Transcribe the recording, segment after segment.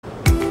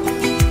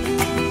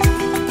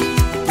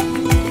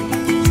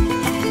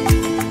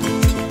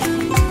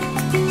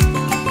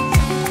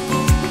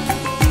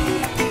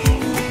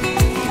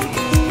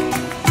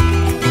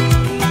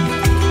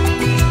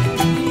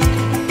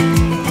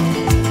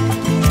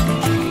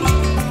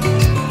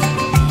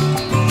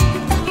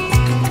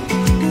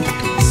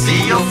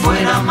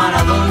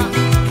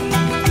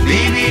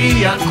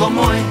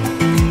como él.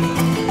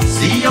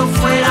 Si yo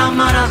fuera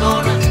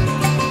Maradona,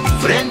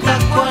 frente a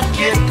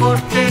cualquier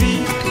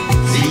portería.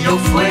 Si yo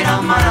fuera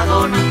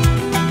Maradona,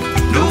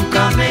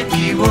 nunca me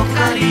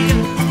equivocaría.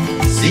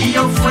 Si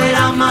yo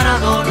fuera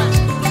Maradona,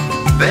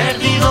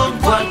 perdido en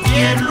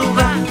cualquier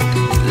lugar.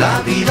 La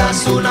vida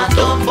es una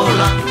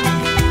tómbola,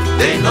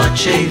 de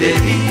noche y de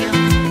día.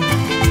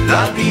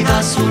 La vida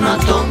es una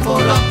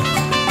tómbola,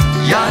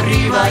 y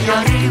arriba y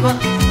arriba.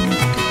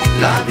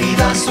 La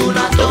vida es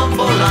una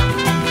tómbola,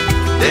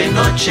 de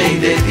noche y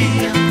de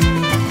día.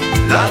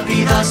 La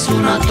vida es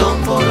una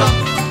tómbola,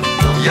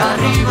 y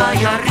arriba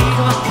y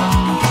arriba.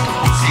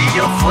 Si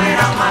yo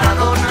fuera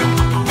Maradona,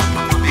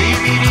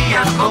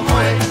 viviría como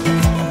él.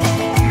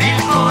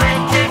 1000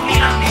 cohetes,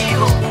 1000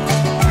 amigos,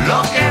 lo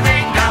que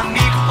venga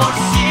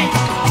 1000%.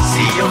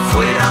 Si yo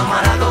fuera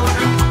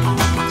Maradona,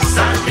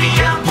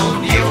 saldría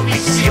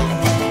Mundiovisión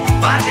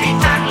para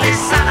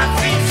gritarles a la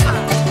FIFA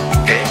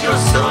que ellos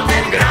son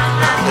el gran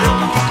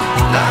ladrón.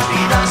 La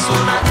vida es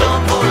una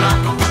tómbola,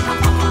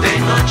 de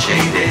noche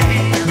y de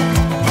día.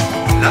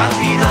 La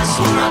vida es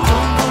una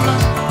tómbola,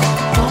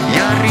 y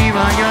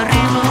arriba y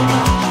arriba.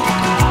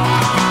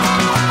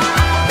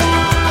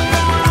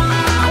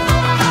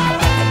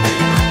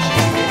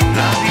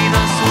 La vida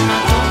es una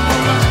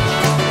tómbola,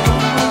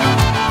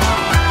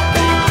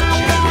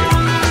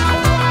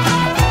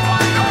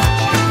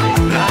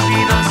 la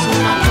vida es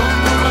una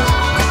tómbola,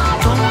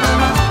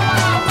 tómbola,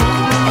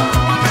 tómbola.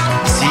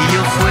 Si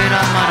yo fuera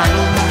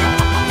Maradona,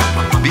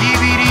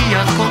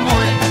 viviría como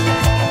él,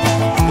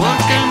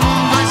 porque el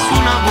mundo es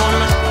una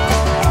bola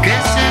que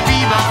se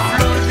viva a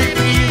flor de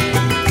piel.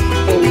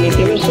 Mi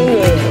primer sueño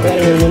es jugar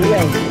en el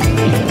mundial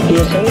y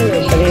el segundo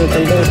es salir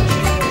campeón.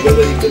 Yo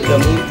me di cuenta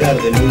muy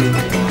tarde,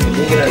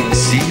 muy grande.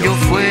 Si yo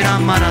fuera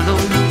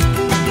Maradona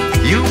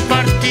y un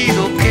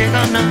partido que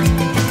ganar.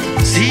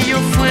 Si yo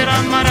fuera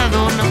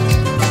Maradona,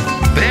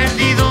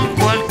 perdido en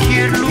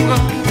cualquier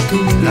lugar.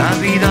 La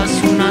vida es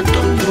una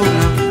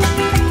tómbola,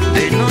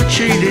 de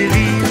noche y de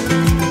día.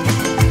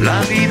 La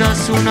vida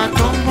es una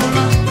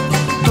tómbola,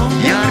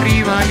 y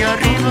arriba y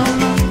arriba.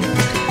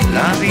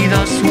 La vida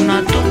es una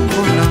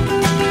tómbola,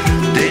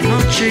 de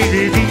noche y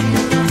de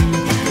día.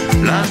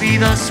 La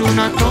vida es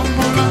una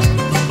tómbola,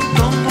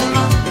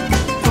 tómbola,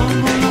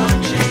 tómbola,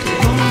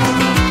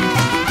 tómbola.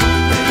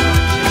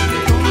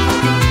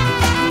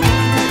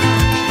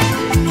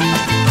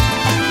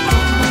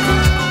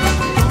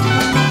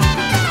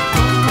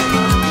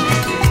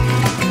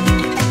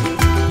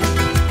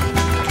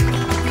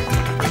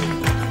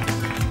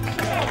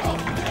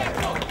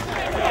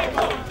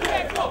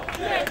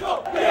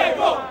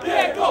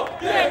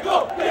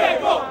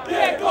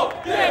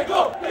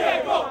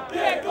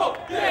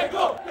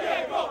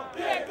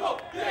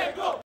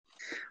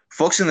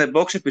 Fox in the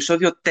Box,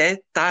 επεισόδιο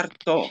 4.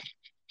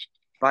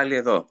 Πάλι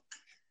εδώ.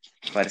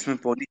 Ευχαριστούμε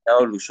πολύ για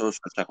όλους όσους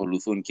μας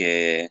ακολουθούν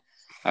και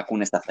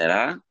ακούνε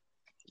σταθερά.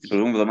 Την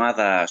προηγούμενη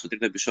εβδομάδα, στο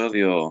τρίτο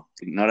επεισόδιο,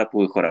 την ώρα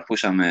που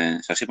ηχογραφούσαμε,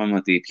 σας είπαμε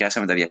ότι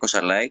πιάσαμε τα 200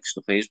 likes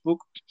στο Facebook.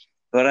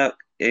 Τώρα,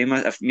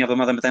 μια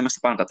εβδομάδα μετά, είμαστε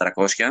πάνω από τα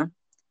 300.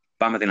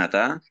 Πάμε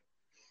δυνατά.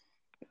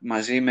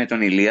 Μαζί με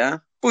τον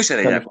Ηλία. Πού είσαι,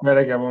 ρε Γιάκο?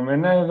 Καλησπέρα και από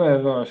μένα.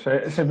 Εδώ.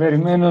 Σε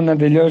περιμένω να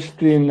τελειώσει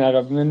την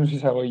αγαπημένη σου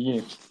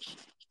εισαγωγή.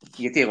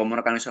 Γιατί εγώ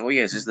μόνο κάνω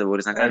εισαγωγές, εσύ δεν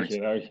μπορείς να κάνεις?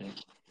 Όχι.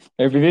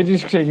 Επειδή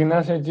τις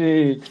ξεκινάς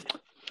έτσι,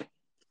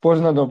 πώς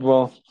να το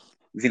πω,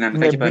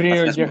 δυναμικά με και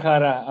μπρίο και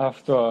χαρά.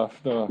 Αυτό.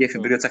 Και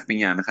εφημπρίο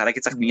τσαχπινιά, με χαρά και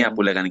τσαχπινιά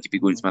που λέγανε και οι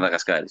πιγκούροι της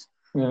Μαδαγασκάρης.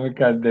 Ναι,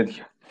 κάτι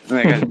τέτοιο.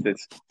 Ναι, κάτι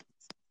τέτοιο.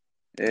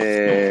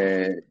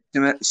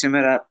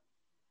 Σήμερα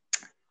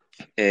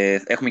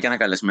έχουμε και ένα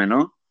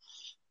καλεσμένο,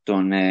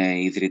 τον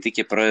ιδρυτή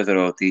και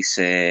πρόεδρο της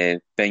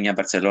Πένια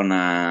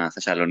Μπαρτσελώνα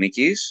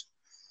Θεσσαλονίκης.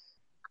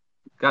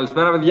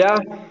 Καλησπέρα, παιδιά.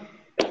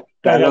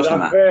 Τα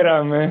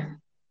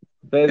καταφέραμε.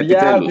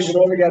 Παιδιά,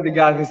 συγγνώμη για την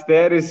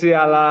καθυστέρηση,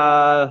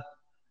 αλλά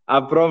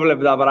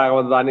απρόβλεπτα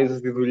πράγματα όταν είσαι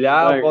στη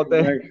δουλειά,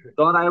 οπότε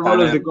τώρα είμαι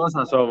όλος δικός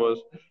σας όμως.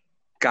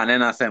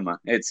 Κανένα θέμα,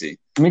 έτσι.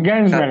 Μην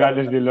κάνεις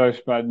μεγάλες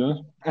δηλώσεις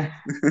πάντως.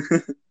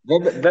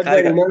 Δεν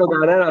περιμένω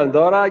κανέναν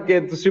τώρα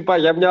και τους είπα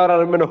για μια ώρα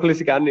να μην με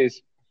ενοχλήσει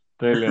κανείς.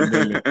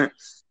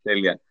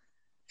 Τέλεια.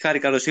 Χάρη,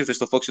 καλώς ήρθες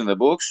στο Fox in the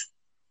Box.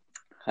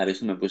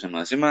 Ευχαριστούμε που είσαι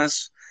μαζί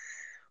μας.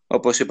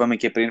 Όπως είπαμε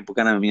και πριν που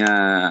κάναμε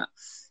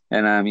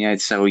μια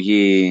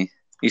εισαγωγή,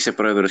 είσαι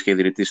πρόεδρος και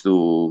ιδρυτής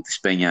της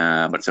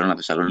Πένια Μπαρτσελώνα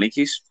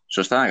Θεσσαλονίκης.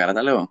 Σωστά, καλά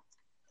τα λέω?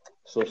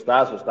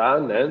 Σωστά,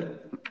 ναι.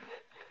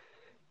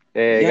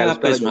 Για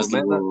πες μας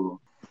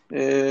λίγο.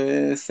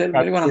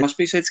 Θέλουμε λίγο να μας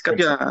πεις έτσι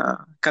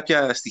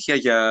κάποια στοιχεία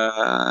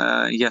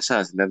για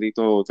εσάς, δηλαδή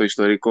το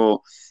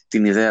ιστορικό,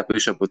 την ιδέα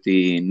πίσω από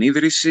την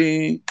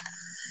ίδρυση,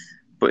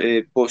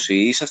 πόσοι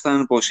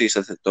ήσασταν, πόσοι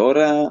είσαστε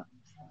τώρα,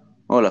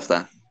 όλα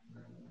αυτά.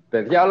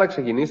 Παιδιά, όλα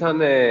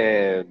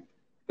ξεκινήσανε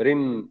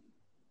πριν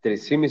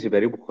 3,5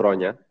 περίπου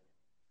χρόνια.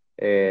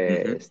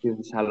 Στη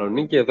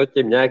Θεσσαλονίκη εδώ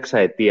και μια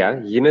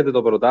εξαετία γίνεται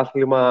το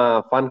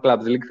πρωτάθλημα Fan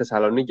Clubs League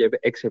Θεσσαλονίκη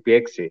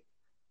 6x6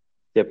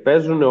 και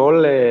παίζουν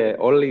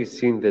όλοι οι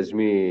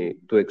σύνδεσμοι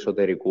του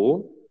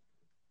εξωτερικού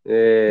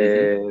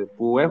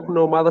που έχουν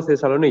ομάδα στη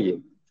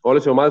Θεσσαλονίκη.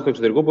 Όλες οι ομάδες του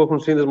εξωτερικού που έχουν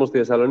σύνδεσμο στη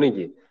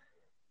Θεσσαλονίκη.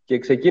 Και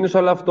ξεκίνησε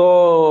όλο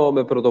αυτό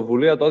με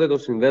πρωτοβουλία τότε των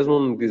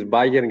συνδέσμων της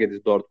Bayern και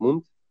της Dortmund.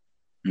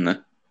 Ναι.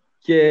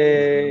 Και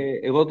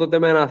εγώ τότε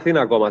ήμουν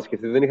Αθήνα ακόμα,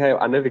 σκεφτείτε, δεν είχα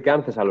ανέβει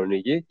καν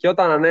Θεσσαλονίκη. Και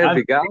όταν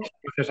ανέβηκα.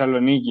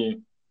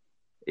 Θεσσαλονίκη.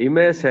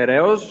 Είμαι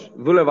Σεραίος,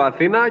 δούλευα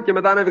Αθήνα και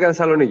μετά ανέβηκα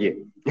Θεσσαλονίκη.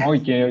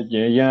 Οκ,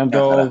 για να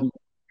το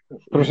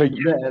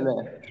προσεγγίσω.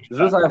 Ναι.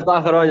 Ζούσα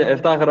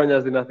 7 χρόνια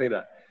στην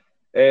Αθήνα.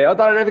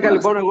 Όταν ανέβηκα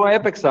λοιπόν, εγώ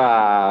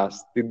έπαιξα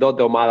στην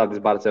τότε ομάδα της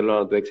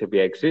Μπαρτσελώνα του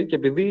 6x6 και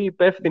επειδή οι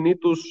υπεύθυνοι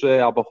τους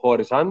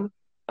αποχώρησαν,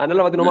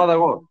 ανέλαβα την ομάδα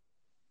εγώ.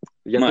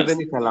 Γιατί δεν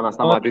ήθελα να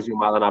σταματήσει η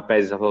ομάδα να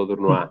παίζει σε αυτό το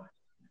τουρνουά.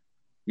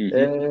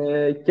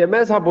 Και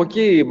μέσα από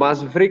εκεί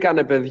μας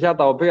βρήκανε παιδιά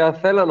τα οποία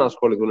θέλαν να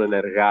ασχοληθούν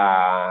ενεργά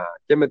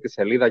και με τη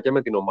σελίδα και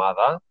με την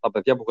ομάδα, τα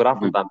παιδιά που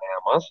γράφουν τα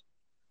νέα μας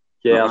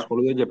και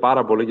ασχολούνται και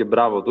πάρα πολύ και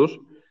μπράβο τους.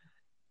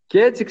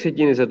 Και έτσι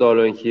ξεκίνησε το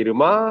όλο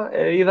εγχείρημα.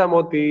 Είδαμε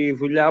ότι η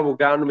δουλειά που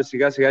κάνουμε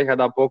σιγά σιγά είχε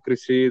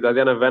ανταπόκριση, δηλαδή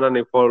ανεβαίνανε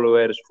οι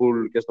followers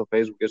full και στο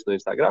Facebook και στο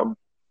Instagram.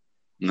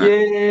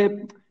 Και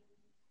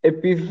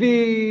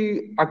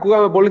επειδή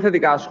ακούγαμε πολύ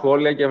θετικά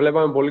σχόλια και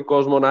βλέπαμε πολύ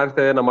κόσμο να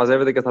έρθει να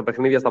μαζεύεται και στα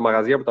παιχνίδια, στα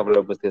μαγαζιά που τα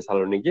βλέπουμε στη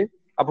Θεσσαλονίκη,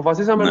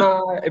 αποφασίσαμε να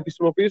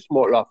επισημοποιήσουμε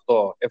όλο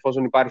αυτό,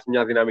 εφόσον υπάρχει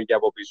μια δυναμική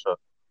από πίσω.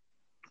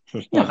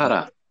 Σωστά. Μια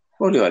χαρά.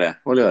 Πολύ ωραία.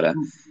 Πολύ ωραία.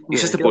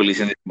 Είσαστε πολύ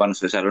συνδεδεμένοι πάνω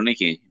στη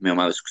Θεσσαλονίκη με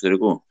ομάδες του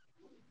εξωτερικού?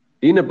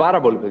 Είναι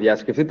πάρα πολύ, παιδιά.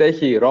 Σκεφτείτε,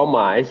 έχει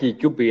Ρώμα, έχει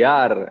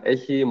QPR,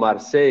 έχει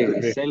Marseille,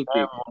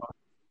 Celtic,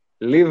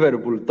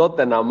 Liverpool,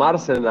 Tottenham,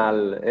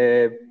 Arsenal,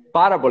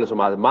 πάρα πολλές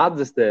ομάδες,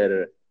 Manchester.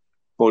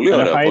 Πολύ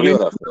ωραία, πολύ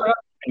ωραία.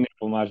 Είναι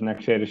από εμάς, να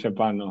ξέρεις,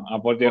 επάνω.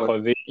 Από ό,τι έχω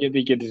δει,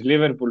 γιατί και της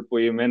Liverpool που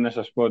είμαι, να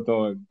σας πω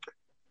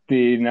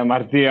την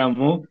αμαρτία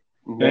μου,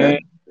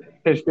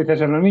 στη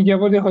Θεσσαλονίκη,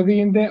 από ό,τι έχω δει,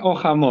 γίνεται ο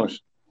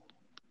χαμός.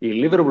 Η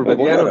Liverpool,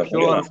 παιδιά, είναι ο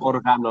πιο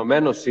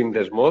οργανωμένος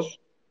σύνδεσμος.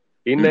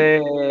 Είναι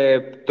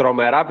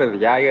τρομερά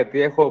παιδιά,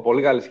 γιατί έχω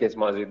πολύ καλή σχέση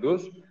μαζί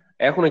τους.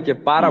 Έχουν και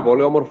πάρα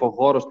πολύ όμορφο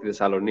χώρο στη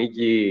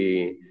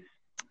Θεσσαλονίκη.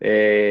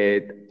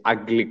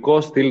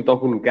 Αγγλικό στυλ το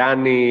έχουν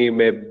κάνει,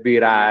 με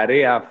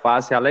μπειραρία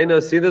φάση, αλλά είναι ο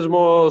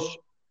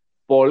σύνδεσμος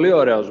πολύ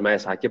ωραίος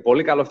μέσα και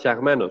πολύ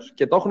καλοφτιαγμένος.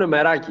 Και το έχουν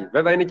μεράκι.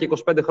 Βέβαια είναι και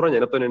 25 χρόνια,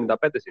 είναι από το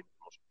 95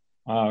 σύνδεσμος.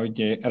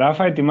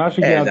 Ράφα, ετοιμάσου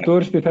για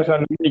tour στη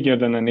Θεσσαλονίκη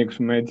όταν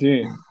ανοίξουμε,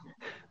 έτσι.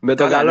 Με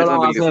το καλό να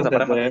μας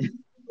έρθετε.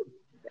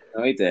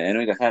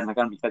 Εννοείται, χάρη να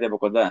κάνουμε κάτι από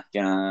κοντά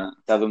και να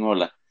τα δούμε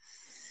όλα.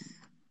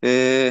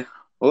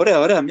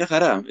 Ωραία, μια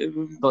χαρά.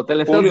 Το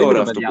τελευταίο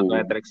δίμηνο, παιδιά, το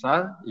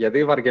έτρεξα, γιατί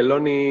η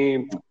Βαρκελόνη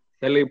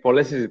θέλει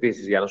πολλές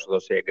συζητήσεις για να σου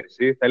δώσει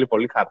έγκριση. Θέλει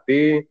πολύ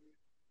χαρτί,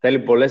 θέλει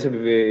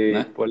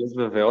πολλές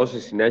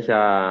βεβαιώσεις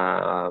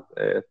συνέχεια,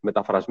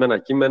 μεταφρασμένα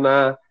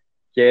κείμενα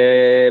και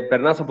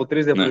περνάς από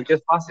 3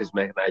 διαφορετικές φάσεις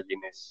μέχρι να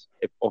γίνεις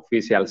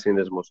official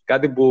σύνδεσμος.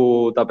 Κάτι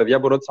που τα παιδιά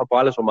που ρώτησα από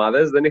άλλες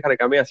ομάδες δεν είχαν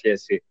καμία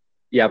σχέση.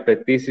 Οι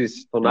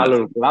απαιτήσεις των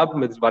άλλων κλαμπ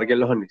με τις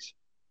Βαρκελόνης.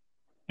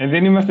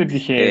 Δεν είμαστε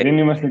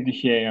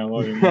τυχαίοι,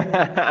 αγόρι μου.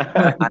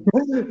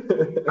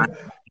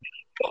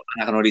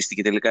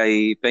 Αναγνωρίστηκε τελικά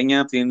η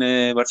Πένια από την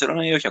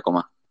Βαρσελόνα ή όχι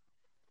ακόμα?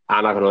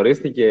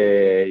 Αναγνωρίστηκε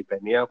η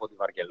Πενία από τη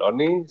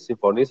Βαρκελόνη.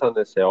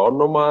 Συμφωνήσανε σε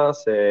όνομα,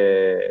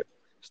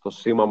 στο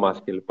σήμα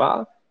μας κλπ.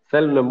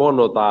 Θέλουν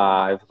μόνο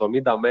τα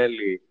 70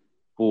 μέλη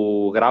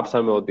που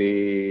γράψαμε ότι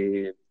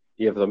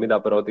οι 70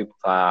 πρώτοι που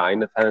θα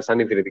είναι σαν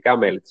ιδρυτικά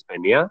μέλη της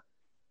Πενία.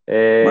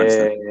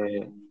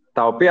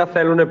 Τα οποία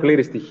θέλουν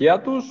πλήρη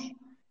στοιχεία τους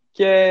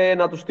και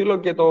να τους στείλω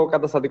και το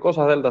καταστατικό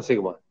στα ΔΣ.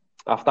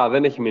 Αυτά,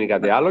 δεν έχει μείνει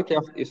κάτι άλλο και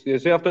στη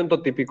ουσία αυτό είναι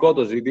το τυπικό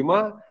το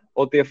ζήτημα,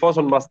 ότι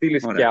εφόσον μας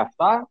στείλεις και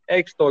αυτά,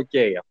 έχεις το OK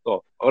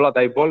αυτό. Όλα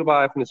τα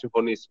υπόλοιπα έχουν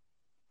συμφωνήσει.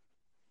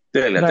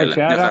 Τέλεια,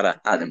 μια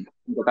χαρά. Άντε,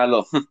 το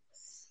καλό.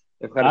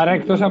 Άρα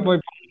εκτός από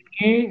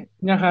υπομονή,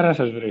 μια χαρά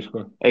σας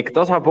βρίσκω.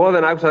 Εκτός από,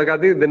 δεν άκουσα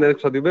κάτι, δεν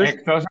άκουσα τι πες.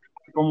 Εκτός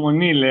από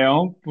υπομονή,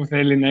 λέω, που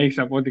θέλει να έχεις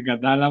από ό,τι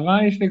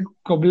κατάλαβα, είστε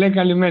κομπλέ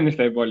καλυμμένοι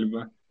στα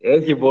υπόλοιπα.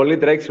 Έχει πολύ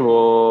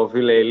τρέξιμο,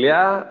 φίλε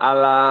Ηλία,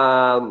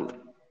 αλλά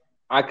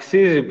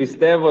αξίζει,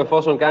 πιστεύω,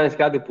 εφόσον κάνεις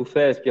κάτι που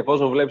θες και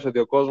εφόσον βλέπεις ότι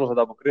ο κόσμος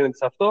ανταποκρίνεται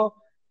σε αυτό,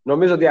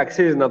 νομίζω ότι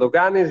αξίζει να το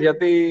κάνεις,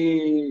 γιατί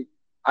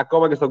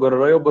ακόμα και στον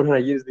κορονοϊό μπορεί να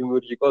γίνεις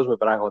δημιουργικός με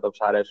πράγματα που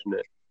σου αρέσουν.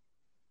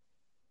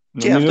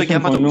 Και αυτό και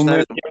άμα το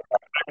γουστάρεις.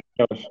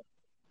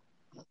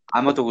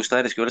 Άμα το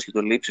γουστάρεις και όλες και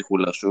το λέει η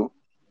ψυχούλα σου,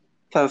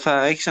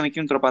 θα έχεις ένα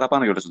κίνητρο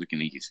παραπάνω για όλες να το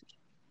κυνηγήσεις.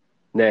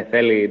 Ναι,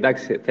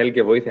 θέλει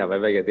και βοήθεια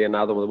βέβαια, γιατί ένα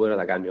άτομο δεν μπορεί να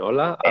τα κάνει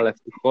όλα, αλλά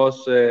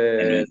ευτυχώς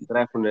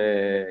τρέχουν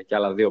και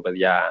άλλα 2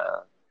 παιδιά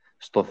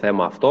στο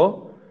θέμα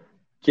αυτό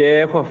και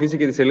έχω αφήσει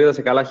και τη σελίδα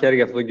σε καλά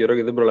χέρια αυτόν τον καιρό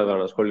γιατί δεν προλαβαίνω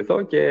να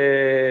ασχοληθώ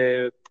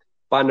και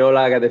πάνε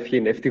όλα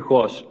κατευθείαν,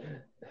 ευτυχώς.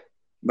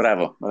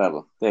 Μπράβο,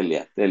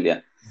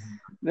 τέλεια.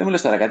 Δεν μου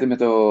λες τώρα κάτι με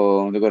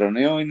τον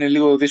κορονοϊό, είναι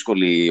λίγο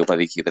δύσκολη η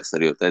οπαδική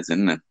δραστηριότητα, έτσι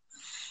δεν είναι?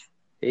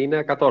 Είναι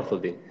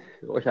ακατόρθωτη,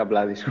 όχι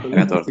απλά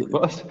δύσκολη.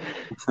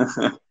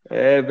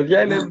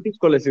 Παιδιά, είναι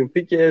δύσκολες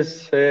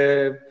συνθήκες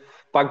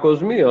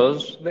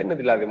παγκοσμίως, δεν είναι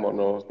δηλαδή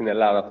μόνο στην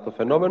Ελλάδα αυτό το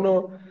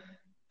φαινόμενο.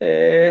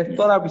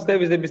 Τώρα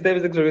πιστεύεις, δεν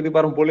πιστεύεις, δεν ξέρω, γιατί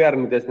υπάρχουν πολλοί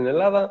αρνητές στην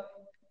Ελλάδα.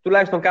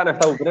 Τουλάχιστον κάνε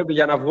αυτά που πρέπει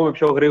για να βγούμε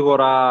πιο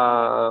γρήγορα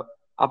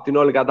από την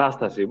όλη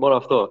κατάσταση. Μόνο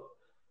αυτό.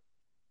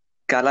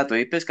 Καλά το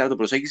είπες, καλά το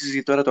προσέγγισες,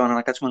 γιατί τώρα το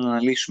ανακάτσουμε να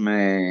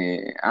αναλύσουμε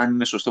αν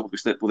είναι σωστό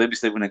που δεν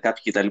πιστεύουν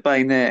κάποιοι κτλ.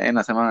 Είναι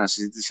ένα θέμα να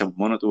συζητήσει από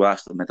μόνο του,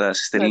 άστο. Μετά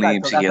σε στέλνει η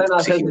Ο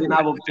καθένας έχει την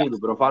άποψή του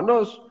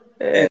προφανώς.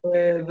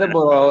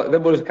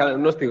 Δεν μπορείς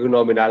κανένας τη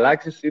γνώμη να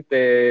αλλάξεις,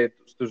 είτε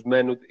στους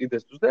μεν είτε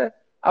στους δε.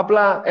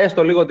 Απλά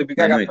έστω λίγο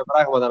τυπικά κάποια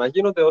πράγματα να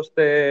γίνονται,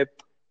 ώστε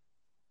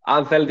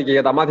αν θέλετε και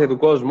για τα μάτια του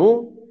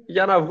κόσμου,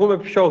 για να βγούμε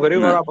πιο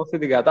γρήγορα από αυτή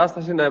την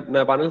κατάσταση, να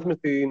επανέλθουμε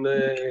στην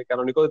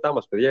κανονικότητά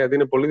μας, παιδιά, γιατί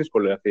είναι πολύ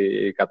δύσκολη αυτή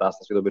η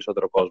κατάσταση για τον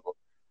περισσότερο κόσμο.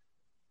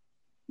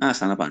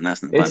 Άστα να πάνε.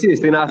 Εσείς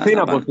στην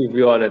Αθήνα πώς τη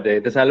βιώνετε?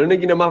 Η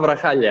Θεσσαλονίκη είναι μαύρα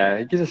χάλια.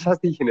 Εκεί σε εσάς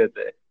τι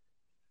γίνεται?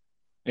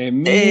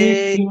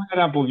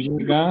 Σήμερα που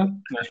βγήκα,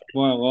 να σου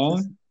πω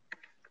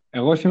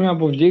εγώ σήμερα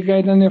που βγήκα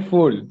ήταν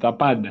full, τα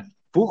πάντα.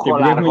 Πού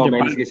χωλάρχο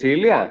μένεις και εσύ,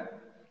 Ηλία?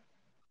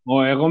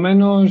 Εγώ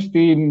μένω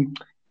στην,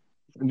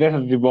 δεν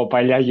θα την πω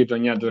παλιά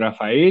γειτονιά του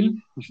Ραφαήλ,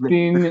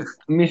 στην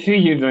μισή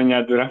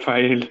γειτονιά του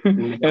Ραφαήλ.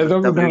 Εδώ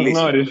που τον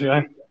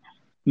γνώρισα.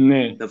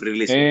 Ναι.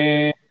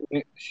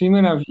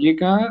 Σήμερα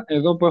βγήκα,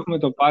 εδώ που έχουμε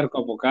το πάρκο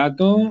από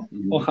κάτω,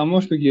 ο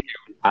χαμός του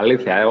κυρίου.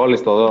 Αλήθεια, όλοι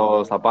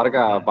στα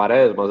πάρκα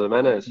παρέες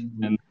μαζεμένες.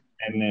 Ναι.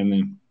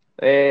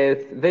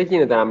 Δεν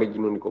γίνεται να μην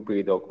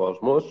κοινωνικοποιείται ο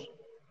κόσμος.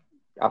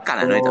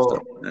 Καλά, εννοείται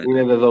αυτό.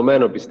 Είναι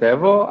δεδομένο,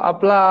 πιστεύω.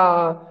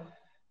 Απλά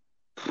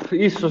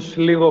ίσως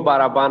λίγο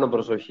παραπάνω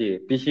προσοχή.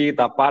 Π.χ.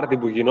 τα πάρτι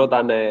που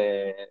γινόταν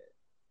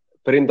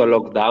πριν το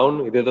lockdown,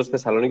 γιατί εδώ στη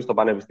Θεσσαλονίκη στο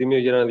Πανεπιστήμιο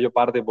γίνανε 2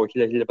 πάρτι από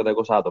 1.000-1.500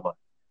 άτομα.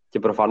 Και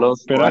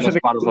προφανώς ο ένας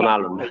πάνω στον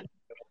άλλον.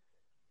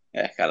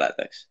 Καλά,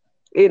 εντάξει.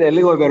 Είναι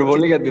λίγο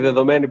υπερβολή για τη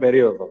δεδομένη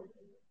περίοδο.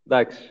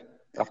 Εντάξει,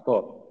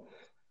 αυτό.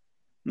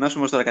 Να σου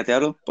πω τώρα κάτι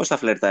άλλο. Πώς θα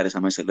φλερτάρεις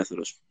άμα είσαι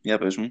ελεύθερος? Για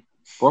πες μου.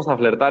 Πώς θα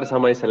φλερτάρεις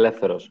άμα είσαι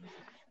ελεύθερος?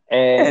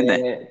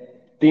 Ναι.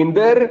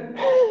 Tinder.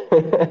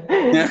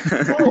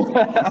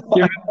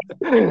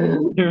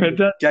 Και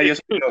μετά.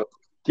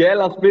 Και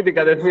έλα σπίτι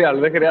κατευθείαν.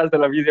 Δεν χρειάζεται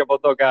να βγεις για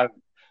ποτό καν.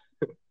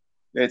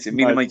 Έτσι,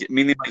 μήνυμα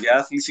για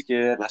άθληση και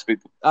έλα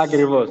σπίτι.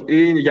 Ακριβώς.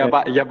 Ή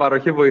για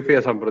παροχή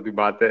βοηθείας, αν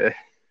προτιμάτε.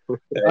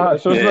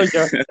 Σωστό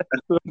και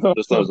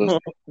Σωστό.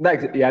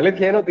 Εντάξει, η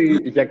αλήθεια είναι ότι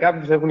για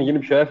κάποιους έχουν γίνει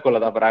πιο εύκολα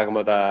τα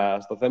πράγματα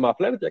στο θέμα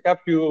φλερτ, για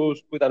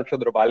κάποιους που ήταν πιο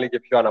ντροπαλοί και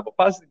πιο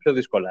αναποφάσιστοι, πιο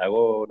δύσκολα.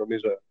 Εγώ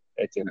νομίζω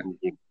έτσι έχουν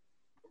γίνει.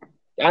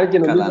 Αν και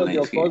νομίζω ότι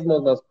ο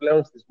κόσμος μας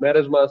πλέον στις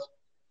μέρες μας,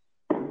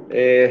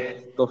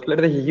 το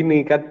φλερτ έχει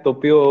γίνει κάτι το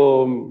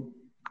οποίο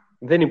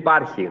δεν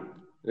υπάρχει.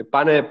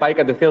 Πάει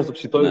κατευθείαν στο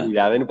ψητό η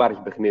δουλειά, δεν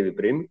υπάρχει παιχνίδι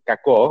πριν.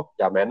 Κακό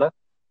για μένα.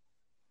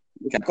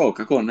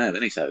 Κακό, ναι,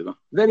 δεν έχεις άδικο.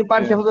 Δεν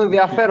υπάρχει αυτό το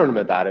ενδιαφέρον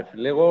μετά, ρε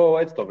φίλε. Εγώ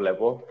έτσι το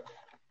βλέπω.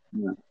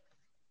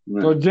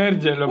 Ναι. Το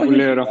τζέρτζελο που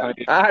λέει ο Ραφαήλ.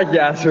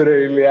 Γεια σου, ρε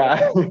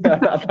Ηλία.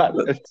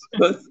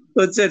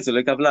 Το τζέρτζελο,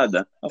 η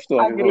καβλάντα. Αυτό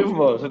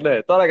ακριβώς,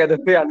 ναι. Τώρα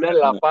κατευθείαν,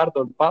 έλα, πάρ'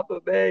 τον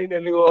πάτο, ναι, είναι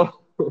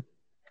λίγο.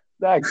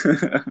 Εντάξει.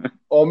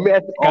 Ομές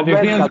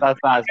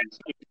καταστάσεις.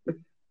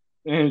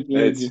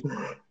 Έτσι.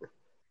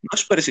 Να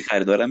σου πάρει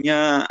χάρη τώρα,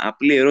 μια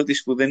απλή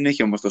ερώτηση που δεν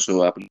έχει όμως τόσο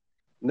απλή.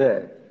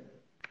 Ναι.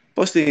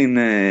 Πώς την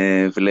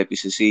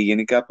βλέπεις εσύ,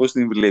 γενικά πώς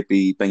την βλέπει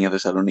η Πenya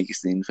Θεσσαλονίκη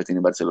στην φετινή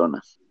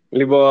Μπαρτσελώνα?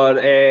 Λοιπόν,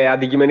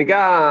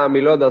 αντικειμενικά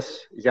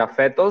μιλώντας για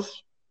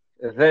φέτος,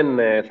 δεν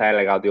θα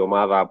έλεγα ότι η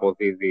ομάδα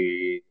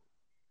αποδίδει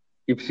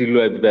υψηλού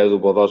επίπεδου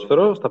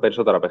ποδόσφαιρο στα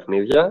περισσότερα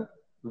παιχνίδια.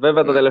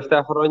 Βέβαια, τα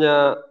τελευταία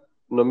χρόνια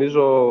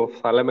νομίζω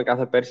θα λέμε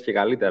κάθε πέρσι και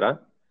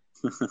καλύτερα,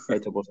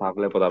 έτσι όπως θα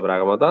βλέπω τα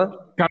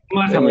πράγματα.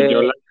 Καλομάσαμε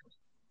κιόλας.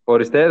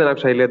 Ορίστε, δεν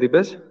άκουσα, Ηλία, τι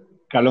είπες?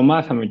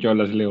 Καλομάσαμε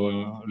κιόλας,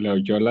 λέω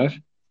κιόλας.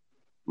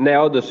 Ναι,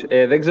 όντως.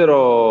 Δεν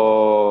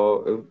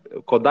ξέρω,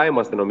 κοντά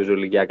είμαστε νομίζω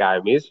ηλικιακά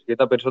εμείς, γιατί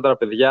τα περισσότερα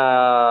παιδιά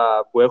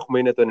που έχουμε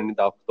είναι το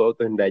 98,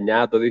 το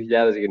 99, το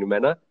 2000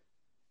 γεννημένα.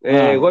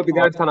 Εγώ επειδή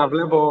άρχισα να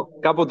βλέπω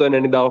κάπου το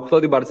 98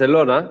 την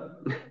Μπαρτσελώνα.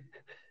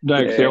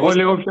 Εντάξει, εγώ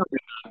λίγο πιο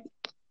πιθανά.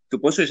 Του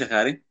πόσο είσαι,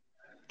 Χάρη?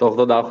 Το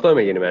 88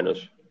 είμαι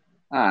γεννημένος.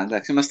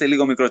 Εντάξει, είμαστε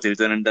λίγο μικρότεροι,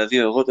 το 92,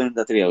 εγώ το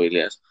 93 ο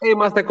Ηλίας.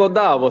 Είμαστε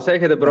κοντά όμως,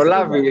 έχετε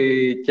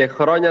προλάβει και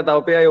χρόνια τα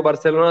οποία η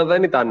Μπαρτσελώνα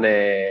δεν ήταν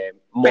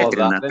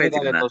μόδα.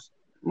 Πέτρινα.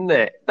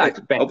 Ναι,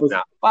 εντάξει,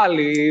 πέτρινα.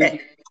 Πάλι...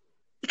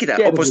 Κοίτα,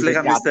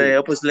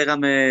 όπως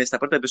λέγαμε στα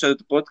πρώτα επεισόδια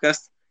του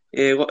podcast,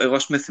 εγώ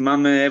ας πούμε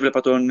θυμάμαι,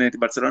 έβλεπα την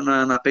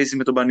Μπαρτσελώνα να παίζει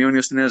με τον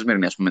Πανιόνιο στη Νέα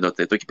Σμύρνη, ας πούμε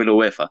τότε, το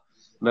κύπελλο UEFA.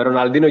 Με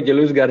Ροναλντίνο και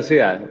Λουίς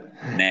Γκαρσία.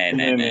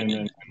 Ναι.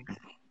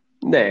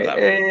 Ναι,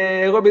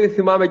 εγώ επειδή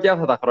θυμάμαι και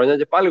αυτά τα χρόνια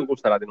και πάλι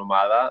γούσταρα την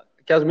ομάδα,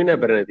 και ας μην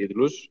έπαιρνε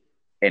τίτλους.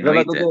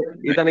 Βέβαια τότε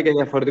ήταν και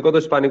διαφορετικό το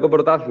ισπανικό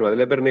πρωτάθλημα.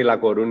 Δηλαδή έπαιρνε η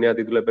Λακορούνια,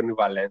 τίτλο έπαιρνε η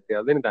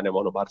Βαλένθια. Δεν ήταν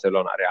μόνο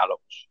Μπαρσελόνα, Ρεάλ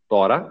όπως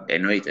τώρα.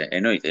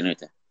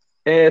 Εννοείται.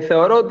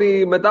 Θεωρώ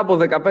ότι μετά από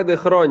 15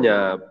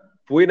 χρόνια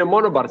που είναι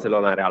μόνο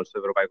Μπαρσελόνα, Ρεάλ στο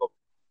ευρωπαϊκό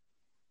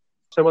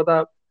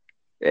ψέματα,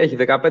 έχει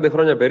 15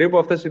 χρόνια περίπου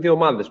αυτές οι δύο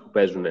ομάδες που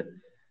παίζουν.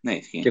 Ναι,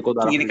 και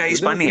γενικά η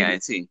Ισπανία,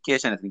 έτσι. Και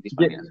σαν εθνική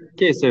Ισπανία.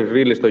 Και η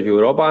Σεβίλη στο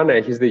Europa, ναι,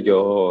 έχεις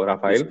δίκιο,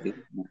 Ραφαήλ.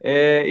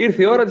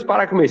 Ήρθε η ώρα της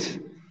παρακμής.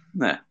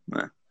 Ναι.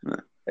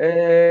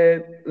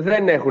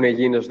 Δεν έχουν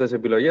γίνει σωστές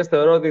επιλογές.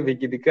 Θεωρώ ότι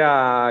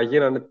διοικητικά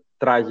γίνανε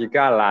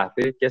τραγικά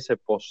λάθη και σε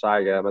ποσά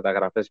για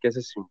μεταγραφές και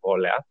σε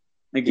συμβόλαια.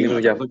 Ίσως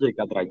γι' αυτό και η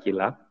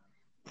κατρακύλα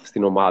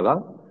στην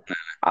ομάδα.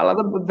 Αλλά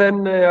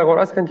δεν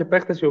αγοράστηκαν και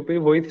παίχτες οι οποίοι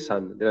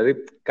βοήθησαν.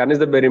 Δηλαδή, κανείς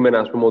δεν περίμενε,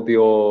 ας πούμε, ότι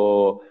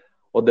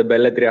ο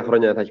Ντεμπελέ 3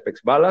 χρόνια θα έχει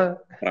παίξει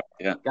μπάλα.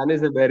 Κανείς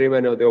δεν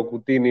περίμενε ότι ο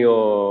Κουτίνιο,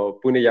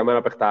 που είναι για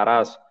μένα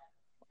παιχταράς,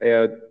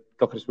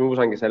 το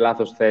χρησιμοποιούσαν και σε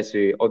λάθος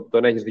θέση, ότι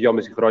τον έχεις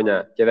 2,5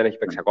 χρόνια και δεν έχει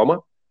παίξει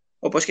ακόμα.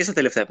 Όπως και στα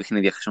τελευταία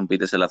παιχνίδια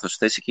χρησιμοποιείται σε λάθος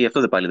θέση και γι'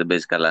 αυτό πάλι δεν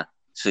παίζει καλά.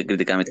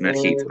 Συγκριτικά με την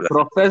αρχή.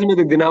 Προχθές με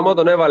την Δυναμό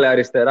τον έβαλε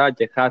αριστερά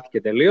και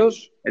χάθηκε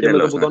τελείως. Και με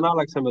το που τον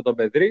άλλαξε με τον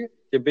Πεδρή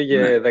και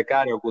πήγε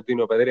δεκάριο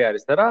Κουτίνιο Πεδρή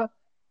αριστερά.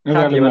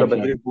 Χάθηκε με τον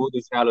Πεδρή που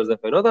ούτως ή άλλως δεν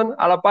φαινόταν,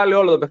 αλλά πάλι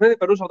όλο το παιχνίδι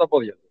περνούσε από τα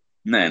πόδια του.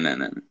 Ναι.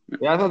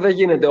 Γι' αυτό δεν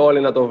γίνεται όλοι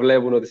να το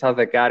βλέπουν ότι σαν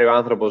δεκάριο ο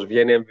άνθρωπος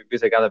βγαίνει MVP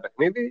σε κάθε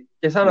παιχνίδι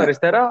και σαν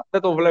αριστερά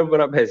δεν τον βλέπουμε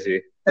να παίζει.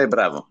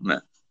 Μπράβο, ναι,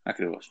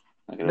 ακριβώς.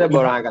 Δεν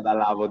μπορώ να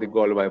καταλάβω τι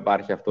κόλλημα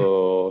υπάρχει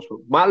αυτό.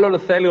 Μάλλον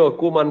θέλει ο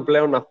Κούμαν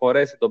πλέον να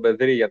χωρέσει τον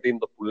Πεδρή γιατί είναι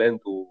το πουλέν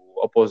του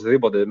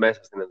οπωσδήποτε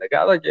μέσα στην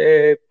ενδεκάδα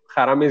και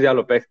χαραμίζει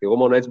άλλο παίχτη. Εγώ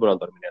μόνο έτσι μπορώ να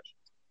το ερμηνεύσω.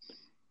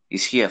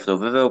 Ισχύει αυτό.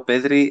 Βέβαια, ο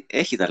Πέδρη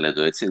έχει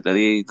ταλέντο, έτσι.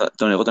 Δηλαδή,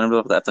 εγώ τον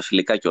έβλεπα από τα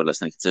φιλικά κιόλας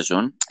στην αρχή της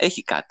σεζόν.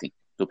 Έχει κάτι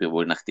το οποίο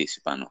μπορεί να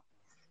χτίσει πάνω.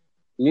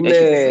 Είναι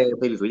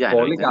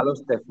πολύ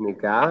καλός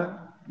τεχνικά.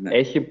 Ναι.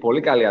 Έχει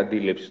πολύ καλή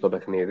αντίληψη στο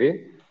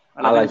παιχνίδι.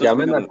 Αλλά για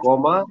μένα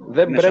ακόμα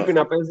δεν πρέπει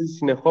να παίζει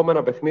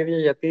συνεχόμενα παιχνίδια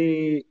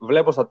γιατί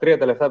βλέπω στα 3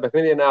 τελευταία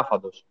παιχνίδια είναι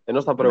άφαντος. Ενώ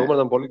στα προηγούμενα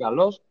ήταν πολύ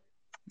καλός.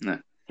 Ναι.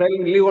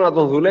 Θέλει λίγο να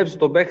τον δουλέψει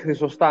τον παίχτη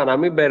σωστά, να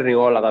μην παίρνει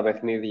όλα τα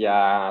παιχνίδια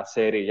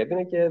σερί, γιατί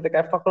είναι και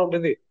 17 χρονών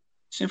παιδί.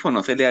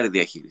 Συμφωνώ, θέλει άλλη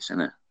διαχείριση,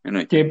 ναι.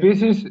 Εννοείται. Και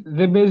επίσης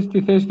δεν παίζει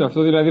τη θέση του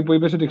αυτό, δηλαδή που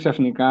είπες ότι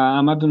ξαφνικά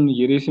άμα τον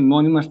γυρίσει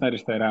μόνιμα στα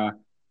αριστερά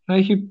θα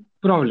έχει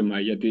πρόβλημα,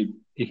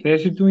 γιατί η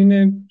θέση του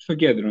είναι στο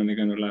κέντρο, αν δεν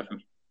κάνω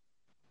λάθος.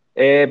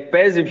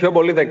 Παίζει πιο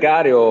πολύ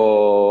δεκάριο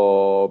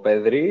ο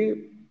Πεδρή,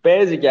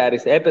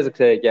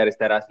 έπαιζε και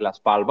αριστερά στη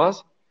Λας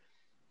Πάλμας,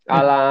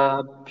 αλλά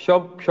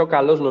πιο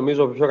καλός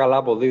νομίζω, πιο καλά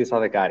αποδίδει σαν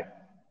δεκάρι.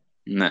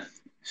 Ναι,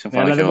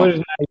 συμφωνώ. Αλλά δεν μπορείς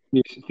να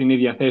έχεις στην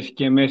ίδια θέση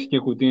και Μέση και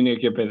Κουτίνιο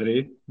και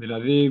Πεδρή,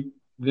 δηλαδή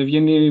δεν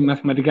βγαίνει,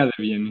 μαθηματικά δεν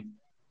βγαίνει.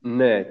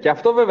 Ναι, και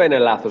αυτό βέβαια είναι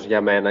λάθος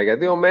για μένα,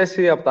 γιατί ο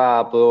Μέση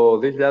από το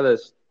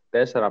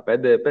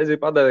 2004-2005 παίζει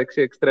πάντα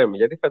δεξί εξτρέμ,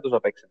 γιατί φέτος να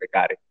παίξει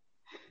δεκάρι.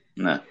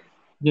 Ναι.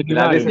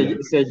 Δηλαδή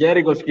σε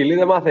γέρικο σκυλί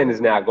δεν μαθαίνεις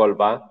νέα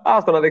κόλπα.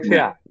 Άστονα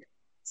δεξιά.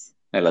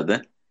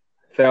 Έλατε.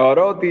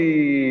 Θεωρώ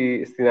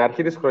ότι στην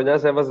αρχή της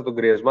χρονιάς έβαζε τον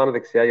Γκριεζμάν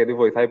δεξιά γιατί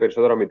βοηθάει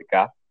περισσότερο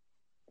αμυντικά.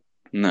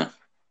 Ναι.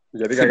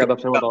 Γιατί κακά τα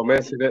ψέματα ο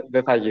Μέση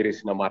δεν θα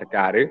γυρίσει να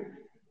μαρκάρει.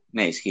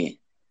 Ναι, ισχύει.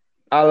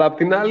 Αλλά απ'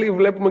 την άλλη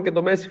βλέπουμε και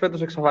το Μέση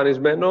φέτος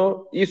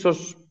εξαφανισμένο.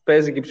 Ίσως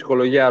παίζει και η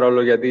ψυχολογία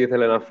ρόλο γιατί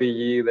ήθελε να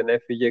φύγει, δεν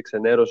έφυγε,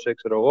 ξενέρωσε,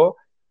 ξέρω εγώ.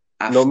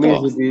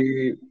 Νομίζω ότι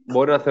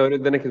μπορεί να θεωρεί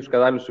ότι δεν έχει τους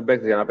κατάλληλους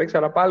συμπαίκτες για να παίξει,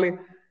 αλλά πάλι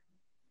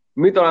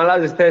μην τον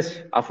αλλάζει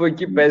θέση. Αφού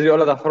εκεί παίζει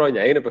όλα τα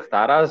χρόνια. Είναι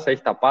παιχταράς,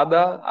 έχει τα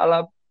πάντα,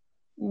 αλλά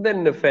δεν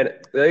είναι φαίνεται.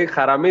 Δηλαδή,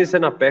 χαραμίζει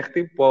ένα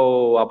παίχτη που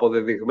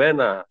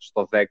αποδεδειγμένα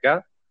στο 10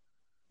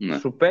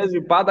 σου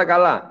παίζει πάντα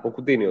καλά. Ο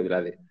Κουτίνιο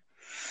δηλαδή.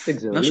 Δεν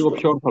ξέρω, λίγο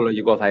πιο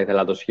ορθολογικό θα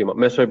ήθελα το σχήμα.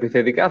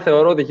 Μεσοεπιθετικά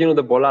θεωρώ ότι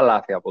γίνονται πολλά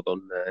λάθη από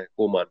τον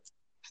Κούμαν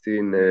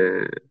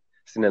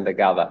στην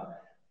ενδεκάδα.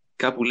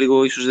 Κάπου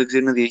λίγο ίσως δεν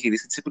ξέρει να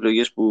διαχειριστεί τις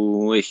επιλογές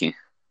που έχει.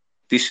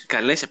 Τις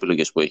καλές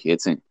επιλογές που έχει,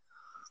 έτσι.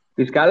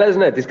 Τις καλές,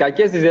 ναι. Τις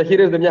κακές τις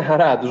διαχειρίζεται μια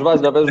χαρά. Τους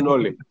βάζει να παίζουν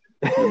όλοι.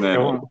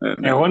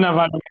 Εγώ να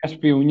βάλω μια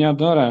σπιουνιά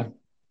τώρα.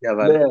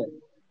 Ναι.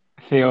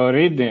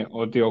 Θεωρείτε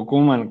ότι ο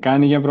Κούμαν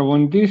κάνει για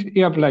προπονητής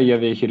ή απλά για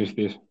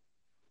διαχειριστής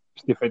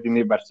στη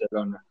φετινή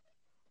Μπαρσελόνα?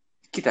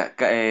 Κοίτα,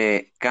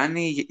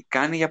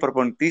 κάνει για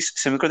προπονητής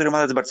σε μικρότερη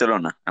ομάδα της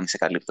Μπαρσελόνα, αν σε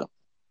καλύπτω.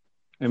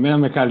 Εμένα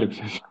με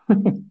κάλυψες.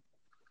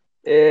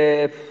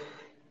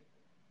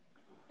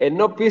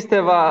 Ενώ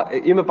πίστευα,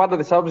 είμαι πάντα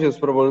της άποψης για τους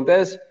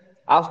προπονητές,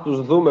 ας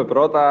τους δούμε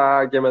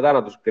πρώτα και μετά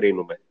να τους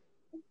κρίνουμε.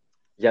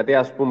 Γιατί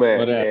ας πούμε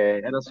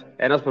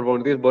ένας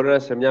προπονητής μπορεί να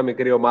είναι σε μια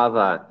μικρή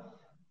ομάδα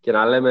και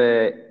να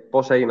λέμε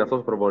πώς έγινε αυτός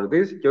ο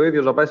προπονητής και ο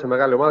ίδιος να πάει σε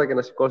μεγάλη ομάδα και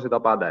να σηκώσει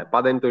τα πάντα.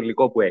 Πάντα είναι το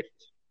υλικό που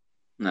έχεις.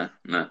 Ναι.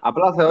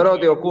 Απλά θεωρώ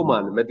ότι ο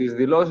Κούμαν με τις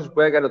δηλώσεις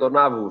που έκανε τον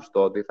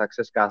Αύγουστο ότι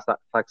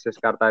θα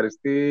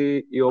ξεσκαρταριστεί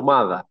η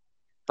ομάδα,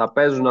 θα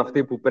παίζουν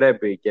αυτοί που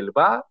πρέπει κλπ.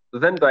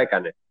 Δεν το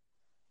έκανε.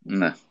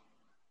 Ναι.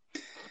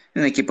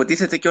 Και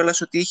υποτίθεται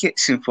κιόλας ότι είχε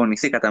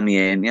συμφωνηθεί κατά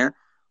μία έννοια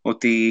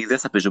ότι δεν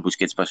θα παίζει ο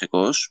Μπουσκέτς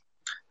βασικός.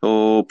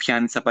 Ο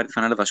Πιάνιτς θα πάρει τη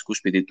φανέλα βασικού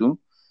σπίτι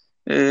του.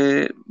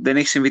 Δεν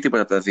έχει συμβεί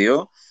τίποτα από τα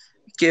δύο.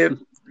 Και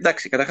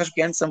εντάξει, καταρχάς ο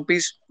Πιάνιτς θα μου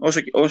πεις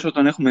όσο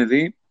τον έχουμε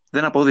δει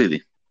δεν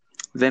αποδίδει.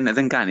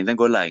 Δεν κάνει, δεν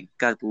κολλάει.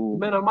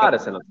 Εμένα μ'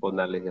 άρεσε να σου πω την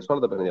αλήθεια. Σε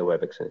όλα τα παιχνίδια που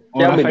έπαιξε.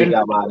 Και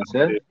αμυντικά μ'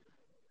 άρεσε.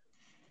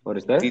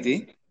 Ορίστε.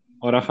 Τι.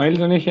 Ο Ραφαήλ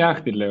τον έχει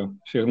άχτη, λέω.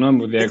 Συγγνώμη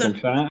που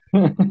διέκοψα.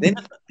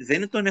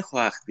 Δεν τον έχω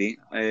άχτη.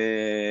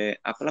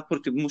 Απλά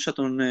προτιμούσα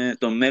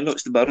τον Μέλο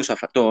στην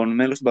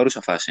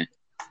παρούσα φάση.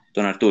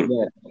 Τον Αρτούρ.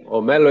 Ναι.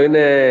 Ο Μέλο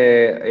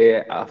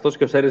είναι αυτός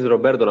και ο Σέρις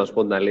Ρομπέρτο, να σου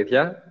πω την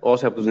αλήθεια.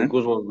 Όσοι από τους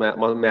δικούς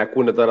μας με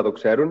ακούνε τώρα το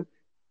ξέρουν.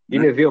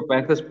 Είναι δύο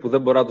παίχτες που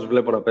δεν μπορώ να τους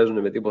βλέπω να παίζουν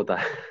με τίποτα.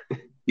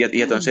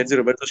 Για τον Σέρις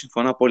Ρομπέρτο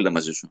συμφωνώ απόλυτα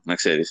μαζί σου, να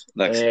ξέρεις.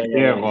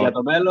 Για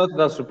το Μέλο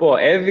θα σου πω,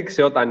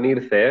 έδειξε όταν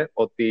ήρθε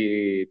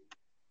ότι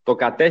το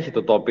κατέχει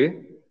το τόπι,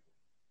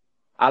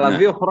 αλλά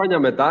 2 χρόνια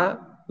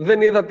μετά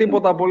δεν είδα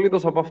τίποτα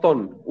απολύτως από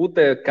αυτόν.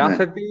 Ούτε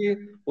κάθετη,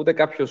 ούτε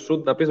κάποιο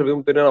σουτ να πεις επειδή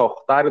μου είναι ένα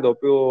οχτάρι το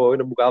οποίο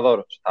είναι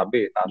μπουκαδόρος. Θα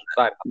μπει, θα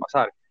σουτάρει, θα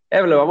πασάρει.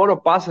 Έβλεπα μόνο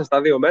πάσες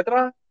στα 2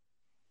 μέτρα,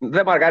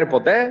 δεν μαρκάρει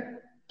ποτέ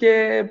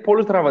και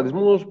πολλούς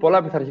τραυματισμούς,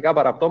 πολλά πειθαρχικά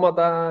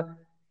παραπτώματα.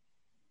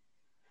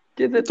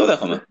 Και Το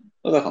δέχομαι.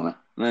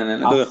 Ναι,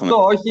 το δέχομαι.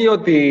 Αυτό όχι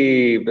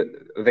ότι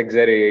δεν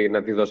ξέρει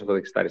να τη δώσει από το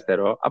δεξί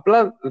αριστερό.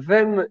 Απλά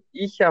δεν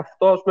είχε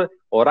αυτό, ας πούμε,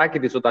 ο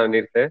Ράκιτιτς όταν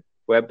ήρθε,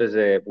 που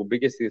έπαιζε, που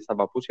μπήκε στα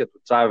παπούσια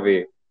του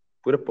Τσάβη,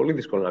 που είναι πολύ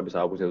δύσκολο να μπει στα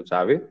παπούσια του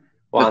Τσάβη,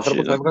 ο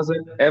άνθρωπος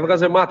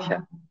έβγαζε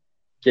μάτια.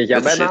 Και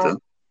για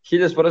μένα,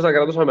 1000 φορές να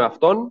κρατούσαμε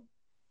αυτόν,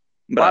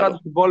 παρά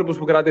τους υπόλοιπους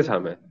που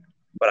κρατήσαμε.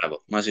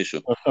 Μπράβο, μαζί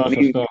σου.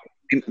 Σωστό.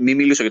 Μην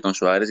μιλήσω για τον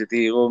Σουάρες,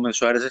 γιατί εγώ με τον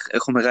Σουάρες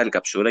έχω μεγάλη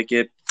καψούρα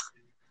και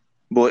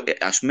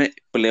ας πούμε,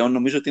 πλέον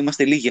νομίζω ότι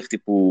είμαστε λίγοι αυτοί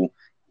που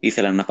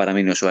ήθελαν να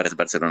παραμείνει ο Σουάρες στην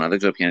Μπαρσελόνα. Δεν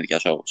ξέρω ποια είναι η δικιά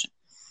σου άποψη.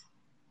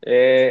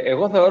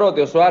 Εγώ θεωρώ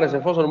ότι ο Σουάρες,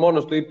 εφόσον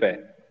μόνος του είπε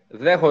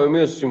δέχομαι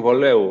μείωση του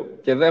συμβολαίου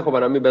και δέχομαι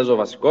να μην παίζω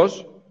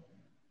βασικός,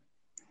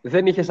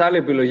 δεν είχες άλλη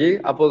επιλογή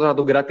από το να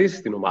τον κρατήσεις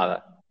στην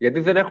ομάδα. Γιατί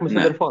δεν έχουμε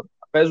σεντερφόρ.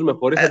 Παίζουμε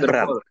χωρίς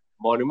σεντερφόρ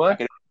μόνιμα.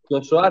 Και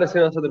ο Σουάρες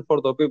είναι ένα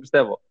σεντερφόρ το οποίο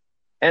πιστεύω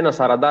 1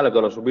 40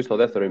 λεπτό να σου μπει στο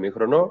δεύτερο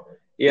ημίχρονο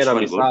ή 1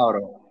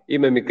 μισάωρο ή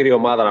με μικρή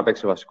ομάδα να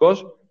παίξει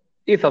βασικός,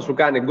 ή θα σου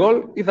κάνει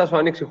γκολ ή θα σου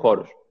ανοίξει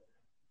χώρους.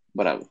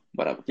 Μπράβο.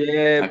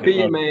 Και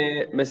πήγε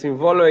με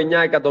συμβόλαιο 9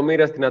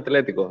 εκατομμύρια στην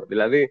Ατλέτικο.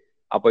 Δηλαδή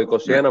από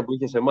 21 που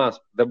είχε σε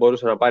εμάς δεν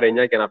μπορούσε να πάρει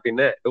 9 και να πει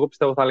ναι. Εγώ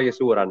πιστεύω θα έλεγε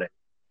σίγουρα ναι.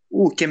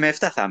 Και με 7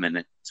 θα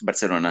έμενε στην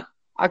Μπαρσελόνα.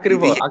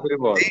 Ακριβώς.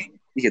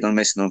 Είχε τον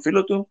Μέση τον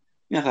φίλο του,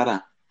 μια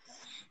χαρά.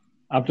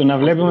 Από το να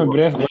βλέπουμε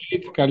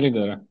Breathwaite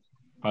καλύτερα.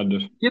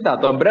 Πάντως. Κοίτα,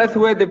 τον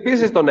Breathwaite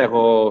επίσης τον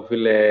έχω,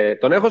 φίλε.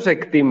 Τον έχω σε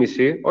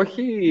εκτίμηση.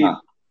 Όχι.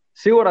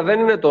 Σίγουρα δεν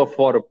είναι το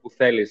φόρ που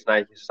θέλεις να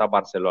έχεις σαν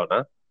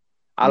Μπαρσελόνα.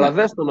 Αλλά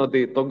δες τον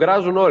ότι τον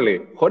γκράζουν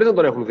όλοι, χωρίς να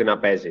τον έχουν δει να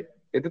παίζει.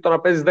 Γιατί το να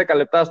παίζεις 10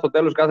 λεπτά στο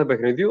τέλος κάθε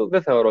παιχνιδιού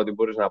δεν θεωρώ ότι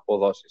μπορείς να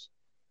αποδώσεις.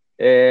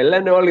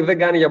 Λένε όλοι δεν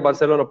κάνει για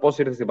Μπαρσελόνα πώς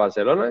ήρθε στην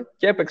Μπαρσελόνα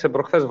και έπαιξε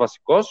προχθές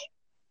βασικός,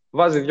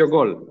 βάζει 2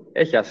 γκολ,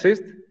 έχει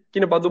assist και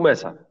είναι παντού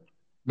μέσα.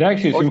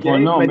 Εντάξει,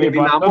 συμφωνώ. Με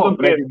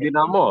την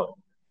δυναμό.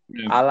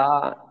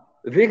 Αλλά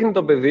δείχνει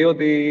το παιδί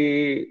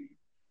ότι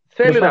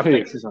θέλει να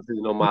παίξει σε αυτή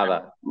την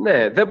ομάδα.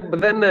 Ναι,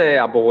 δεν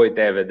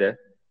απογοητεύεται.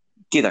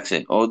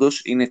 Κοίταξε,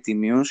 όντως είναι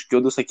τίμιος και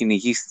όντως θα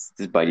κυνηγήσει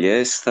τις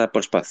παλιές, θα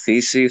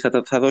προσπαθήσει,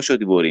 θα δώσει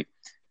ό,τι μπορεί.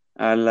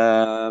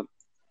 Αλλά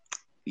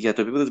για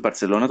το επίπεδο της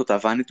Μπαρσελόνα το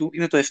ταβάνι του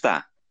είναι το 7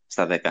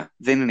 στα 10.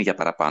 Δεν είναι για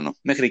παραπάνω.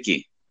 Μέχρι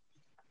εκεί.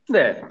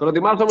 Ναι,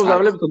 προτιμάς όμως να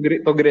βλέπεις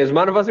τον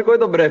Griezmann βασικό ή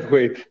τον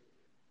Breathwaite.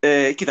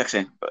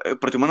 Κοίταξε,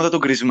 προτιμώ να δω τον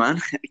Griezmann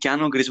και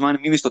αν ο Griezmann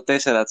μείνει στο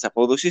 4 της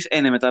απόδοσης,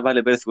 μετά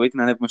βάλε Breathwaite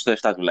να ανέβουμε στο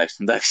 7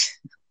 τουλάχιστον.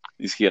 Εντάξει.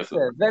 Ισχύει αυτό.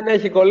 Δεν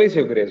έχει κολλήσει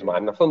ο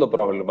Griezmann. Αυτό είναι το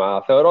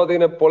πρόβλημα. Θεωρώ ότι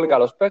είναι πολύ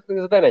καλός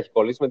παίκτης. Δεν έχει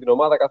κολλήσει με την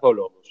ομάδα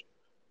καθόλου όμως.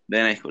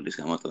 Δεν έχει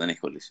κολλήσει, δεν έχει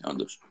κολλήσει,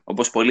 όντως.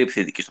 Όπως πολύ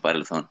επιθετική στο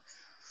παρελθόν.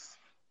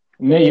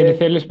 Ναι, γιατί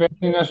θέλεις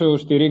παίκτη να σου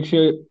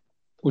στηρίξει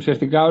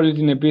ουσιαστικά όλη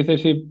την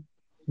επίθεση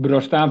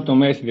μπροστά από το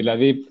Μέση.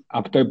 Δηλαδή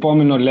από το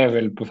επόμενο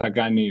level που θα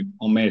κάνει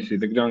ο Μέση.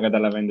 Δεν ξέρω αν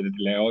καταλαβαίνετε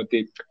τι λέω.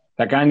 Ότι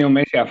θα κάνει ο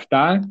Μέση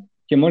αυτά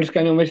και μόλις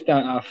κάνει ο Μέση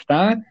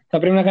αυτά θα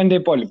πρέπει να κάνει τα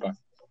υπόλοιπα.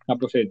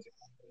 Κάπως έτσι.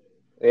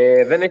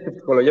 Δεν έχει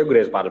ψυχολογία ο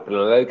Griezmann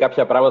πλέον. Δηλαδή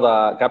κάποια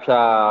πράγματα,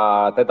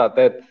 κάποια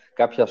τέτα-τέτ,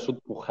 κάποια σουτ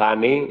που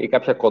χάνει ή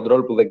κάποια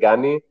κοντρόλ που δεν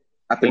κάνει.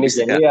 Είναι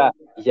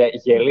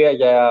γελία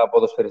για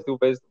ποδοσφαιριστή που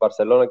παίζει στην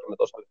Μπαρσελόνα και με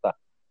τόσα λεφτά.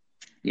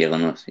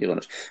 Γεγονός.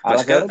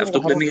 Βασικά αυτό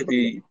που λέμε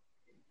γιατί.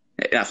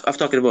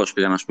 Αυτό ακριβώς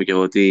πήγα να σου πω και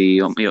εγώ.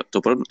 Ότι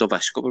το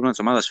βασικό πρόβλημα της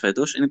ομάδας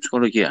φέτος είναι η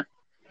ψυχολογία.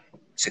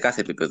 Σε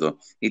κάθε επίπεδο.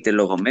 Είτε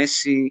λόγω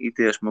Μέση,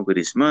 είτε ας πούμε ο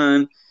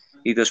Griezmann,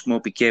 είτε ας πούμε ο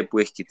Πικέ που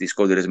έχει και τις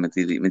κόντρες με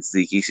τις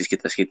διοικήσεις και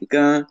τα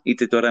σχετικά,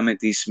 είτε τώρα με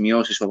τις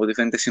μειώσεις που από ό,τι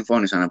φαίνεται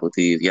συμφώνησαν από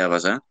ό,τι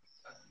διάβαζα.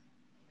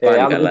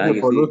 Αν δεν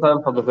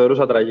συμφωνούσαν θα το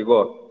θεωρούσα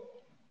τραγικό.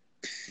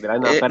 Δηλαδή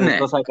να παίρνεις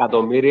τόσα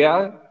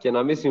εκατομμύρια και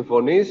να μην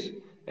συμφωνείς,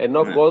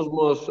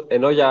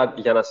 ενώ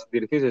για να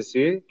συντηρηθείς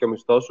εσύ και ο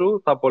μισθός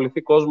σου θα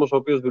απολυθεί κόσμος ο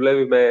οποίος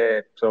δουλεύει με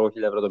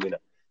 1.000 ευρώ το μήνα.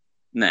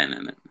 Ναι.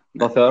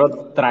 Το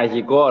θεωρώ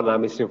τραγικό να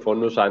μην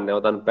συμφωνούσαν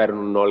όταν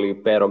παίρνουν όλοι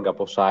υπέρογκα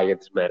ποσά για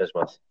τις μέρες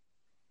μας.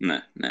 Ναι.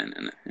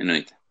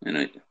 Εννοείται.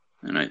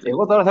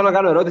 Εγώ τώρα θέλω να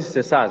κάνω ερώτηση σε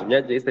εσάς,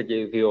 μια και είστε και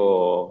οι δύο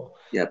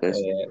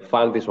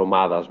φαν της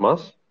ομάδας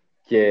μας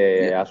και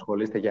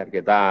ασχολείστε και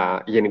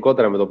αρκετά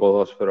γενικότερα με το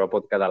ποδόσφαιρο από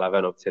ό,τι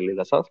καταλαβαίνω από τη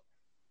σελίδα σας.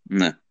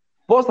 Ναι.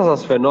 Πώς θα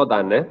σας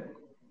φαινότανε,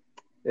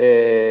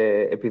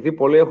 επειδή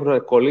πολλοί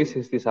έχουν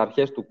κολλήσει στις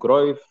αρχές του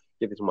Κρόιφ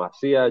και της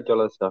Μασία και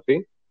όλα τα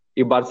συναφή,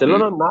 η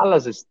Μπαρσελόνα να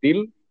άλλαζε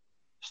στυλ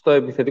στο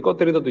επιθετικό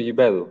τρίτο του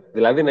γηπέδου.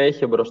 Δηλαδή να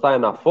είχε μπροστά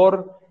ένα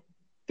φορ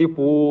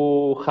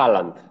τύπου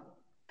Χάλαντ,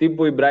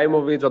 τύπου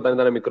Ιμπραήμοβιτς όταν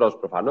ήταν μικρός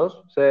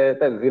προφανώς, σε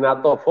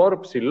δυνατό φορ,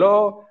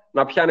 ψηλό,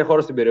 να πιάνει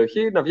χώρο στην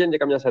περιοχή, να βγαίνει και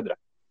καμιά σέντρα.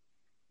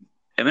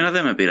 Εμένα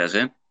δεν με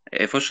πείραζε.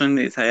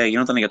 Εφόσον θα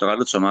γινόταν για το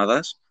καλό της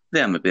ομάδας,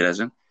 δεν με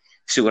πείραζε.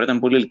 Σίγουρα ήταν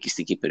πολύ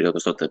ελκυστική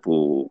περίοδος τότε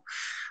που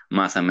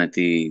μάθαμε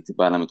την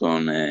μπάλα με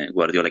τον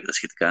Γκουαρδιόλα και τα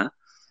σχετικά.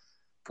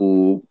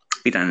 Που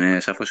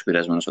ήταν σαφώς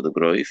επηρεασμένος από τον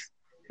Κρόιφ.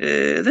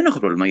 Δεν έχω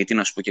πρόβλημα, γιατί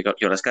να σου πω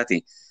κιόλας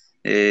κάτι.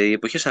 Οι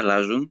εποχές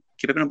αλλάζουν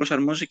και πρέπει να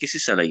προσαρμόζεσαι και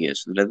στις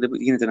αλλαγές. Δηλαδή, δεν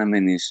γίνεται να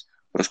μένεις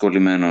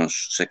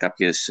προσκολλημένος σε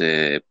κάποιες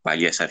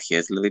παλιές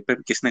αρχές. Δηλαδή,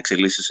 πρέπει και εσύ να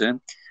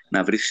εξελίσσεσαι,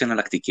 να βρίσκεις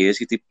εναλλακτικές,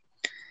 γιατί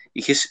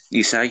είχες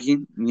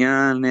εισάγει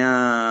μια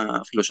νέα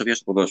φιλοσοφία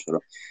στο ποδόσφαιρο.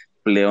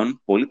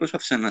 Πλέον, πολλοί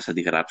προσπάθησαν να σε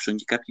αντιγράψουν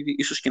και κάποιοι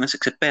ίσως και να σε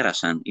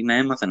ξεπέρασαν ή να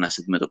έμαθαν να σε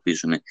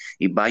αντιμετωπίζουν.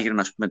 Η Bayern,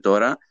 να πούμε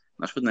τώρα,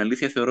 να σου πω την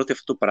αλήθεια, θεωρώ ότι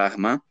αυτό το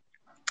πράγμα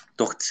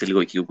το χτίσε λίγο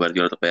εκεί ο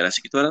Γκουαρδιόλα, το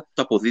πέρασε και τώρα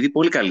το αποδίδει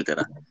πολύ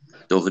καλύτερα.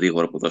 Το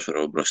γρήγορο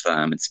ποδόσφαιρο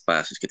μπροστά με τις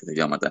πάσεις και τα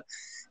τελειώματα.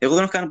 Εγώ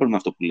δεν έχω κανένα πρόβλημα με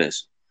αυτό που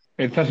λες.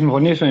 Θα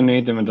συμφωνήσω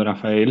εννοείται με τον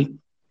Ραφαήλ,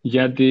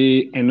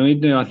 γιατί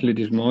εννοείται ο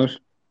αθλητισμός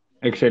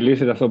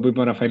εξελίσσεται, αυτό που είπε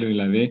ο Ραφαήλ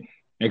δηλαδή,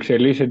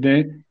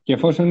 εξελίσσεται και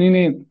εφόσον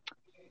είναι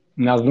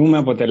να δούμε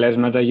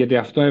αποτελέσματα, γιατί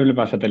αυτό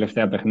έβλεπα στα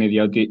τελευταία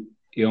παιχνίδια, ότι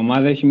η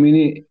ομάδα έχει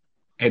μείνει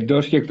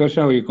εντός και εκτός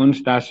εισαγωγικών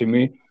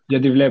στάσιμη,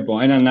 γιατί βλέπω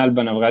έναν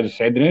Άλμπα να βγάζει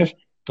σέντρες,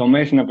 το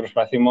Μέση να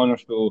προσπαθεί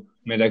μόνος του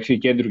μεταξύ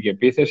κέντρου και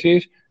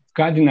επίθεσης,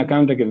 κάτι να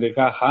κάνουν τα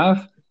κεντρικά half,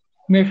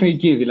 μέχρι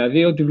εκεί,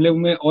 δηλαδή ότι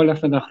βλέπουμε όλα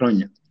αυτά τα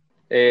χρόνια.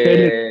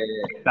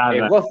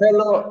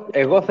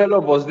 Εγώ θέλω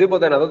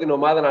οπωσδήποτε να δω την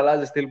ομάδα να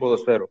αλλάζει στυλ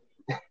ποδοσφαίρου.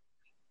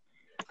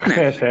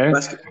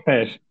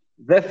 Θες.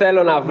 Δεν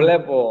θέλω να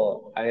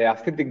βλέπω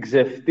αυτή την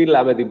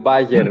ξεφτύλα με την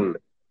Bayern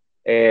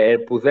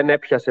που δεν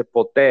έπιασε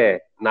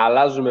ποτέ να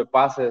αλλάζουμε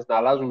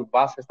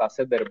πάσες στα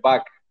center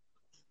back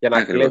για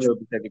να κλέβει ο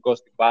επιθετικός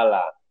στην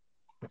μπάλα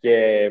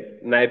και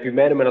να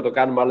επιμένουμε να το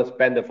κάνουμε άλλες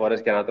 5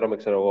 φορές και να τρώμε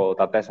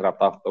τα 4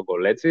 από αυτό το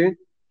γκολ, έτσι.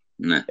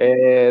 Ναι.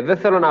 Δεν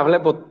θέλω να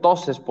βλέπω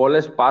τόσες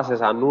πολλές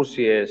πάσες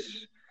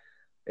ανούσιες.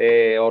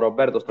 Ο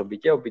Ρομπέρτο στον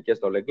Πικέ, ο Πικέ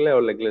στο Λεγκλέ, ο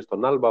Λεγκλέ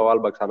στον Άλμπα, ο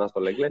Άλμπα ξανά στο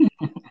Λεγκλέ.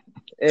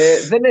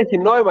 Δεν έχει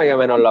νόημα για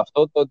μένα όλο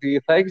αυτό. Το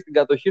ότι θα έχει την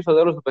κατοχή στο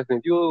τέλος του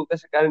παιχνιδιού δεν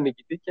σε κάνει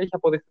νικητή και έχει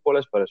αποδειχθεί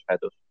πολλές φορές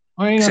φέτος.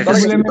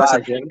 Ξέχασε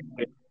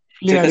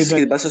και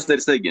την πάσα στο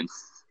Ter Stegen.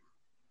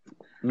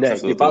 Ναι,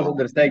 και η πάσα στο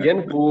Ter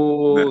Stegen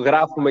που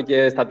γράφουμε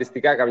και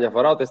στατιστικά καμιά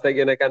φορά. Ο Ter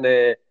Stegen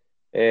έκανε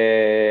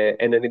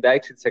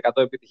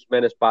 96%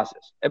 επιτυχημένες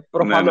πάσες.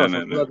 Προφανώς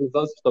αυτό να τη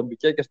δώσει στον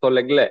Πικέ και στο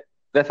Λεγκλέ.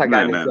 Δεν θα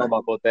κάνει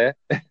κλώμα ποτέ.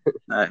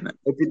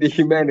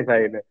 Επιτυχημένη θα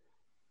είναι.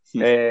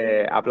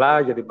 Απλά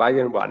για την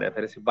Bayern που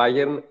ανέφερες, η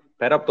Bayern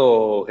πέρα από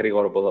το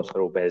γρήγορο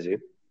ποδόσφαιρο που παίζει,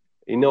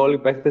 είναι όλοι οι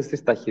παίχτες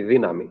της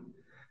ταχυδύναμη.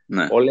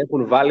 Ναι. Όλοι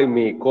έχουν βάλει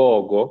μυϊκό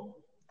όγκο,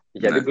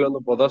 γιατί πλέον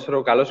το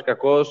ποδόσφαιρο, καλός ή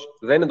κακός,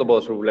 δεν είναι το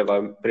ποδόσφαιρο που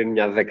βλέπαμε πριν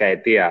μια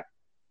δεκαετία,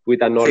 που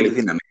ήταν όλοι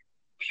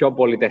πιο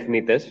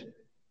πολυτεχνίτες.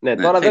 Ναι,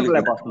 τώρα δεν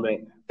βλέπω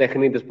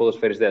τεχνίτες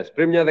ποδοσφαιριστές.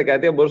 Πριν μια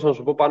δεκαετία μπορούσα να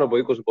σου πω πάνω από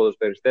 20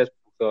 ποδοσφαιριστές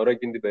που θεωρώ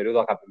εκείνη την περίοδο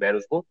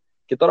αγαπημένους μου,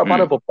 και τώρα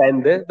πάνω από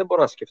 5 δεν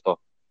μπορώ να σκεφτώ.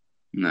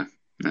 Ναι.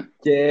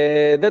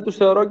 Και δεν τους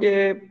θεωρώ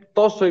και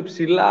τόσο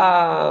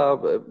υψηλά,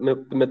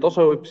 με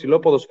τόσο υψηλό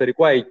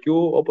ποδοσφαιρικό IQ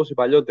όπως οι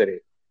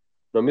παλιότεροι.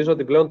 Νομίζω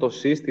ότι πλέον το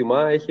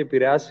σύστημα έχει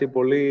επηρεάσει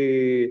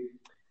πολύ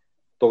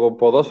το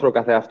ποδόσφαιρο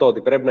καθεαυτό,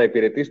 ότι πρέπει να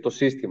υπηρετήσει το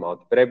σύστημα,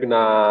 ότι πρέπει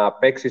να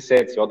παίξεις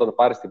έτσι, όταν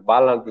πάρεις την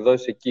μπάλα να τη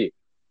δώσεις εκεί.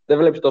 Δεν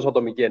βλέπεις τόσο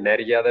ατομική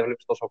ενέργεια, δεν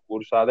βλέπεις τόσο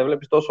κούρσα, δεν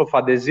βλέπεις τόσο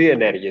φαντεζή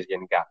ενέργειες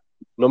γενικά.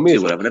 Νομίζω.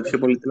 Σίγουρα, βλέπεις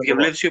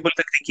πιο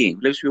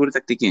πολύ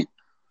τακτική.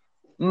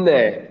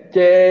 Ναι,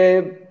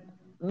 και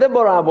δεν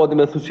μπορώ να πω ότι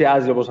με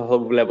ενθουσιάζει όπως αυτό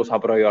που βλέπω σαν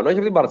προϊόν. Όχι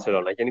από την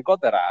Μπαρτσελόνα,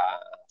 γενικότερα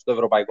στο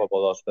ευρωπαϊκό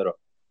ποδόσφαιρο.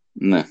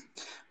 Ναι,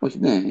 όχι,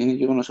 ναι, είναι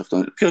γεγονός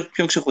αυτό.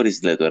 Ποιον ξεχωρίζει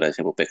δηλαδή τώρα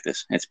εσύ από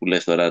παίχτες, έτσι που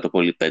λες τώρα το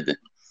πολύ 5?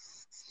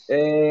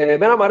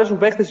 Εμένα μου αρέσουν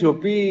παίχτες οι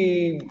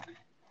οποίοι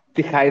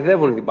τη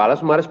χαϊδεύουν την μπάλα.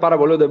 Μου αρέσει πάρα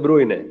πολύ ο De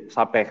Bruyne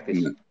σαν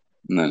παίχτης.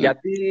 Ναι.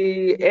 Γιατί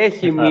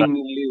έχει μείνει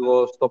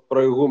λίγο στο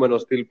προηγούμενο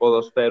στυλ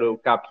ποδοσφαίρου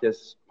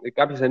κάποιες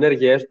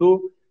ενέργειές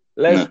του.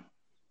 Λες,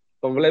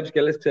 τον βλέπεις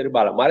και λες ξέρει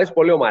μπάλα. Μου αρέσει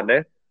πολύ ο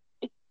Μανέ.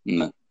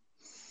 Ναι.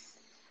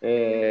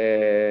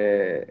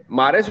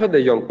 Μ' αρέσει ο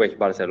De Jong που έχει η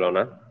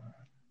Μπαρσελόνα.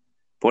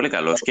 Πολύ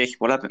καλός και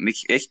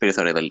έχει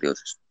περιθώρια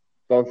βελτίωσης.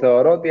 Τον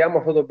θεωρώ ότι άμα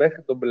αυτό το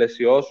παίχτη τον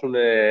πλαισιώσουν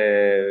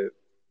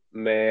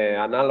με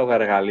ανάλογα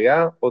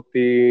εργαλεία,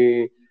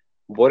 ότι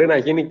μπορεί να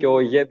γίνει και ο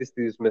ηγέτης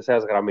της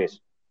μεσαίας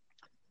γραμμής.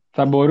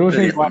 Θα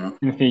μπορούσε υπό άλλες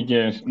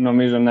συνθήκες,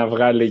 νομίζω, να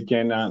βγάλει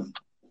και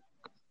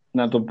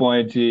να το πω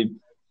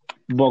έτσι,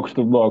 box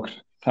to box.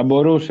 Θα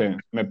μπορούσε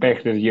με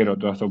παίχτες γύρω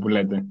του, αυτό που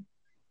λέτε.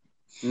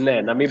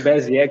 Ναι, να μην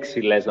παίζει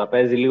 6, λες, να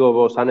παίζει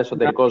λίγο σαν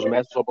εσωτερικός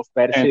μέσος όπως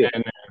πέρσι.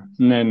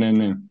 Ναι.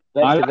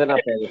 Αλλά δεν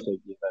απέδωσε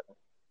εκεί.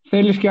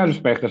 Θέλεις και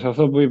άλλους παίχτες,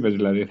 αυτό που είπες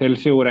δηλαδή. Θέλεις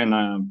σίγουρα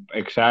ένα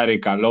εξάρι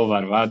καλό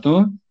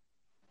βαρβάτο.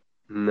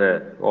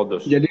 Ναι,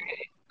 όντως. Γιατί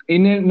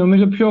είναι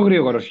νομίζω πιο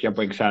γρήγορος και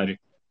από εξάρι.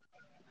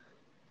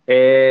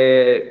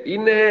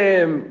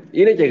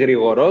 Είναι και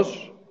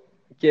γρήγορος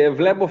και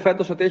βλέπω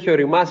φέτος ότι έχει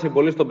οριμάσει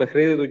πολύ στο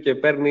παιχνίδι του και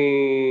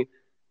παίρνει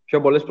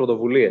πιο πολλές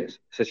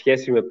πρωτοβουλίες σε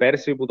σχέση με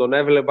πέρσι που τον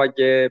έβλεπα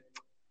και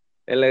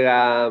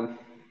έλεγα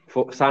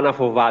σαν να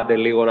φοβάται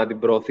λίγο να την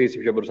προωθήσει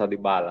πιο μπροστά την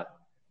μπάλα.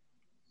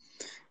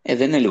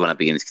 Δεν είναι λίγο να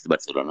πηγαίνεις και στην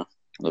Μπαρτσελόνα,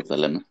 εδώ που τα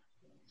λέμε.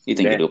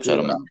 Ήταν και λίγο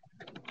ψάρωμα.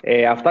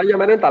 Αυτά για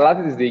μένα είναι τα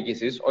λάθη της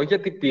διοίκησης, όχι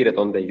γιατί πήρε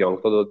τον De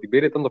Jong, ότι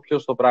πήρε ήταν το πιο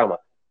σωστό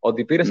πράγμα.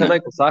 Ότι πήρε σε ένα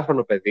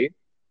 20χρονο παιδί,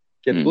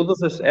 και του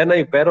έδωσες ένα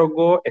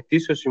υπέρογκο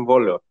ετήσιο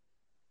συμβόλαιο.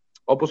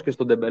 Όπως και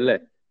στον Ντεμπελέ.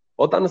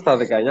 Όταν στα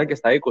 19 και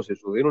στα 20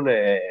 σου δίνουν 15-20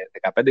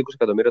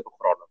 εκατομμύρια το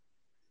χρόνο,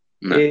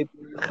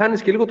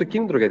 χάνεις και λίγο το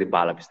κίνητρο για την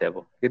μπάλα,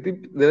 πιστεύω.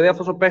 Γιατί δηλαδή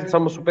αυτός ο παίχτης,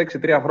 άμα σου παίξει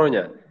 3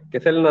 χρόνια και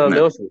θέλει να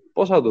ανανεώσει,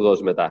 πώς θα του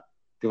δώσει μετά?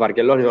 Τη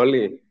Βαρκελόνη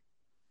όλη?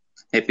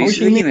 Επίσης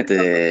δεν γίνεται.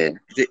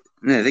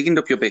 Δεν γίνεται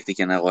ο πιο παίκτη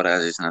και να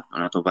αγοράζεις,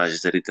 να το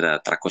βάζεις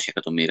ρήτρα 300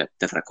 εκατομμύρια,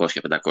 400-500,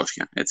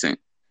 έτσι.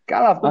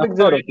 Καλά, αυτό δεν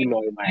ξέρω τι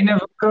νόημα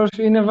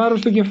είναι βάρος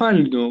στο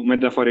κεφάλι του,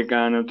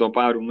 μεταφορικά, να το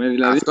πάρουμε.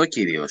 Δηλαδή,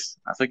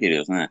 αυτό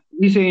κυρίως, ναι.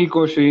 Είσαι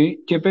 20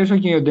 και πες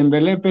και ο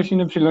Ντεμπελέ πες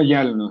είναι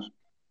ψιλογιάλινος.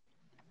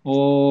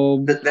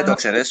 Δεν το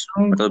ξέρεις,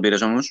 μετά τον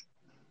πήρες όμως.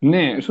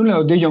 Ναι, σου λέω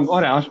ο Ντε Γιόγκ.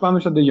 Ωραία, ας πάμε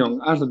στον Ντε Γιόγκ.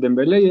 Ας τον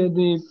Ντεμπελέ,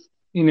 γιατί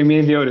είναι μια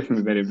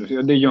ιδιόρυθμη περίπτωση.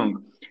 Ο Ντε Γιόγκ.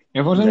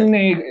 Εφόσον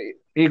είναι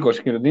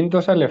 20 και του δίνει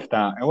τόσα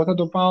λεφτά, εγώ θα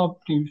το πάω από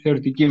τη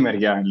θεωρητική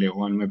μεριά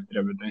λίγο, αν με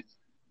επιτρέπετε.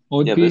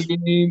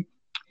 Ότι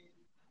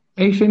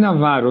έχει ένα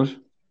βάρος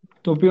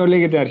το οποίο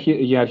λέγεται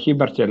για αρχή η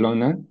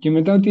Μπαρτσελώνα και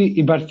μετά ότι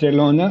η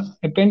Μπαρτσελώνα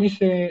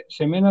επένδυσε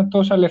σε μένα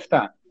τόσα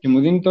λεφτά και μου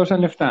δίνει τόσα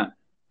λεφτά.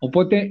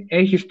 Οπότε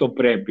έχεις το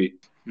πρέπει.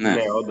 Ναι,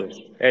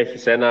 όντως.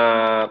 Έχεις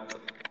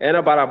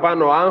ένα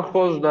παραπάνω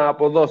άγχος να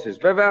αποδώσεις.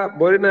 Βέβαια,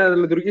 μπορεί να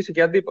λειτουργήσει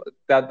και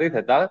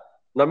αντίθετα,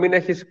 να μην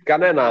έχεις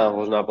κανένα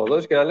άγχος να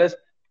αποδώσεις και να λες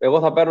εγώ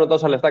θα παίρνω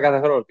τόσα λεφτά κάθε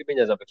χρόνο. Τι με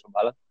νοιάζει να παίξω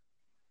μπάλα?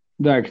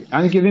 Εντάξει,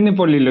 αν και δεν είναι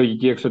πολύ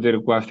λογική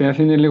εξωτερικού αυτή,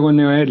 αυτή είναι λίγο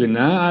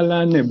νεοέλληνα,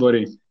 αλλά ναι,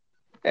 μπορεί.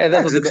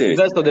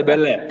 Δες τον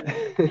Ντεμπελέ.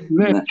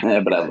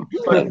 Ναι, μπράβο.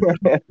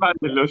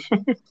 Πάντελος.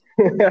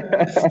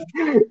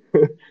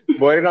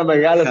 Μπορεί να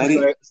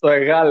μεγάλωσε στο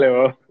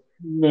εγάλεο.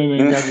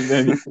 Ναι, κάτι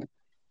τέτοιο.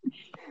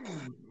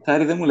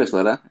 Χάρη, δεν μου λες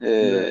τώρα.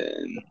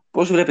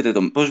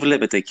 Πώς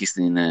βλέπετε εκεί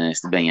στην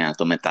Πένια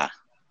το μετά?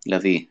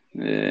 Δηλαδή,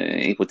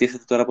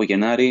 υποτίθεται τώρα από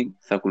Γενάρη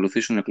θα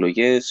ακολουθήσουν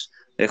εκλογές.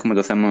 Έχουμε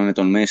το θέμα με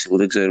τον Μέση που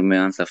δεν ξέρουμε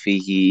αν θα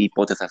φύγει ή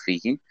πότε θα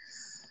φύγει.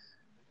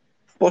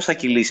 Πώς θα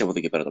κυλήσει από εδώ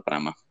και πέρα το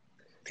πράγμα?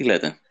 Τι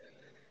λέτε?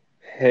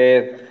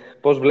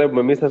 Πώς βλέπουμε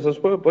εμείς, θα σας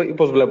πω, ή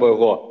πώς βλέπω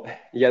εγώ?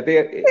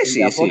 Γιατί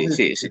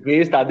εσύ.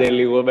 δίστανται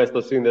λίγο μες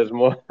στο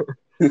σύνδεσμο.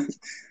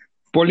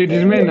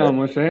 Πολιτισμένα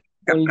όμως,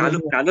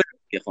 Καλό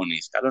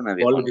διαφωνείς.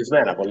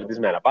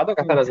 Πολιτισμένα. Πάντως, ο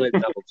καθένας λέει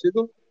την άποψή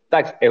του.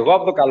 Εντάξει, εγώ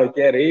από το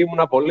καλοκαίρι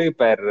ήμουνα πολύ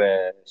υπέρ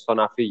στο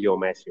να φύγει ο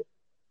Μέση.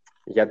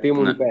 Γιατί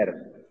ήμουν υπέρ?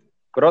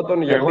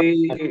 Πρώτον,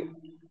 γιατί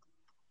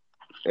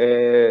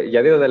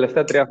τα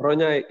τελευταία 3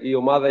 χρόνια η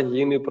ομάδα έχει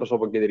γίνει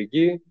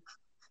προσωποκεντρική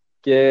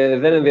και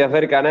δεν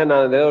ενδιαφέρει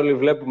κανένα. Δεν όλοι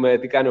βλέπουμε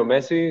τι κάνει ο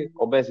Μέση.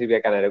 Ο Μέση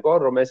έκανε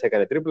ρεκόρ, ο Μέση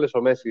έκανε τρίπλες,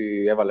 ο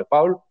Μέση έβαλε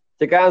φάουλ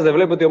και κανένας δεν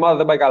βλέπει ότι η ομάδα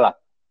δεν πάει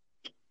καλά.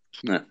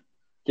 Ναι.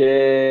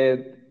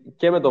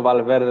 Και με τον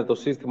Βαλβέρδε το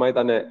σύστημα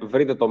ήταν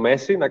βρείτε το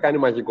Μέση να κάνει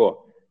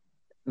μαγικό.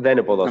 Δεν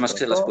είναι ποδόσφαιρο. Να μας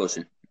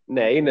ξελασπώσει.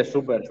 Ναι, είναι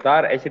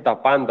superstar, έχει τα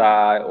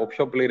πάντα, ο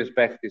πιο πλήρης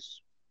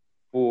παίχτης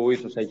που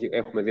ίσως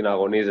έχουμε δει να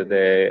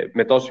αγωνίζεται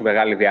με τόση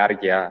μεγάλη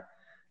διάρκεια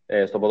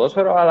στο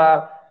ποδόσφαιρο,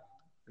 αλλά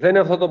δεν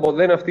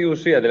είναι αυτή η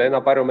ουσία, δηλαδή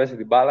να πάρει ο Μέση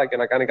την μπάλα και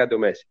να κάνει κάτι ο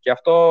Μέση. Και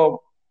αυτό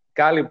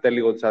κάλυπτε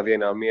λίγο τις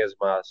αδυναμίες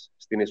μας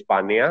στην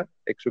Ισπανία,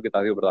 εξού και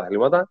τα 2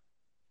 πρωταθλήματα,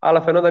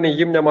 αλλά φαινόταν η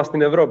γύμνια μας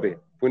στην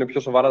Ευρώπη, που είναι πιο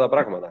σοβαρά τα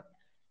πράγματα.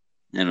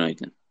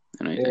 Εννοείται.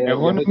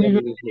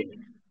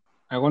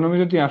 Εγώ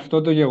νομίζω ότι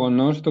αυτό το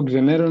γεγονός τον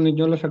ξενέρωνε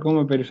κιόλας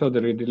ακόμα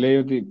περισσότερο, γιατί λέει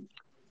ότι,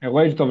 εγώ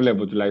έτσι το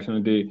βλέπω τουλάχιστον,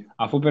 ότι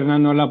αφού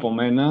περνάνε όλα από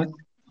μένα,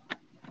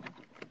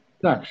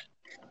 εντάξει,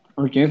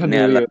 θα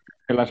το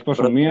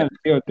ξελασπώσω 1,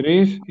 2,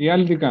 3, οι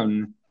άλλοι τι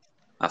κάνουν?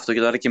 Αυτό και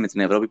τώρα και με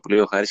την Ευρώπη που λέει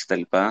ο Χάρης και τα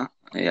λοιπά,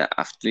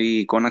 αυτή η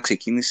εικόνα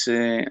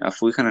ξεκίνησε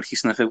αφού είχαν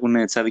αρχίσει να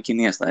φεύγουν Τσάβη και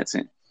Ινιέστα,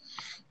 έτσι.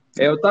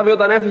 Ο Τσάβη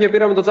όταν έφυγε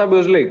πήραμε το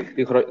Champions League.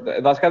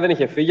 Βασικά δεν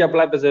είχε φύγει,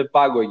 απλά έπαιζε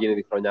πάγκο εκείνη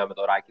τη χρονιά με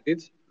τον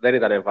Ράκιτιτς. Δεν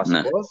ήταν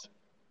βασικός.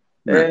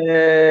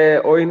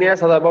 Ο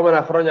Ινιέστα τα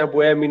επόμενα χρόνια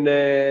που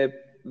έμεινε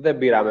δεν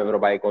πήραμε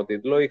ευρωπαϊκό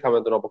τίτλο.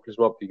 Είχαμε τον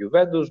αποκλεισμό από τη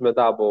Juventus,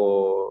 μετά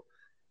από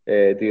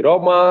τη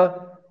Ρώμα.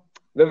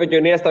 Βέβαια και ο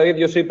Ινιέστα ο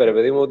ίδιος είπε, ρε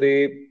παιδί μου,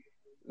 ότι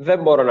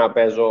δεν μπορώ να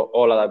παίζω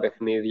όλα τα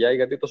παιχνίδια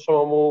γιατί το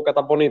σώμα μου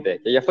καταπονείται.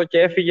 Και γι' αυτό και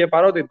έφυγε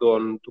παρότι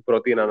του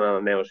προτείναν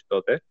ανανέωση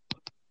τότε.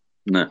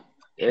 Ναι.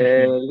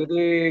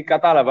 Γιατί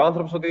κατάλαβε ο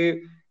άνθρωπος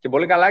ότι. Και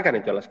πολύ καλά έκανε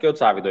κιόλας, και ο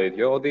Τσάβη το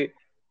ίδιο, ότι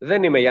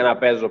δεν είμαι για να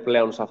παίζω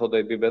πλέον σε αυτό το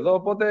επίπεδο.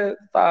 Οπότε,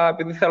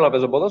 επειδή θέλω να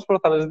παίζω ποδόσφαιρο,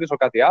 θα αναζητήσω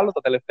κάτι άλλο,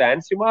 τα τελευταία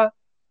ένσημα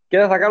και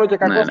δεν θα κάνω και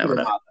κακό στην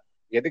ομάδα.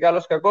 Γιατί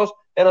καλός ή κακός,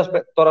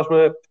 τώρα ας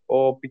πούμε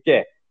ο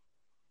Πικέ.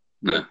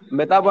 Ναι.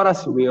 Μετά από ένα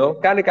σημείο,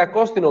 κάνει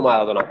κακό στην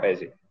ομάδα το να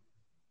παίζει.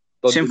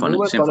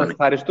 Τον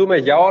ευχαριστούμε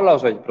για όλα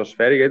όσα έχει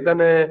προσφέρει, γιατί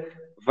ήταν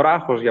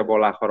βράχος για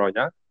πολλά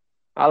χρόνια.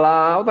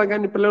 Αλλά όταν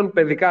κάνει πλέον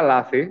παιδικά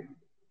λάθη,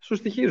 σου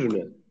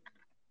στοιχίζουνε.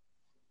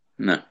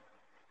 Ναι.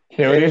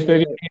 Θεωρείς το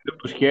ίδιο και για τον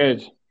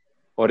Μπουσκέτς?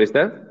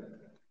 Ορίστε.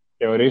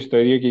 Θεωρείς το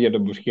ίδιο και για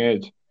τον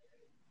Μπουσκέτς?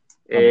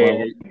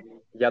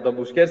 Για τον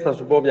Μπουσκέτς θα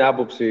σου πω μια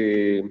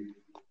άποψη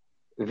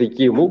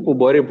δική μου, που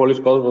μπορεί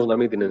πολλοί κόσμος να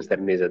μην την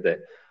ενστερνίζεται.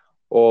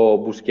 Ο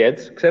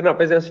Μπουσκέτς ξέρει να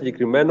παίζει ένα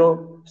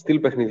συγκεκριμένο στυλ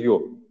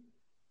παιχνιδιού.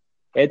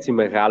 Έτσι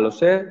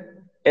μεγάλωσε,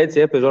 έτσι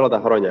έπαιζε όλα τα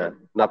χρόνια.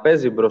 Να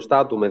παίζει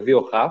μπροστά του με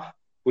 2 χαφ,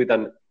 που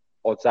ήταν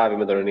ο Τσάβι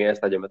με τον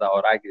Ινιέστα και μετά ο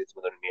Ράκιτιτς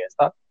με τον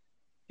Ινιέστα,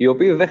 οι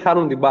οποίοι δεν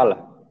χάνουν την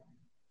μπάλα.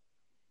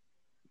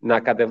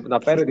 Να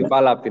παίρνει την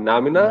μπάλα από την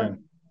άμυνα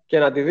και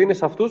να τη δίνει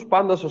σε αυτούς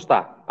πάντα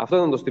σωστά. Αυτό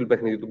ήταν το στυλ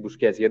παιχνίδι του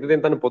Μπουσκέτς, γιατί δεν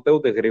ήταν ποτέ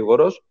ούτε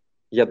γρήγορος.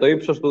 Για το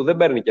ύψος του δεν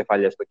παίρνει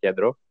κεφαλιές στο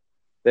κέντρο.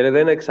 Δεν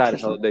είναι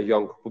εξάρτητα τον Ντε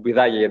Γιόνγκ που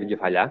πηδάγει για την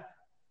κεφαλιά.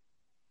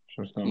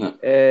 Σωστό.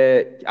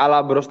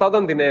 Αλλά μπροστά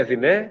όταν την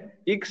έδινε,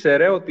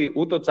 ήξερε ότι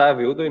ούτε ο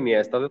Τσάβι ούτε ο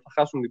Ινιέστα δεν θα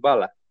χάσουν την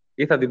μπάλα.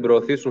 Ή θα την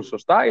προωθήσουν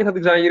σωστά ή θα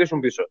την ξαναγυρίσουν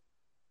πίσω.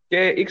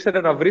 Και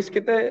ήξερε να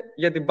βρίσκεται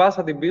για την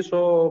πάσα την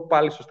πίσω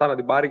πάλι σωστά να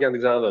την πάρει και να την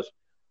ξαναδώσει.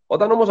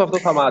 Όταν όμως αυτό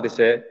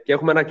σταμάτησε και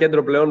έχουμε ένα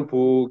κέντρο πλέον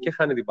που και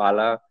χάνει την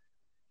μπάλα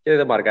και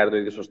δεν μαρκάρει το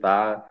ίδιο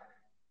σωστά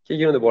και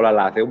γίνονται πολλά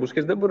λάθη, ο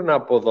Μπουσκέτς δεν μπορεί να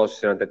αποδώσει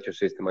σε ένα τέτοιο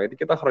σύστημα, γιατί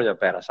και τα χρόνια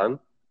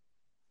πέρασαν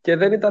και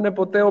δεν ήταν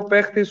ποτέ ο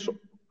παίχτης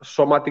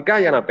σωματικά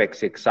για να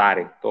παίξει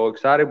εξάρι. Το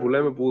εξάρι που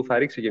λέμε που θα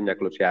ρίξει και μια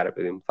κλωτσιά, ρε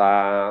παιδί μου.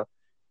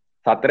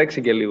 Θα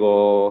τρέξει και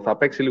λίγο, θα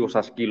παίξει λίγο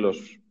σαν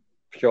σκύλος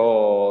πιο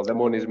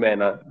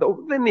δαιμονισμένα.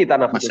 Δεν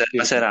ήταν αυτό το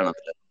Μασεράνο.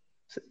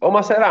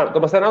 Το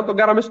Μασεράνο τον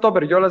κάναμε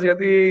στόπερ κιόλας,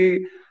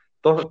 γιατί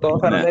το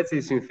έφεραν έτσι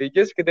οι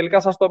συνθήκες και τελικά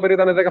σαν στόπερ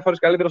ήταν 10 φορές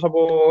καλύτερος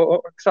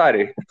από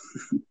εξάρι.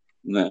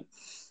 Ναι.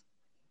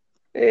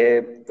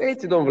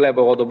 Έτσι τον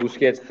βλέπω εγώ τον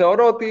Μπουσκέτς.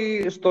 Θεωρώ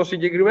ότι στο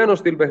συγκεκριμένο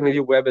στυλ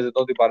παιχνιδιού που έπαιζε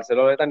τότε η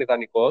Μπαρσελόνα ήταν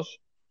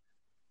ιδανικός.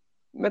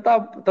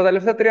 Μετά τα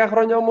τελευταία 3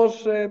 χρόνια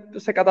όμως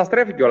σε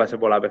καταστρέφει κιόλας σε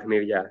πολλά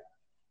παιχνίδια.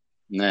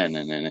 Ναι.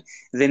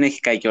 Δεν έχει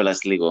κάει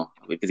κιόλας λίγο,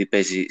 επειδή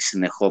παίζει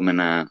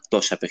συνεχόμενα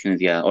τόσα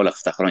παιχνίδια όλα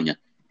αυτά τα χρόνια.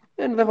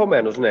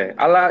 Ενδεχομένως, ναι.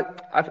 Αλλά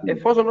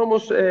εφόσον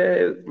όμως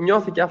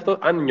νιώθει και αυτό,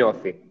 αν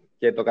νιώθει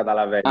και το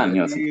καταλαβαίνει. Αν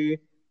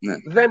νιώθει. Ναι.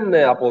 Δεν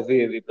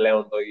αποδίδει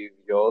πλέον το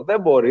ίδιο.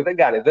 Δεν μπορεί, δεν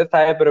κάνει. Δεν θα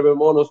έπρεπε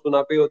μόνος του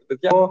να πει ότι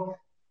παιδιά,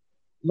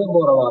 δεν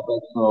μπορώ να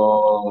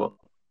παίξω.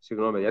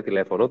 Συγγνώμη για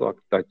τηλέφωνο, το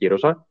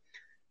ακύρωσα.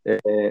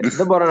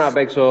 Δεν μπορώ να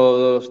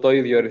παίξω στο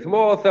ίδιο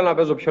ρυθμό. Θέλω να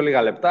παίζω πιο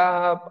λίγα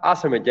λεπτά.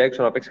 Άσε με και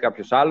έξω να παίξει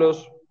κάποιος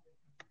άλλος.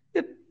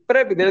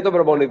 Πρέπει, δεν είναι τον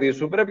προπονητή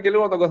σου. Πρέπει και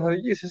λίγο να τον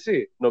καθοδηγήσεις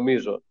εσύ,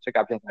 νομίζω, σε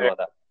κάποια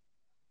θέματα.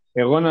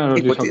 Εγώ να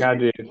ρωτήσω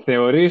κάτι.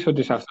 Θεωρείς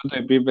ότι σε αυτό το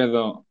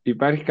επίπεδο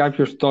υπάρχει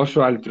κάποιος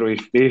τόσο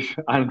αλτρουιστής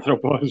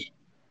άνθρωπος?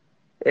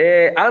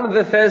 Αν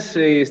δεν θες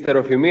η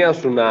στεροφημία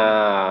σου να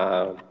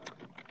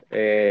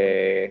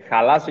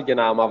χαλάσει και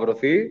να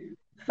αμαυρωθεί,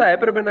 θα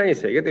έπρεπε να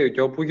είσαι. Γιατί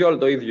και ο Πουγιόλ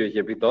το ίδιο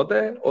είχε πει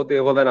τότε, ότι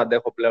εγώ δεν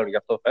αντέχω πλέον, γι'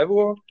 αυτό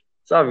φεύγω.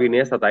 Τσάβι,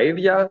 Ινιέστα τα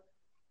ίδια.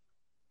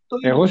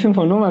 Εγώ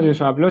συμφωνώ μαζί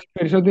σου. Απλώς οι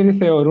περισσότεροι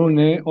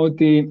θεωρούν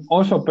ότι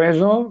όσο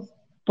παίζω,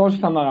 τόσο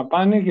θα μ'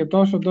 αγαπάνε και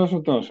τόσο.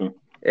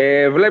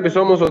 Βλέπεις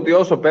όμως ότι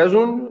όσο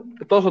παίζουν,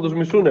 τόσο τους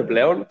μισούνε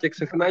πλέον και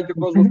ξεχνάει και ο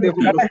κόσμος τι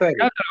έχουν προσφέρει.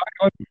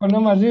 Εγώ συμφωνώ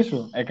μαζί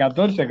σου.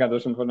 100%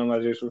 συμφωνώ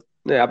μαζί σου.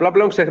 Ναι, απλά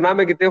πλέον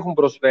ξεχνάμε και τι έχουν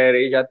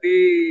προσφέρει, γιατί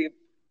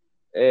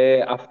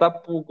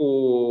αυτά που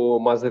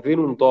μας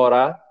δίνουν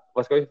τώρα,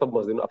 βασικά όχι αυτά που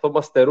μας δίνουν, αυτό που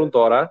μας στερούν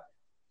τώρα,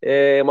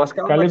 μας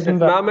κάνουν να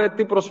ξεχνάμε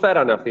τι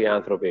προσφέρανε αυτοί οι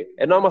άνθρωποι.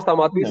 Ενώ άμα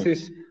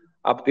σταματήσεις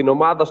από την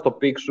ομάδα στο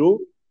πικ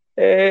σου,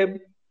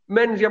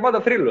 μένεις για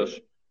πάντα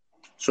θρύλος.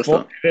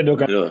 Σωστό. Δεν το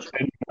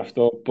καταλαβαίνουν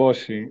αυτό.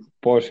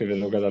 Πόσοι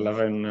δεν το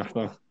καταλαβαίνουν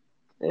αυτό.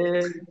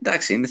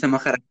 Εντάξει, είναι θέμα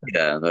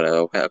χαρακτήρα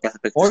τώρα. Ο κάθε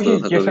παίκτης όχι,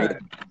 θα το δει.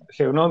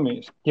 Συγγνώμη,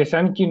 και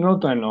σαν κοινό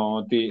το εννοώ,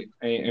 ότι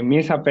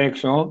εμείς απ'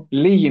 έξω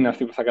λίγοι είναι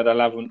αυτοί που θα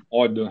καταλάβουν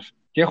όντως.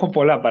 Και έχω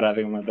πολλά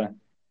παραδείγματα.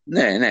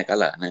 Ναι,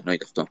 καλά. Ναι,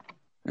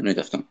 εννοείται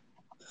αυτό.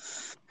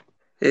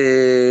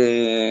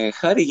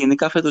 Χάρη,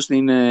 γενικά φέτος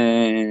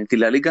τη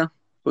Λα Λίγκα,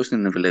 πώς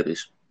την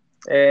βλέπεις?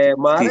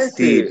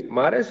 Μ'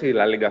 αρέσει η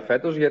Λα Λίγκα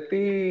φέτος,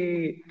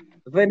 γιατί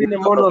δεν είναι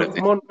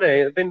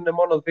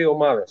μόνο 2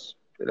 ομάδες.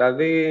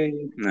 Δηλαδή,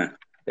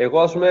 εγώ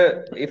ας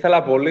πούμε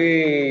ήθελα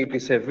πολύ τη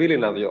Σεβίλη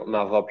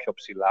να δω πιο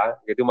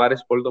ψηλά, γιατί μου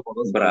αρέσει πολύ το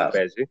ποδόσφαιρο που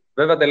παίζει.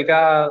 Βέβαια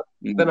τελικά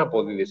δεν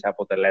αποδίδει σε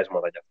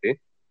αποτελέσματα κι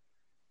αυτή.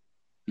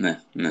 Ναι.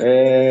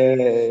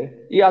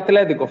 Η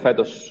Ατλέτικο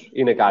φέτος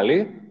είναι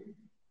καλή.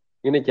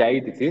 Είναι και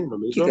αίτητη,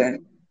 νομίζω.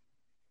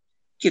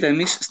 Κοίτα,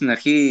 εμείς στην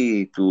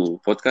αρχή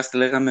του podcast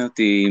λέγαμε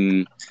ότι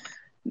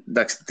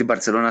εντάξει, την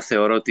Μπαρτσελόνα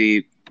θεωρώ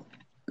ότι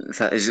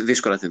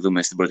δύσκολα τη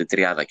δούμε στην πρώτη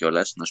τριάδα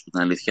κιόλας, να σου πω την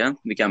αλήθεια.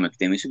 Δικιά μου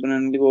εκτίμηση μπορεί να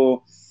είναι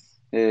λίγο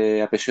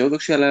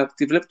απεσιόδοξη, αλλά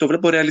το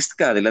βλέπω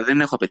ρεαλιστικά. Δηλαδή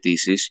δεν έχω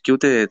απαιτήσεις και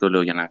ούτε το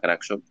λέω για να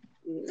κράξω.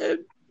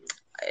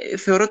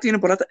 Θεωρώ ότι είναι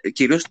πολλά,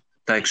 κυρίως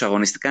τα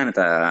εξωαγωνιστικά είναι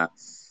τα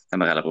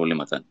μεγάλα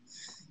προβλήματα.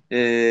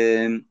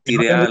 Η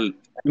Real...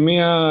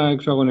 Ηρεμία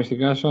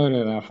εξωαγωνιστικά,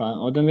 sorry Ράφα.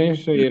 Όταν δεν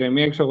είσαι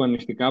ηρεμία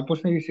εξωαγωνιστικά, πώς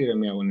θα έχεις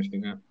ηρεμία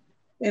αγωνιστικά?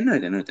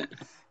 Εννοείται.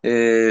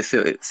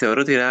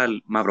 Θεωρώ ότι η Real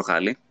μαύρο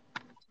χάλι.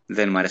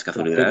 Δεν μου αρέσει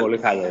καθόλου η Real. Πολύ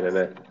χάλια είναι,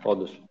 ναι,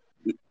 όντως.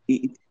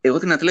 Εγώ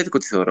την Ατλέτικο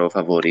τη θεωρώ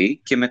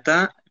φαβορή και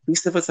μετά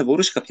πίστευα ότι θα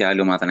μπορούσε κάποια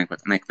άλλη ομάδα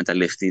να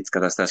εκμεταλλευτεί τις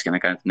καταστάσεις και να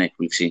κάνει την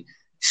έκπληξη.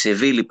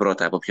 Σεβίλη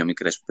πρώτα από πιο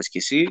μικρές που πες και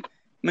εσύ,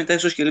 μετά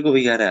ίσως και λίγο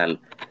Villarreal.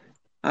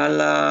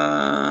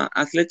 Αλλά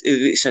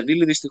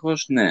Σεβίλη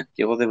δυστυχώς ναι,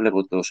 και εγώ δεν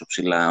βλέπω τόσο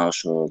ψηλά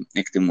όσο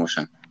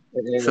εκτιμούσα.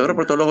 Θεωρώ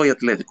πρώτο λόγο για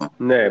Ατλέτικο.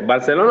 Ναι,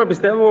 Μπαρσελόνα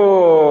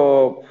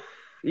πιστεύω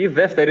ή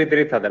δεύτερη ή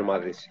τρίτη θα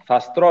τερματίσει. Θα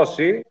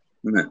στρώσει,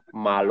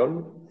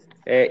 μάλλον.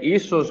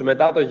 Ίσως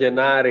μετά το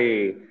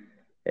Γενάρη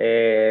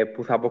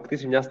που θα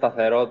αποκτήσει μια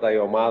σταθερότητα η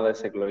ομάδα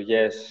σε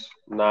εκλογές,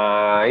 να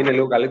είναι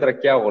λίγο καλύτερα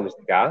και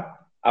αγωνιστικά.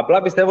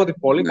 Απλά πιστεύω ότι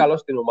πολύ καλό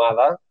στην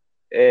ομάδα,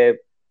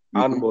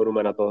 αν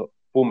μπορούμε να το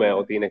πούμε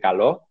ότι είναι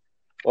καλό,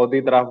 ότι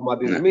οι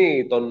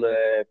τραυματισμοί των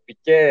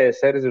Πικέ,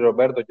 Σέρζι,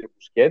 Ρομπέρτο και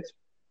Μπουσκέτς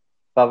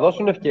θα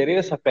δώσουν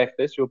ευκαιρίες σε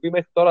παίχτες οι οποίοι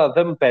μέχρι τώρα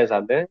δεν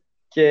παίζανε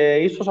και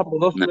ίσως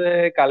αποδώσουν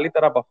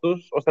καλύτερα από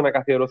αυτούς ώστε να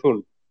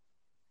καθιερωθούν.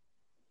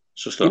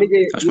 Σωστό.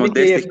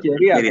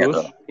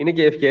 Είναι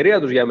και η ευκαιρία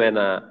τους για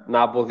μένα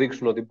να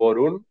αποδείξουν ότι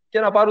μπορούν και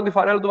να πάρουν τη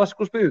φανέλα του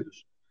βασικού σπίτι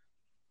τους.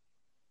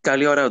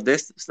 Καλή ώρα ο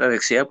Ντεστ στα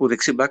δεξιά, που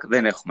δεξί μπακ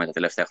δεν έχουμε τα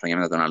τελευταία χρόνια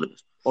μετά τον άλλο.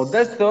 Ο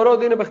Ντεστ θεωρώ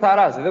ότι είναι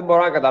παιχταράς. Δεν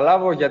μπορώ να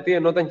καταλάβω γιατί,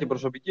 ενώ ήταν και η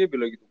προσωπική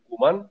επιλογή του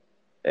Κούμαν,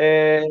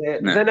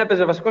 δεν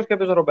έπαιζε βασικός και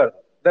έπαιζε Ρομπέρτο.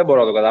 Δεν μπορώ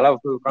να το καταλάβω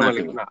αυτό το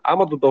πράγμα.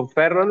 Άμα του τον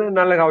φέρνανε,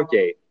 να έλεγα OK.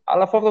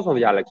 Αλλά αφού αυτός τον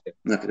διάλεξε.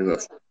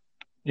 Ακριβώς.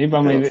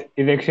 Είπαμε,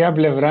 η δεξιά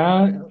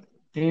πλευρά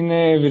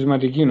είναι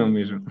βυσματική,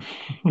 νομίζω.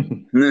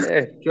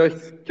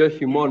 Και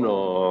όχι μόνο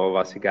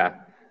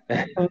βασικά.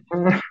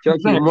 Και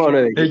όχι μόνο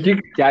εκεί.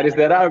 Και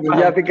αριστερά,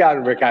 παιδιά, τι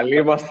κάνουμε? Καλοί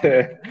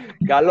είμαστε.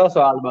 Καλός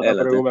ο Άλμπα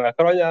τα προηγούμενα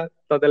χρόνια.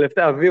 Τα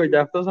τελευταία 2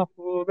 για αυτός,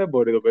 αφού δεν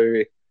μπορεί το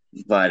παιδί.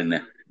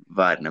 Βάρινε.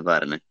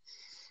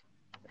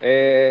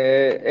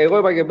 Εγώ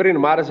είπα και πριν,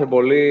 μ' άρεσε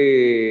πολύ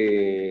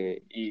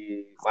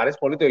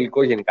το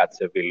υλικό γενικά της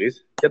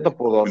Σεβίλης και το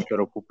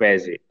ποδόσφαιρο που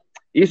παίζει.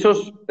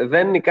 Ίσως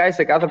δεν νικάει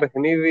σε κάθε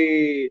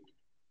παιχνίδι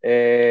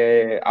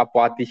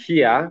από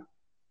ατυχία,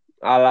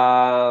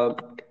 αλλά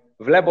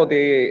βλέπω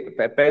ότι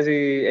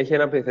έχει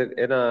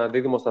ένα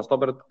δίδυμο στα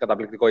στόπερ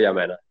καταπληκτικό για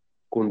μένα.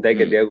 Κουντέ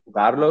και Διέγκο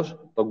Κάρλος.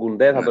 Τον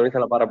Κουντέ θα τον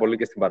ήθελα πάρα πολύ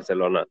και στην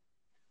Μπαρσελόνα,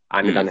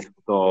 αν ήταν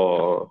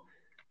εφικτό.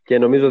 Και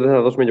νομίζω ότι δεν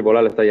θα δώσουμε και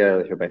πολλά λεφτά για ένα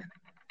τέτοιο παίχτη.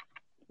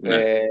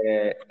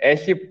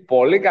 Έχει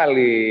πολύ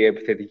καλή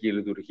επιθετική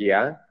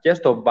λειτουργία και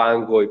στον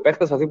πάγκο. Οι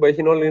παίχτες αυτοί που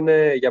έχει όλοι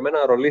είναι για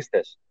μένα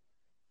ρολίστες.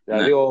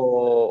 Δηλαδή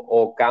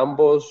ο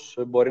Κάμπος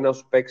μπορεί να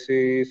σου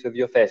παίξει σε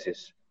 2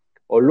 θέσεις.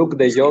 Ο Λουκ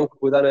Ντε Γιόνγκ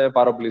που ήταν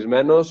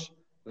παροπλισμένος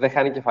δεν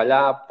χάνει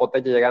κεφαλιά ποτέ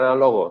και για κανένα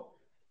λόγο.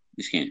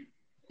 Ισχύει.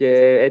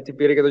 Και έτσι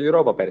πήρε και το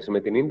Europa πέρυσι με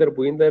την Ίντερ,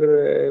 που Ίντερ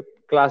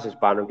κλάσεις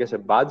πάνω και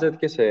σε budget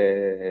και σε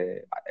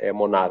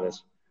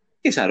μονάδες.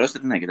 Και σε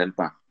αρρώστια, ναι, κτλ.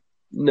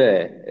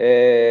 Ναι.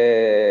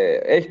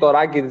 Έχει το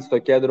Ράκιτιτς στο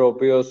κέντρο, ο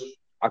οποίος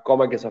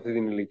ακόμα και σε αυτή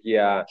την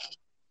ηλικία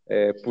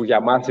που για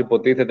μας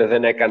υποτίθεται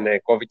δεν έκανε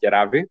κόβει και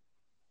ράβει.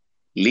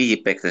 Λίγοι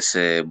παίκτες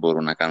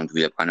μπορούν να κάνουν τη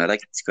δουλειά που κάνει ο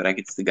Ράκιτιτς και ο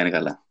Ράκιτιτς την κάνει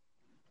καλά.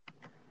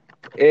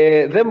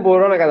 Δεν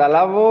μπορώ να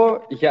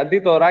καταλάβω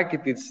γιατί το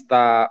Ράκιτιτς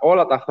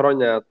όλα τα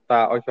χρόνια,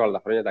 όχι όλα τα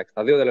χρόνια, εντάξει,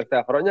 τα 2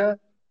 τελευταία χρόνια,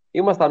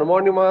 ήμασταν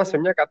μόνιμα σε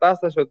μια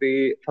κατάσταση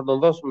ότι θα τον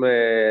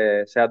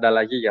δώσουμε σε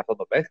ανταλλαγή για αυτό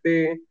το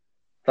παίχτη,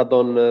 θα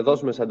τον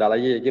δώσουμε σε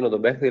ανταλλαγή για εκείνο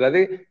τον παίχτη.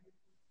 Δηλαδή,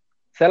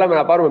 θέλαμε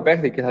να πάρουμε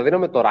παίχτη και θα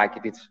δίναμε το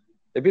Ράκιτιτς.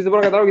 Επίσης, δεν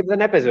μπορώ να καταλάβω γιατί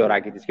δεν έπαιζε ο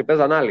Ράκιτιτς και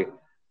παίζαν άλλοι.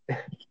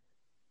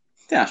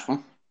 Τι ας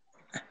πω.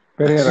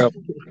 Περίεργα.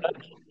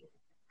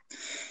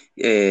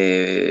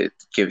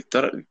 Και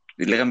τώρα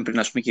λέγαμε πριν,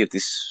 ας πούμε, και για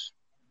τις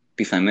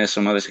πιθανές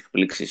ομάδες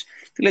εκπλήξεις.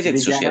 Τι λες για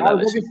τις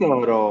Σοσιεδάδες?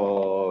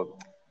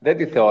 Δεν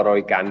τη θεωρώ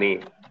ικανή.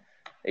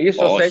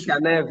 Ίσως έχει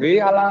ανέβει,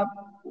 αλλά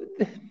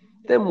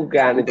δεν μου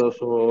κάνει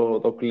τόσο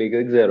το κλικ,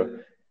 δεν ξέρω.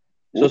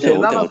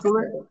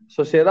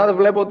 Σοσιεδάδ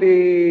βλέπω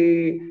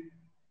ότι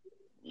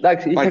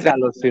εντάξει, είχε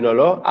καλό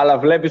σύνολο, αλλά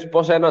βλέπεις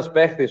πως ένας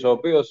παίχτης ο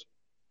οποίος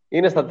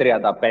είναι στα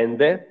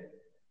 35.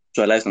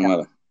 Σου αλλάζει την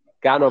ομάδα.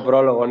 Κάνω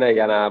πρόλογο, ναι,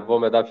 για να πω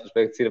μετά ποιος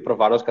παίχτης είναι.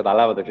 Προφανώς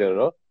καταλάβατε ποιο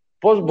εννοώ.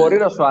 Πώς μπορεί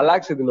να σου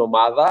αλλάξει την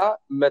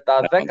ομάδα με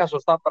τα 10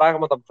 σωστά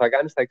πράγματα που θα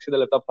κάνει στα 60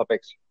 λεπτά που θα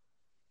παίξει.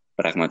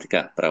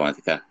 Πραγματικά.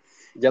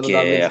 Για τον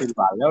Νταβίδ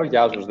Σίλβα, λέω,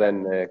 για όσους δεν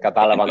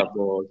κατάλαβαν από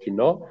το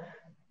κοινό.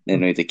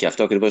 Εννοείται. Και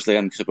αυτό ακριβώς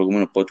λέγαμε και στο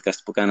προηγούμενο podcast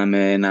που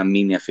κάναμε ένα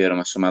μίνι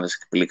αφιέρωμα στις ομάδες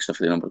εκπλήξεις των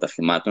φετινών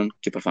πρωταθλημάτων.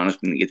 Και προφανώς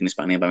για την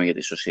Ισπανία είπαμε για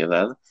τη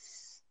Σοσιεδάδ.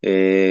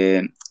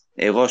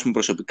 Εγώ, ας πούμε,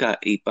 προσωπικά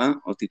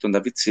είπα ότι τον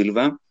Νταβίδ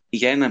Σίλβα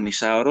για ένα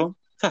μισάωρο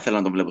θα ήθελα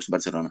να τον βλέπω στην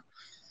Μπαρσελόνα.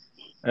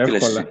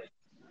 Εύκολα.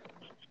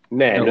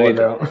 Ναι,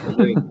 εννοείται.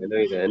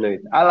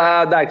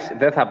 Αλλά εντάξει,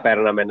 δεν θα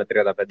παίρναμε ένα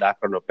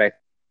 35χρονο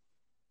παίκτη.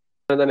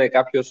 Ήταν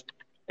κάποιος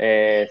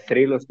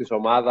θρύλος της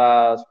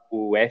ομάδας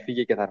που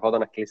έφυγε και θα ερχόταν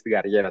να κλείσει την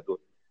καριέρα του.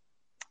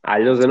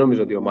 Αλλιώς δεν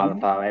νομίζω ότι η ομάδα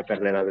θα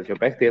έπαιρνε ένα τέτοιο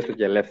παίκτη, έστω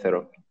και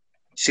ελεύθερο.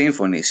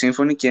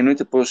 Σύμφωνοι και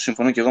εννοείται πως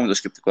συμφωνώ και εγώ με το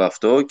σκεπτικό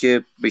αυτό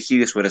και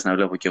χίλιες φορές να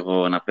βλέπω και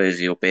εγώ να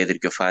παίζει ο Πέδρη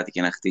και ο Φάτι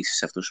και να χτίσει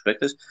σε αυτούς τους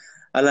παίκτες.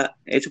 Αλλά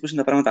έτσι όπως είναι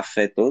τα πράγματα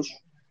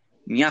φέτος,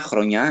 μια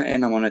χρονιά,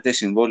 ένα μονετέ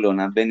συμβόλαιο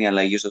να μπαίνει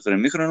αλλαγή στο δεύτερο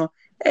ημίχρονο,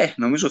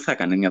 νομίζω θα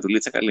έκανε μια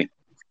δουλίτσα καλή.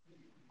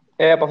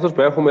 Από αυτούς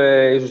που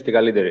έχουμε, ίσως και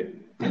καλύτεροι.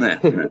 Ναι.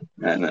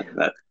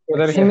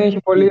 Καταρχήν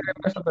έχει πολύ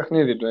ηρεμία στο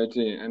παιχνίδι του,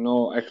 έτσι.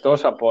 Ενώ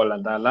εκτός από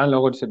όλα τα άλλα,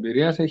 λόγω της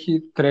εμπειρίας,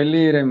 έχει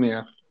τρελή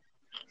ηρεμία.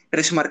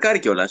 Μαρκάρει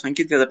κιόλας, αν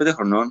και 35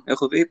 χρονών,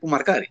 έχω δει που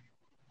μαρκάρει.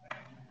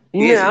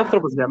 Είναι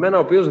άνθρωπος για μένα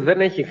ο οποίος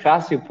δεν έχει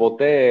χάσει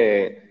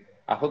ποτέ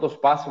αυτό το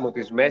σπάσιμο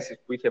της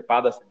μέσης που είχε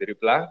πάντα στην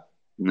τρίπλα.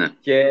 Ναι.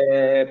 Και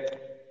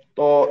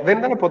δεν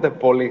ήταν ποτέ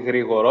πολύ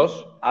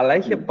γρήγορος, αλλά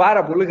είχε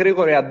πάρα πολύ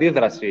γρήγορη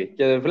αντίδραση.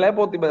 Και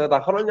βλέπω ότι με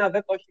τα χρόνια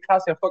δεν το έχει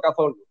χάσει αυτό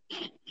καθόλου.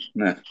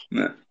 Ναι.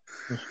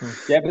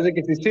 Και έπαιζε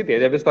και στη City.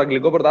 Έπαιζε στο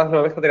αγγλικό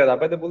πρωτάθλημα μέχρι τα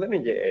 35 που δεν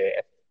είναι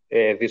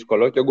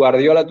δύσκολο. Και ο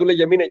Γκουαρδιόλα του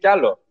έλεγε μείνε κι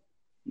άλλο.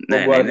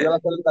 Ναι, ο Γκουαρδιόλα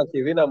θέλει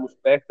ταχυδύναμους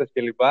παίχτες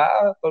κλπ.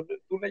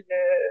 Του έλεγε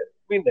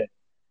μείνε.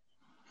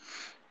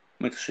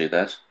 Μην τους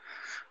είδας.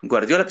 Ο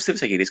Γκουαρδιόλα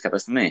πιστεύεις θα γυρίσει κάποια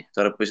στιγμή,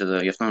 τώρα που πεις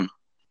γι' αυτόν?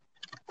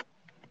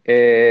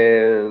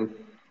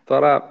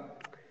 Τώρα,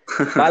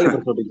 πάλι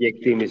προσωπική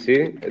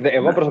εκτίμηση.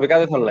 Εγώ προσωπικά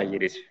δεν θέλω να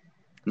γυρίσει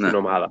στην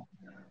ομάδα.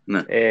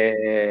 Ναι.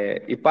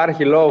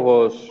 Υπάρχει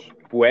λόγος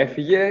που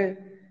έφυγε.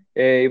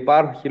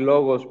 Υπάρχει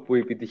λόγος που η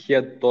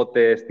επιτυχία του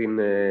τότε στην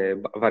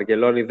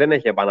Βαρκελόνη δεν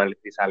έχει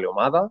επαναληφθεί σε άλλη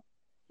ομάδα.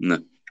 Ναι.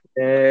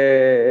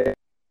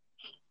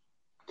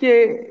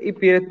 Και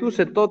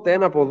υπηρετούσε τότε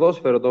ένα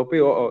ποδόσφαιρο το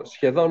οποίο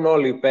σχεδόν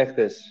όλοι οι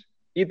παίχτες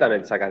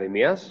ήταν της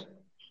Ακαδημίας.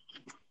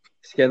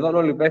 Σχεδόν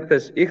όλοι οι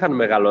παίχτες είχαν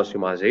μεγαλώσει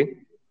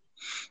μαζί.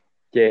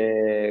 Και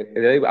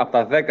δηλαδή από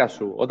τα 10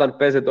 σου, όταν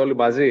παίζετε όλοι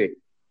μαζί,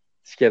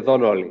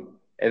 σχεδόν όλοι,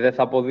 δεν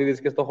θα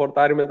αποδίδεις και στο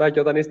χορτάρι μετά και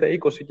όταν είστε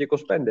 20 και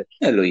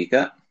 25.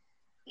 Λογικά.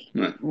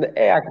 Ναι.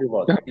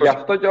 Ακριβώς. Γι'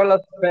 αυτό και όλα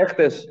οι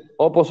παίχτες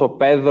όπως ο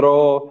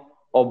Πέδρο,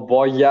 ο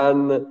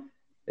Μπόγιαν,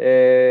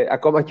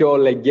 ακόμα και ο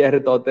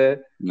Λεγκέρ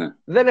τότε,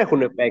 δεν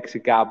έχουν παίξει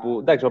κάπου.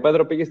 Εντάξει, ο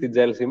Πέδρο πήγε στην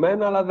Chelsea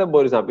μένα, αλλά δεν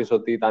μπορείς να πεις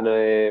ότι ήταν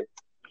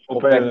ο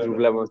παίκτης που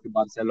βλέπουμε στην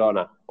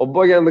Μπαρσελόνα. Ο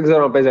Μπόγιαν δεν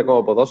ξέρω αν παίζει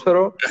ακόμα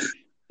ποδόσφαιρο.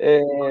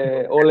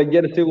 Ο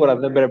Λεγκέρ σίγουρα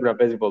δεν πρέπει να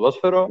παίζει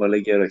ποδόσφαιρο. Ο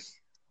Λεγκέρ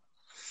όχι.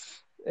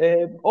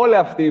 Όλοι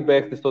αυτοί οι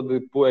παίχτες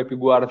που επί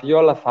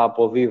Γκουαρδιόλα θα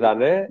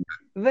αποδίδανε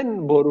δεν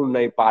μπορούν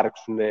να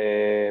υπάρξουν.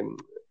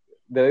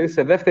 Δηλαδή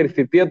σε δεύτερη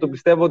θητεία του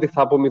πιστεύω ότι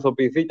θα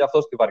απομυθοποιηθεί και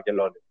αυτό στη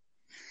Βαρκελόνη.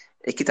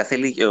 Κοίτα,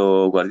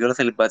 ο Γκουαρδιόλα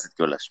θέλει budget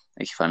κιόλας.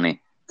 Έχει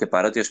φανεί. Και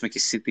παρότι ας πούμε και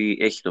η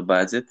City έχει το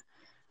budget,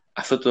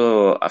 αυτό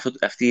το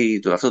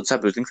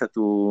Champions League θα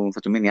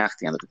του μείνει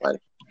άχτη αν δεν το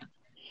πάρει.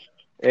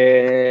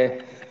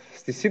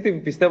 Στη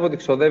City πιστεύω ότι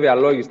ξοδεύει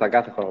αλόγιστα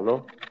κάθε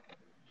χρόνο.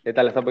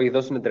 Τα λεφτά που έχει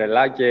δώσει είναι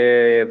τρελά και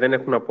δεν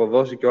έχουν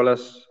αποδώσει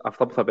κιόλας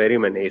αυτά που θα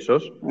περίμενε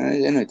ίσως.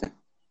 Εννοείται.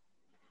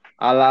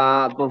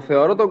 Αλλά τον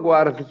θεωρώ τον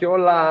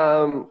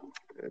Γκουαρδιόλα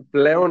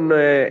πλέον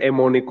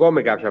αιμονικό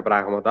με κάποια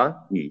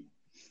πράγματα.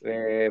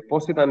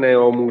 Πώς ήταν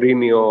ο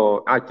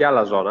Μουρίνιο, και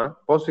άλλα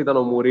ζώνα. Πώς ήταν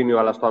ο Μουρίνιο,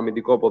 αλλά στο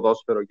αμυντικό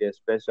ποδόσφαιρο και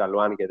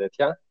special one και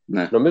τέτοια.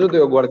 Ναι. Νομίζω ότι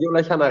ο Γκουαρδιόλα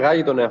έχει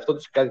αναγάγει τον εαυτό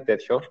του σε κάτι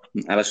τέτοιο.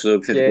 Αλλά στο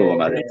επιθετικό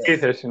κομμάτι.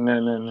 Ναι.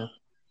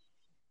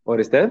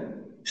 Ορίστε.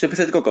 Στο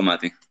επιθετικό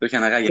κομμάτι. Το έχει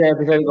αναγάγει. Σε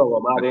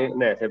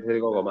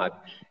επιθετικό κομμάτι.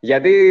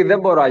 Γιατί δεν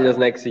μπορώ αλλιώς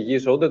να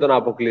εξηγήσω ούτε τον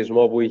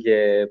αποκλεισμό που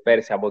είχε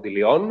πέρσι από τη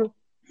Λιόν.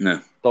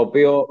 Ναι. Το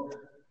οποίο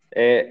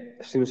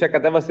στην ουσία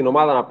κατέβασε την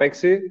ομάδα να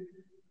παίξει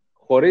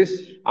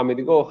χωρίς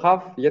αμυντικό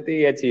χαφ,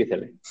 γιατί έτσι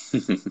ήθελε.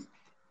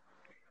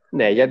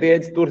 Ναι, γιατί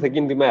έτσι του ήρθε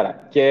εκείνη τη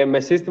μέρα. Και με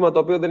σύστημα το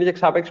οποίο δεν είχε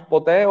ξαναπαίξει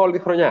ποτέ όλη τη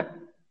χρονιά.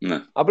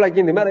 Ναι. Απλά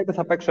εκείνη τη μέρα είπε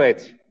θα παίξω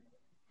έτσι.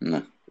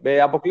 Ναι.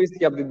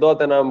 Αποκλείστηκε από την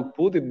Tottenham,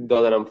 που την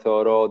Tottenham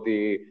θεωρώ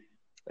ότι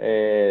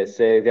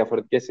σε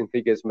διαφορετικές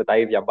συνθήκες με τα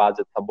ίδια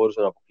budget θα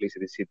μπορούσε να αποκλείσει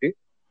τη City.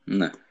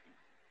 Ναι.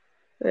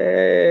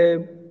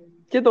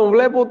 Και τον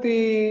βλέπω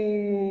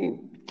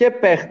ότι και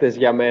παίχτες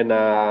για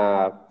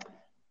μένα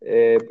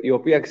οι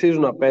οποίοι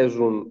αξίζουν να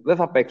παίζουν δεν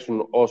θα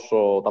παίξουν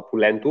όσο τα που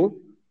λένε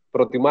του.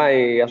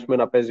 Προτιμάει ας πούμε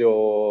να παίζει ο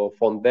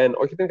Φοντέν,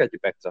 όχι δεν είναι κακή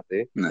παίχτες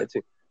αυτή,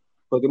 έτσι.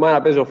 Προτιμάει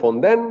να παίζει ο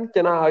Φοντέν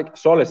και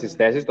σε όλες τις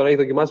θέσεις, τον έχει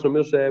δοκιμάσει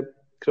νομίζω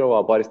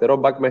από αριστερό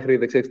μπακ μέχρι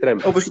δεξί εξτρέμ.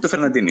 Όπως και το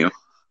Φερναντίνιο.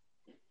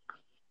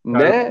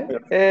 Ναι,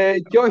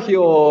 και όχι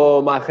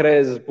ο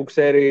Μαχρέζ που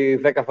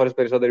ξέρει 10 φορές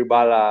περισσότερη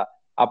μπάλα,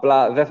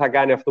 απλά δεν θα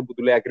κάνει αυτό που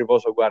του λέει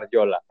ακριβώς ο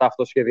Γκουαρδιόλα. Θα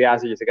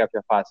αυτοσχεδιάζει και σε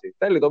κάποια φάση.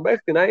 Θέλει τον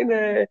παίχτη να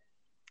είναι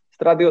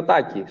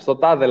στρατιωτάκι. Στο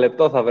τάδε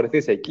λεπτό θα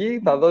βρεθείς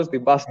εκεί, θα δώσεις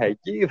την πάσα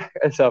εκεί, θα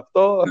κάνεις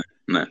αυτό.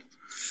 Ναι.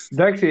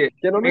 Εντάξει,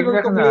 και νομίζω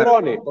ότι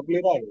το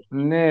πληρώνει.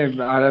 Ναι,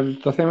 αλλά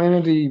το θέμα είναι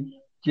ότι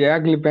και οι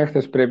Άγγλοι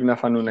παίχτες πρέπει να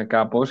φανούν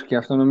κάπως και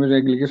αυτό νομίζω οι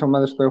αγγλικές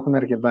ομάδες το έχουν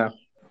αρκετά.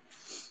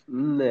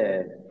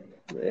 Ναι.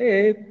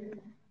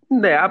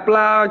 Ναι,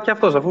 απλά και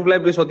αυτός, αφού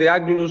βλέπεις ότι οι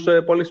Άγγλους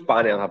πολύ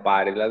σπάνια θα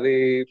πάρει.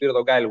 Δηλαδή πήρε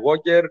τον Κάιλ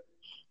Walker,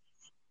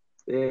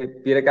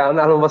 πήρε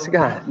κανέναν άλλον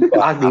βασικά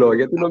Άγγλο,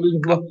 γιατί νομίζω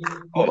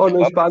μόνο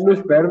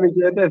Ισπανούς παίρνει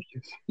και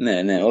τέτοιους.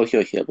 Ναι,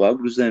 όχι, από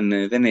Άγγλους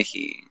δεν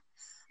έχει.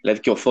 Δηλαδή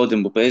και ο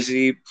Φόντεν που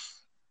παίζει,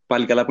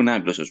 πάλι καλά που είναι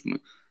Άγγλος, ας πούμε.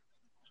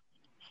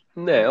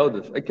 Ναι,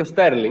 όντως. Και ο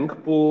Στέρλινγκ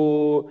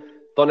που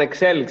τον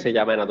εξέλιξε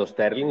για μένα το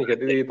Στέρλινγκ,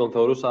 γιατί τον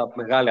θεωρούσα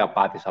μεγάλη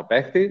απάτη σαν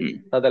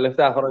παίχτη. Τα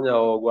τελευταία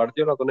χρόνια ο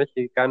Γκουαρδιόλα τον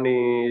έχει κάνει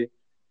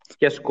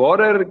και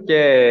σκόρερ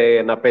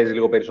και να παίζει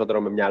λίγο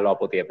περισσότερο με μυαλό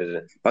από ό,τι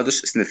έπαιζε. Πάντως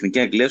στην εθνική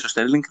Αγγλία ο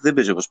Στέρλινγκ δεν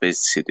παίζει όπως παίζει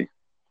στη City.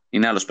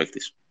 Είναι άλλος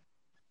παίκτης.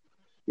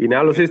 Είναι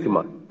άλλο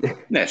σύστημα.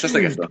 Ναι, σωστά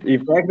γι' αυτό. Οι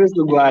παίκτες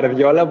του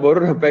Γκουαρδιόλα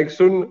μπορούν να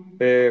παίξουν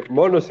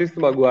μόνο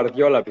σύστημα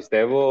Γκουαρδιόλα,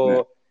 πιστεύω. Ναι.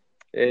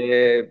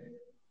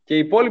 Και οι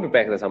υπόλοιποι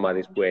παίκτες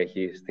αμάδης που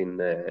έχει στην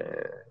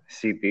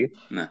City,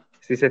 ναι.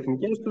 Στις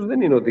εθνικές τους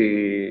δεν είναι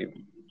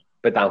ότι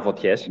πετάνε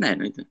φωτιές. Ναι,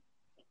 εννοείται.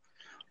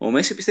 Ο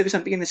Μέση πιστεύεις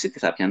αν πήγαινε City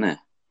θα πιανε.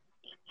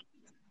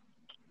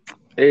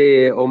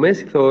 Ο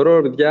Μέση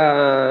θεωρώ,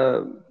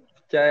 παιδιά,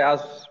 και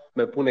ας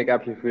με πούνε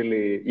κάποιοι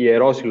φίλοι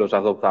ιερόσυλος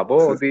αυτό που θα πω,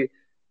 ότι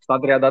στα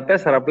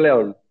 34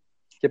 πλέον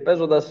και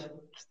παίζοντας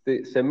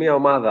σε μια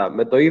ομάδα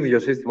με το ίδιο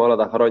σύστημα όλα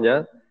τα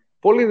χρόνια,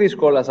 πολύ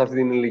δύσκολα σε αυτή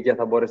την ηλικία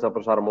θα μπορέσει να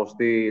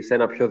προσαρμοστεί σε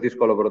ένα πιο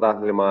δύσκολο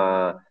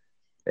πρωτάθλημα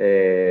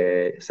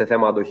σε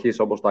θέμα αντοχής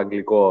όπως το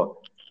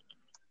αγγλικό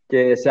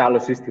και σε άλλο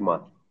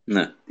σύστημα.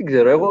 Ναι. Δεν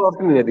ξέρω, εγώ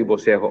αυτή την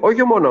εντύπωση έχω.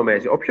 Όχι μόνο ο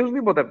Μέση,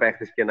 οποιοδήποτε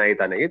παίχτης και να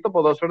ήταν. Γιατί το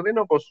ποδόσφαιρο δεν είναι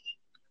όπως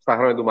στα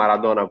χρόνια του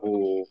Μαραντόνα που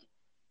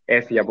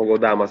έφυγε από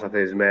κοντά μας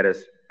αυτές τις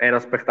μέρες.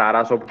 Ένας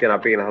παιχταράς, όπου και να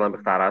πήγαινε θα ήταν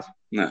παιχταράς.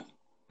 Ναι.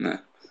 Ναι.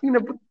 Είναι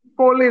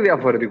πολύ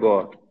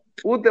διαφορετικό.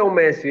 Ούτε ο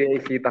Μέση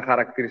έχει τα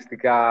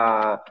χαρακτηριστικά,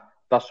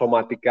 τα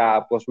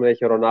σωματικά που ας πούμε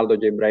έχει ο Ρονάλντο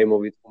και ο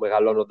Ιμπραήμοβιτς που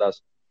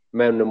μεγαλώνοντας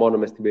μένουν μόνο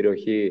μες στην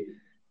περιοχή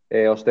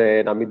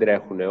ώστε να μην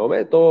τρέχουν.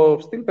 Το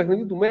στυλ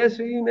παιχνίδι του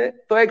Μέση είναι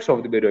το έξω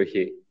από την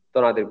περιοχή.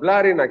 Το να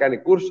τριπλάρει, να κάνει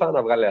κούρσα,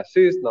 να βγάλει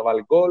assist, να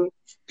βάλει γκολ.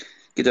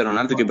 Και το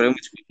Ρονάλντο και ο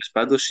Ιμπραήμοβιτς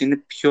πάντως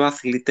είναι πιο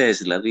αθλητές,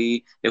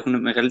 δηλαδή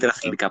έχουν μεγαλύτερα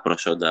αθλητικά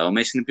προσόντα. Ο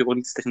Μέση είναι πιο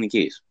πολύ της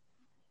τεχνικής.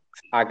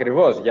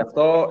 Ακριβώς.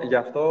 Γι'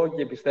 αυτό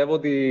και πιστεύω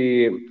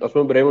ότι ας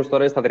πούμε, ο Ιμπραήμοβιτς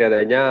τώρα είναι στα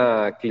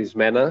 39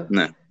 κλεισμένα,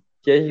 ναι,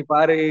 και έχει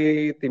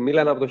πάρει τη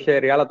Μίλαν από το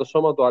χέρι, αλλά το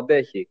σώμα του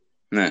αντέχει.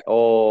 Ναι.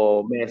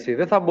 Ο Μέση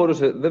δεν θα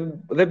μπορούσε,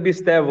 δεν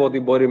πιστεύω ότι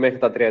μπορεί μέχρι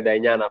τα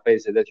 39 να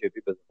παίζει σε τέτοιο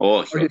επίπεδο.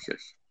 Όχι.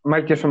 Μα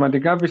και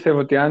σωματικά πιστεύω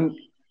ότι αν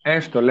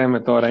έστω λέμε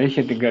τώρα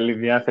είχε την καλή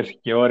διάθεση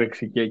και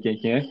όρεξη και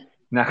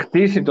να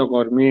χτίσει το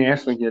κορμί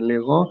έστω και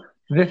λίγο,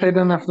 δεν θα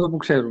ήταν αυτό που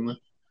ξέρουμε.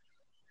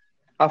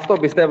 Αυτό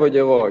πιστεύω κι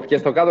εγώ. Και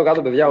στο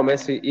κάτω-κάτω, παιδιά, ο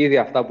Μέση ήδη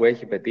αυτά που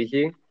έχει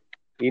πετύχει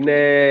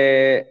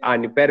είναι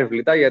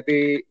ανυπέρβλητα,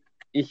 γιατί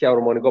είχε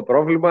ορμονικό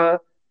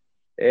πρόβλημα.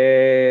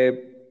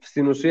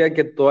 Στην ουσία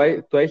και το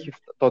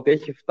ότι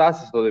έχει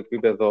φτάσει στο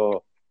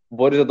επίπεδο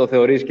μπορείς να το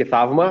θεωρείς και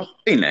θαύμα.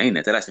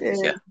 Είναι τεράστια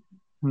επιτυχία.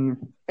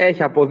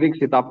 Έχει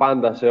αποδείξει τα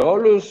πάντα σε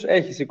όλους,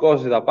 έχει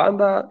σηκώσει τα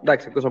πάντα.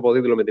 Εντάξει, εκτός από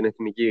τίτλο με την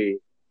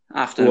εθνική,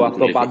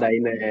 αυτό πάντα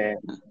είναι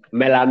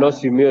μελανό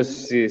σημείο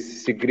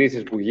στις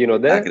συγκρίσεις που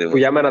γίνονται. Ακριβώς. Που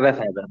για μένα δεν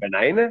θα έπρεπε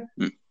να είναι.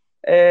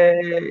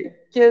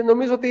 Και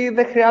νομίζω ότι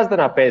δεν χρειάζεται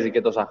να παίζει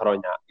και τόσα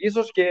χρόνια.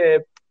 Ίσως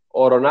και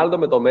ο Ρονάλντο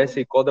με το Μέση,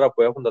 η κόντρα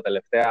που έχουν τα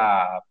τελευταία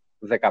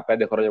 15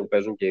 χρόνια που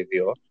παίζουν και οι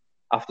δύο,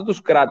 αυτό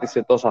τους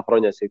κράτησε τόσα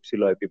χρόνια σε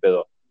υψηλό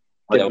επίπεδο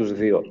και τους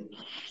δύο.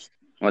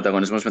 Ο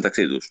ανταγωνισμός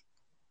μεταξύ τους.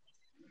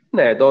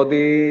 Ναι, το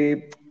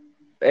ότι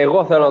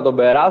εγώ θέλω να τον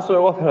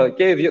περάσω,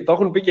 και το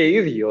έχουν πει και οι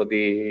ίδιοι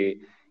ότι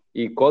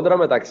η κόντρα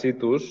μεταξύ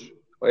τους,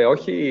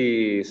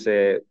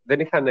 δεν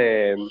είχαν,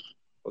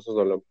 πώς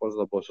θα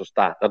το πω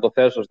σωστά, να το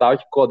θέσω σωστά,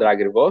 όχι κόντρα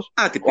ακριβώς.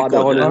 Ο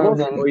ανταγωνισμός,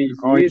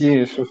 ο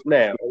υγιής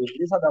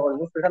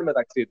ανταγωνισμός που είχαν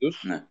μεταξύ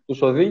τους, ναι,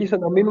 τους οδήγησε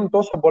να μείνουν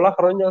τόσα πολλά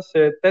χρόνια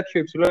σε τέτοιο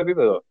υψηλό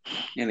επίπεδο.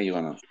 Είναι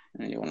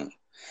γεγονός.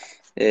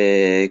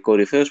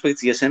 Κορυφαίος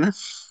παίκτης για σένα?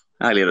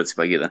 Άλλη ερώτηση,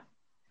 Παγίδα.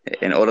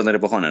 Όλων των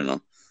εποχών εννοώ.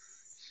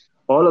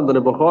 Όλων των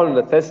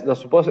εποχών, να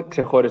σου πω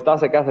ξεχωριστά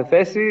σε κάθε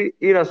θέση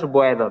ή να σου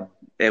πω έναν?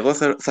 Εγώ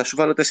θα σου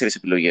βάλω 4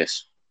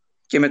 επιλογές.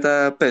 Και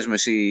μετά πες μου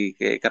εσύ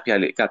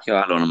κάποιο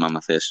άλλο όνομα,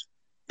 άμα θες.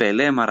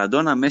 Πελέ,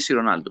 Μαραντόνα, Μέση,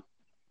 Ρονάλντο.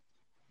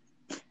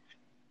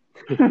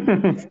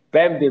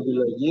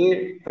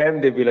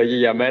 Πέμπτη επιλογή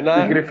για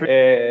μένα.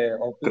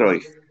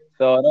 Κρόιφ.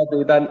 Θεωρώ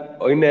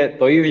ότι είναι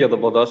το ίδιο το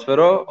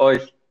ποδόσφαιρο,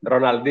 όχι,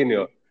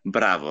 Ροναλντίνιο.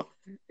 Μπράβο.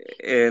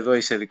 Εδώ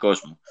είσαι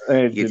δικός μου.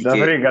 Έτσι, τα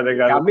βρήκατε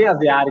καλά.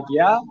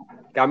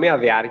 Καμία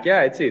διάρκεια,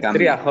 έτσι.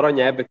 3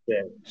 χρόνια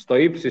έπαιξε στο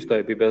ύψιστο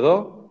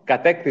επίπεδο,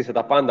 κατέκτησε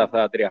τα πάντα αυτά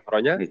τα 3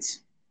 χρόνια.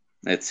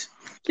 Έτσι.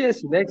 Και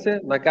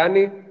συνέχισε να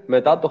κάνει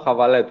μετά το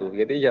χαβαλέ του.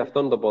 Γιατί για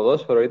αυτόν το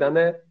ποδόσφαιρο ήταν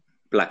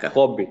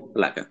χόμπι.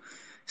 Πλάκα.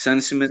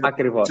 Σαν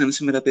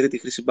σήμερα πήρε τη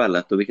χρυσή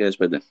μπάλα το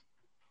 2005.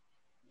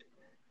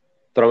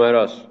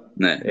 Τρομερός.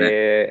 Ναι.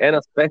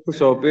 Ένας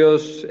παίκτης ο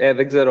οποίος,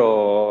 δεν ξέρω,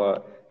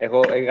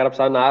 εγώ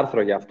έγραψα ένα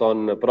άρθρο για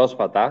αυτόν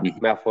πρόσφατα,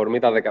 με αφορμή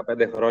τα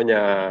 15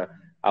 χρόνια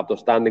από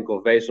το Standing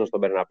Ovation στον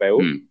Μπερναπέου.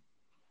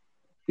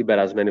 Την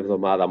περασμένη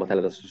εβδομάδα, αν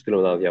θέλετε να σας το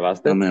στείλω να το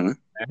διαβάσετε.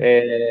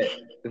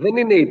 Δεν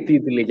είναι οι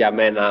τίτλοι για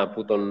μένα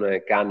που τον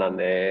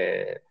κάνανε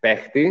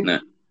παίχτη. Ναι.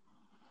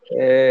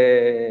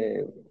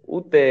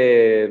 Ούτε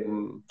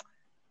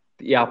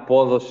η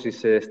απόδοση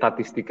σε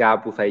στατιστικά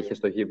που θα είχε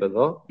στο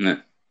γήπεδο.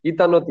 Ναι.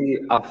 Ήταν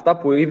ότι αυτά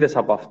που είδες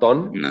από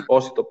αυτόν, ναι,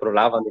 όσοι το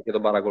προλάβανε και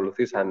τον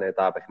παρακολουθήσανε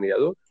τα παιχνίδια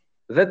του,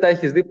 δεν τα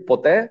έχεις δει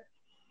ποτέ,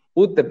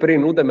 ούτε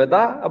πριν ούτε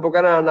μετά, από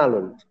κανέναν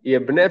άλλον. Οι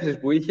εμπνεύσεις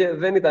που είχε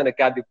δεν ήταν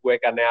κάτι που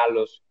έκανε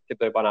άλλος και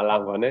το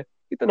επαναλάμβανε.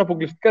 Ήταν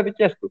αποκλειστικά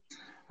δικές του.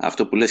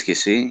 Αυτό που λες και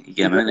εσύ,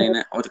 για μένα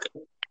είναι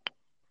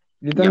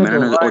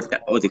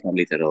ό,τι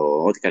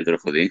καλύτερο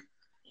έχω δει.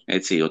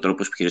 Έτσι, ο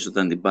τρόπος που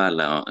χειριζόταν την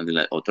μπάλα,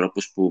 δηλαδή, ο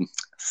τρόπος που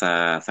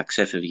θα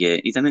ξέφευγε,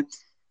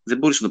 δεν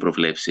μπορούσε να το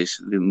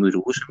προβλέψεις.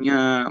 Δημιουργούσε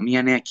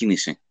μια νέα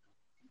κίνηση,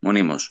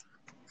 μονίμως.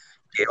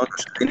 Και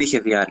όντως δεν είχε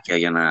διάρκεια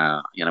για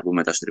να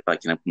πούμε τα στρυπά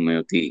και να πούμε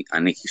ότι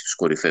ανήκει στους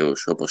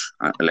κορυφαίους, όπως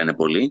λένε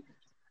πολλοί.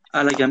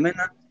 Αλλά για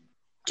μένα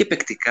και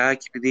παικτικά,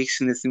 και επειδή έχει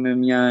συνδεθεί με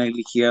μια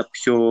ηλικία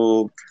πιο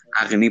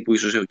αγνή που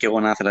ίσως και εγώ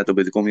να ήθελα τον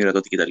παιδικό μου ήρωα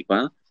τότε κτλ.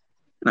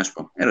 Να σου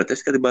πω,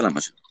 ερωτεύτηκα την μπάλα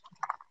μας.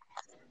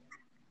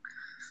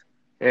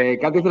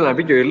 Κάτι ήθελε να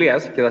πει και ο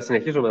Ηλίας και θα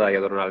συνεχίσω μετά για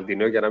τον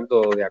Ροναλντίνιο για να μην το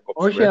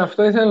διακόψουμε. Όχι,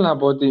 αυτό ήθελα να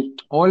πω ότι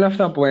όλα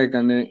αυτά που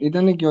έκανε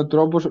ήταν και ο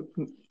τρόπος.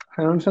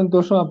 Φαινόντουσαν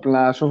τόσο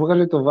απλά. Σου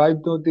βγάλε το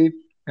vibe του ότι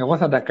εγώ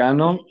θα τα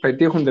κάνω,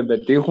 πετύχουν δεν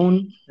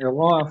πετύχουν.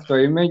 Εγώ αυτό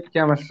είμαι και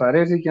αν σας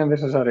αρέσει και αν δεν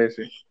σας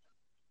αρέσει.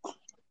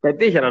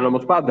 Πετύχαιναν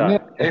όμως πάντα. Ναι,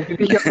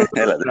 επειδή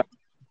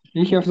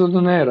είχε αυτό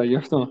τον αέρα, γι'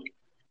 αυτό.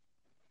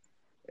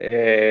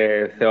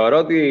 Θεωρώ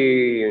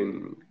ότι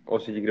ο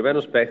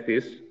συγκεκριμένος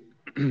παίχτης,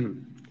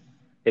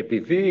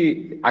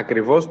 επειδή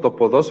ακριβώς το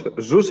ποδόσφαιρο,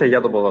 ζούσε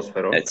για το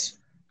ποδόσφαιρο. Έτσι.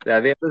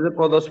 Δηλαδή έπαιζε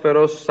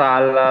ποδόσφαιρο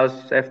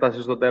σάλας,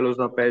 έφτασε στο τέλος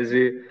να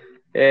παίζει,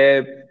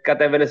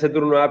 κατέβαινε σε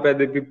τουρνουά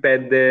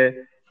 5x5.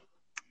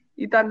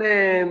 Ήταν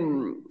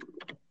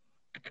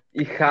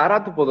η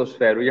χαρά του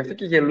ποδοσφαίρου, γι' αυτό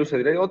και γελούσε.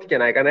 Δηλαδή, ό,τι και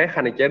να έκανε,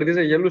 έχανε,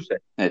 κέρδιζε,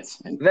 γελούσε. Έτσι.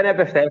 Δεν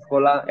έπεφτε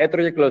εύκολα,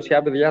 έτρωγε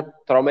κλωτσιά,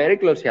 παιδιά, τρομερή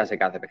κλωτσιά σε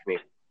κάθε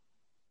παιχνίδι.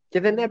 Και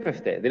δεν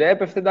έπεφτε. Δηλαδή,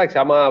 έπεφτε, εντάξει,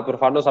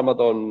 προφανώς άμα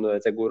τον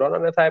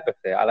τσεγκουρώνανε θα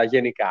έπεφτε. Αλλά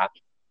γενικά,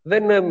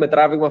 δεν με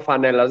τράβηγμα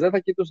φανέλας, δεν θα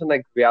κοιτούσε να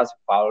εκβιάσει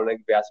φάουλ, να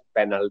εκβιάσει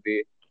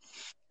πέναλτι.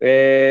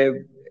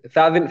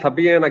 Θα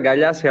πήγε να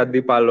αγκαλιάσει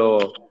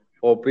αντίπαλο,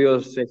 ο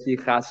οποίος έχει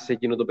χάσει σε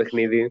εκείνο το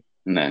παιχνίδι.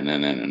 Ναι.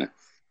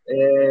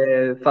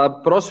 Θα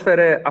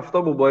πρόσφερε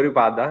αυτό που μπορεί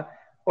πάντα.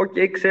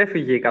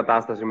 Ξέφυγε η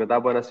κατάσταση μετά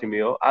από ένα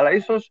σημείο, αλλά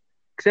ίσως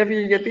ξέφυγε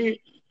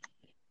γιατί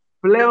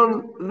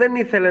πλέον δεν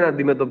ήθελε να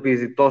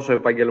αντιμετωπίζει τόσο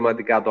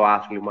επαγγελματικά το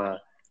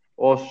άθλημα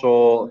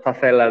όσο θα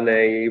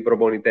θέλανε οι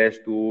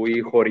προπονητές του ή οι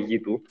χορηγοί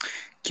του.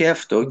 Και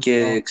αυτό,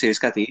 και ξέρεις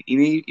κάτι,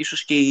 είναι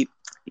ίσως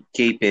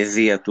και η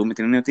παιδεία του, με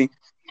την έννοια ότι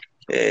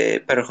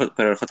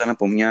προερχόταν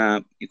από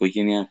μια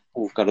οικογένεια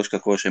που καλώς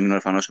κακώς έμεινε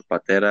ορφανός ο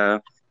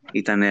πατέρα,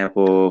 ήταν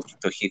από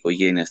φτωχή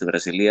οικογένεια στη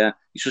Βραζιλία,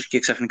 ίσως και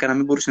ξαφνικά να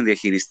μην μπορούσε να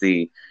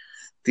διαχειριστεί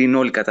την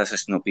όλη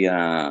κατάσταση στην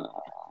οποία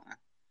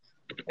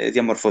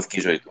διαμορφώθηκε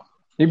η ζωή του.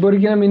 Ή μπορεί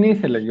και να μην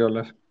ήθελε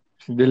κιόλας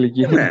στην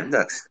τελική. Ναι,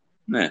 εντάξει.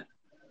 Ναι.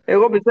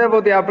 Εγώ πιστεύω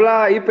ότι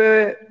απλά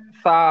είπε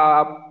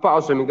θα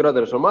πάω σε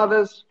μικρότερες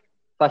ομάδες,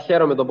 θα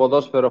χαίρομαι το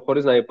ποδόσφαιρο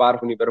χωρίς να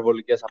υπάρχουν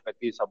υπερβολικές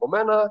απαιτήσεις από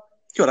μένα.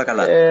 Και όλα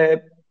καλά.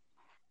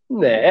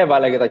 Ναι,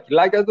 έβαλε και τα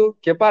κιλάκια του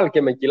και πάλι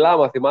και με κιλά,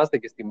 άμα θυμάστε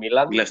και στη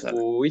Μίλαν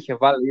που είχε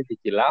βάλει ήδη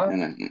κιλά,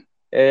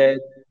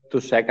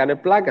 τους έκανε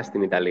πλάκα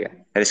στην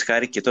Ιταλία.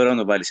 Ρισκάρει και τώρα να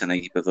τον βάλει σε ένα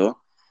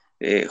γήπεδο,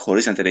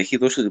 χωρίς να τρέχει,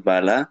 δώσε την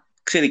μπάλα,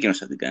 ξέρει εκείνος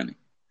θα την κάνει.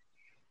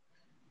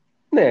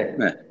 Ναι.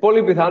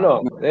 Πολύ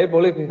πιθανό.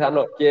 Πολύ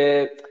πιθανό.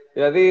 Και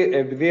δηλαδή,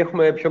 επειδή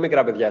έχουμε πιο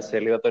μικρά παιδιά στη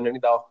σελίδα, το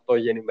 98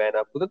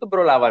 γεννημένα, που δεν τον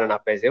προλάβανε να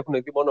παίζει, έχουν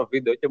δει μόνο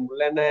βίντεο και μου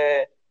λένε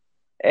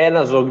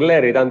ένα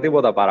ζογκλέρ, ήταν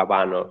τίποτα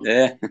παραπάνω.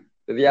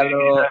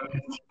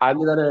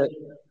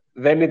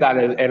 Δεν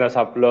ήταν ένας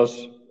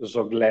απλός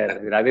ζογκλέρ.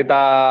 Δηλαδή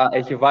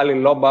έχει βάλει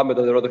λόμπα με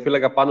τον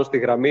τερματοφύλακα πάνω στη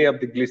γραμμή από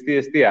την κλειστή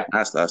εστία.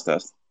 Άστα,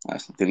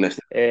 τι λες.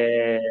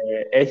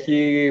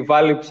 Έχει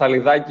βάλει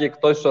ψαλιδάκι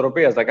εκτός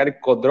ισορροπίας. Να κάνει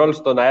κοντρόλ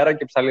στον αέρα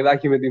και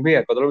ψαλιδάκι με τη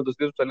μία. Κοντρόλ με το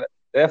στήθος ψαλιδάκι.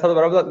 Αυτά τα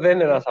πράγματα δεν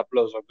είναι ένας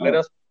απλός ζογκλέρ.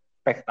 Ένας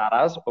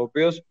παιχταράς, ο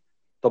οποίος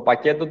το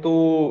πακέτο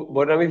του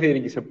μπορεί να μην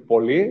διήρκησε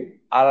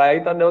πολύ, αλλά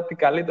ήταν ό,τι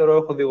καλύτερο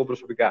έχω δει εγώ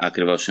προσωπικά.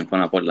 Ακριβώς,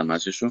 συμφωνώ απόλυτα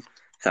μαζί σου.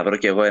 Θα βρω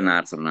και εγώ ένα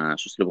άρθρο να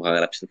σου στείλω που είχα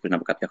γράψει πριν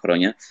από κάποια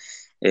χρόνια.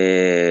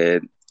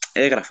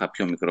 Έγραφα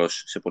πιο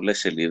μικρός σε πολλές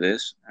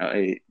σελίδες.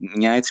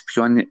 Μια έτσι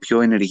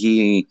πιο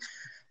ενεργή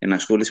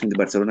ενασχόληση με την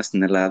Μπαρτσελόνα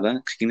στην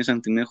Ελλάδα. Ξεκίνησα να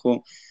την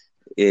έχω,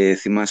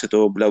 θυμάσαι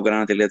το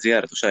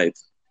blaugrana.gr, το site.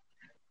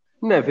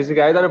 Ναι,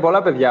 φυσικά. Ήταν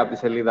πολλά παιδιά από τη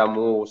σελίδα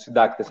μου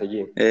συντάκτες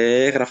εκεί.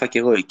 Έγραφα και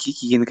εγώ εκεί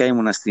και γενικά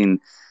ήμουνα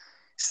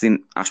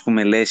στην ας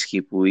πούμε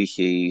λέσχη που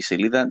είχε η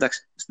σελίδα.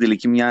 Εντάξει, στην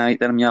τελική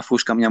ήταν μια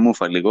φούσκα, μια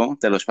μούφα λίγο.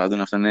 Τέλος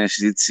πάντων, αυτό είναι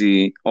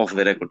συζήτηση off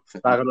the record.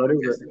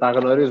 Τα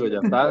γνωρίζω κι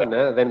αυτά,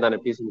 ναι, δεν ήταν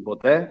επίσημη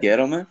ποτέ.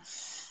 Χαίρομαι.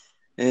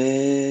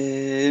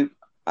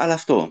 Αλλά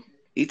αυτό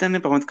ήταν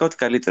πραγματικά ό,τι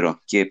καλύτερο.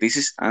 Και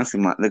επίσης,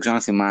 δεν ξέρω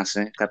αν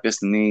θυμάσαι, κάποια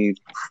στιγμή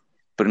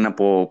πριν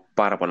από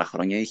πάρα πολλά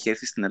χρόνια είχε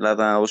έρθει στην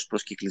Ελλάδα ως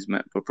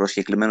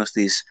προσκεκλημένος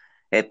της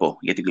ΕΠΟ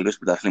για την κλήρωση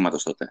του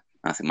πρωταθλήματος τότε,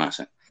 αν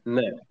θυμάσαι.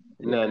 Ναι.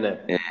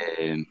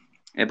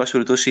 Εν πάση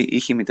περιπτώσει,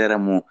 είχε η μητέρα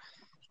μου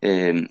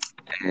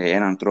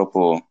έναν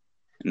τρόπο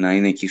να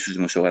είναι εκεί στους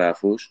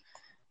δημοσιογράφους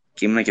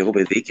και ήμουν και εγώ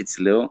παιδί και της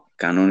λέω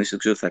κανόνισε, δεν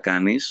ξέρω τι θα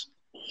κάνεις,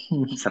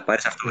 θα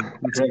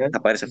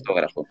πάρεις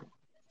αυτόγραφο.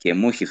 Και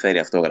μου έχει φέρει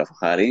αυτόγραφο,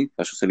 Χάρη,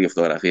 θα σου στείλει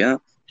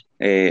αυτογραφία,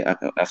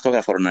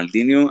 αυτόγραφο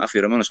Ροναλντίνιο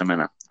αφιερωμένο σε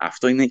μένα.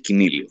 Αυτό είναι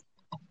κοινήλιο.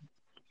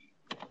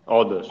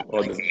 Όντως.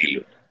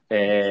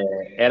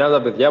 Ένα από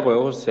τα παιδιά που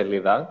έχω στη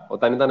σελίδα,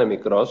 όταν ήταν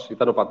μικρός,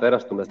 ήταν ο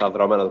πατέρας του με στα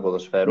δρόμενα του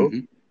ποδοσφαίρου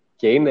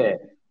και είναι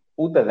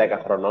ούτε 10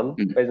 χρονών,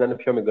 παίζει να είναι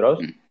πιο μικρός,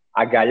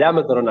 αγκαλιά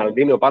με τον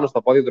Ροναλντίνιο πάνω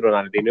στα πόδια του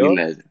Ροναλντίνιο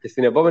και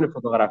στην επόμενη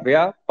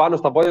φωτογραφία πάνω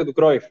στα πόδια του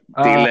Κρόιφ.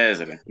 Τι λες,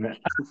 ρε.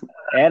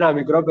 Ένα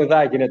μικρό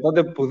παιδάκι είναι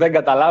τότε που δεν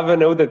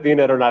καταλάβαινε ούτε τι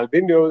είναι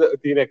Ροναλντίνιο ούτε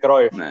τι είναι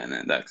Κρόιφ. Ναι,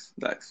 εντάξει.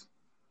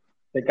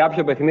 Σε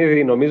κάποιο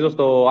παιχνίδι, νομίζω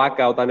στο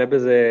ΆΚΑ όταν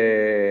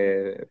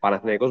έπαιζε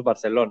Παναθηναϊκός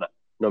Μπαρσελόνα.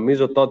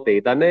 Νομίζω τότε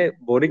ήτανε,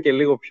 μπορεί και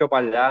λίγο πιο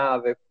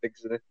παλιά, δεν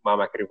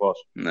θυμάμαι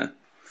ακριβώς. Ναι.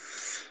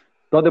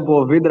 Τότε που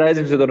ο Βίντρα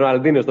έζησε τον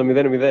Ροναλντίνιο στο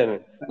 0-0.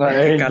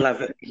 Καλά,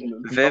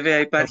 βέβαια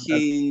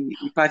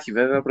υπάρχει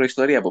βέβαια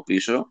προϊστορία από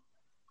πίσω.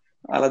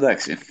 Αλλά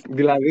εντάξει.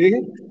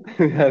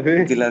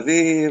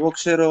 Δηλαδή, Εγώ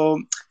ξέρω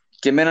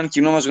και με έναν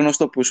κοινό μας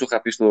γνωστό που σου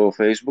είχα πει στο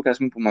Facebook, ας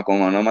μην πούμε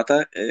ακόμα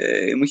ονόματα,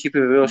 μου είχε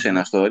επιβεβαιώσει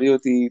ένα story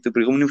ότι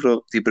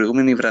την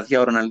προηγούμενη βραδιά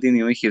ο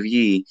Ροναλντίνιο είχε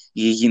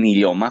γίνει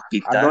ηλιόμα,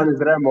 πίτα. Αντώνης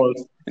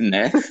Ρέμος.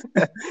 Ναι,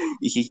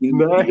 είχε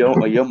γίνει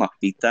ηλιόμα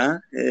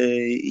πίτα,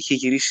 είχε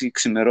γυρίσει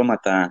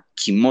ξημερώματα,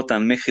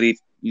 κοιμόταν μέχρι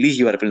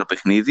λίγη ώρα πριν το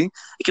παιχνίδι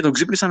και τον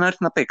ξύπνησαν να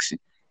έρθει να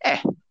παίξει.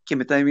 Και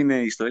μετά έμεινε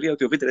η ιστορία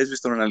ότι ο Πίτερ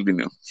έσβησε τον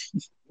Ροναλντίνιο.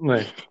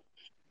 Ναι.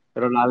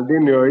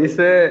 Ροναλντίνιο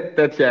είσαι,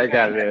 τέτοια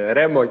έκανε.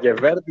 Ρέμο και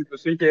Βέρτι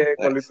τους είχε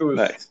κολλητούς.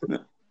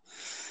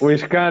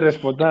 Ουισκάρες,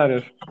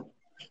 ποτάρες.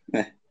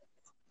 Ναι.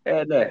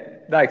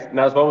 Εντάξει,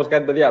 να σας πω όμως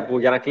κάτι, παιδιά, που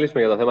για να κλείσουμε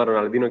για το θέμα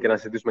Ροναλντίνιο και να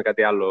συζητήσουμε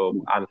κάτι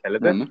άλλο, αν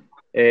θέλετε.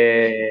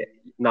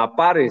 Να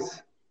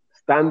πάρεις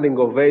standing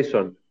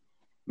ovation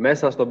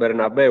μέσα στον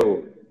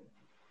Μπερναμπέου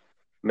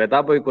μετά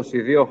από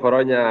 22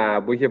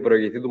 χρόνια που είχε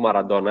προηγηθεί του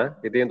Μαραντόνα,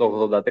 γιατί είναι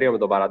το 83 με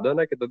τον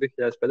Μαραντόνα και το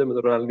 2005 με τον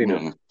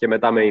Ροναλντίνιο και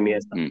μετά με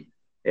Ινιέστα.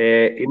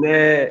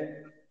 Είναι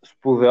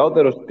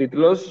σπουδαιότερος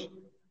τίτλος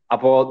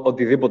από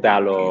οτιδήποτε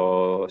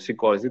άλλο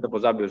σηκώσει, είτε από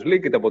Champions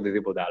League είτε από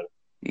οτιδήποτε άλλο.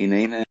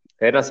 Είναι.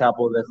 Να σε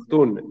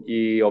αποδεχτούν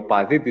οι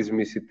οπαδοί της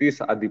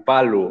μισητής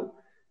αντιπάλου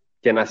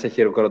και να σε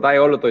χειροκροτάει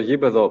όλο το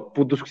γήπεδο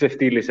που τους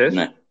ξεφτύλισες,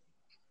 ναι.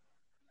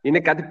 Είναι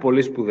κάτι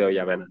πολύ σπουδαίο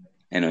για μένα.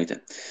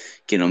 Εννοείται.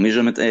 Και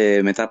νομίζω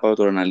μετά από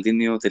τον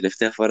Ροναλντίνιο,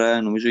 τελευταία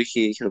φορά νομίζω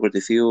είχε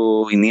χειροκροτηθεί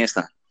ο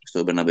Ινιέστα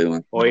στο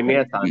Μπερναμπέου. Ο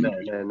Ινιέστα,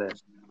 ναι.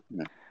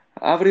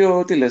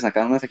 Αύριο τι λες να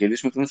κάνουμε, θα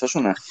κερδίσουμε τον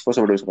Σασούνα? Πώς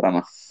θα βλέπεις το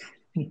πράγμα?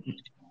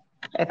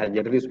 Θα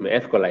κερδίσουμε,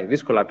 εύκολα ή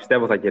δύσκολα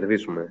πιστεύω θα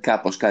κερδίσουμε.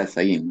 Κάπως κάτι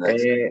θα γίνει.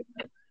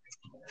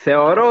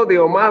 Θεωρώ ότι η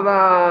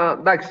ομάδα,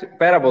 εντάξει,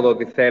 πέρα από το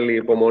ότι θέλει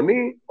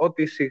υπομονή,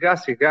 ότι σιγά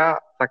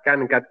σιγά θα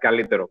κάνει κάτι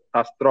καλύτερο.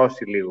 Θα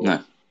στρώσει λίγο.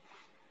 Ναι.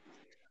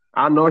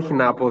 Αν όχι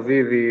να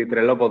αποδίδει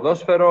τρελό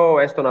ποδόσφαιρο,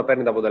 έστω να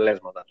παίρνει τα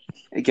αποτελέσματα.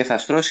 Και θα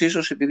στρώσει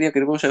ίσως επειδή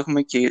ακριβώς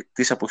έχουμε και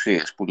τις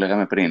απουσίες που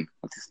λέγαμε πριν.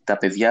 Ότι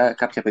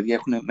κάποια παιδιά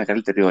έχουν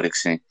μεγαλύτερη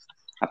όρεξη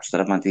από τους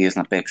τραυματίες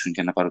να παίξουν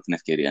και να πάρουν την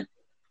ευκαιρία.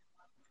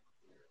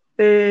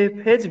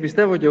 Έτσι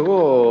πιστεύω κι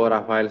εγώ,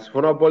 Ραφαήλ.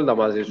 Συμφωνώ απόλυτα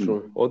μαζί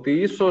σου. Ότι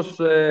ίσως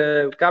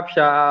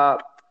κάποια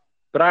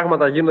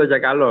πράγματα γίνονται για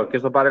καλό. Και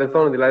στο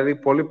παρελθόν, δηλαδή,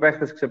 πολλοί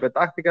παίχτες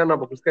ξεπετάχτηκαν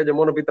αποκλειστικά και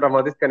μόνο επειδή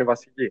τραυματίστηκαν οι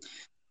βασικοί.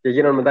 Και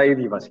γίνανε μετά οι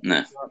ίδιοι βασικοί.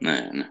 Ναι.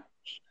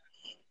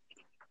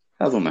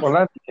 Θα δούμε.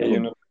 Πολλά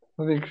γίνονται.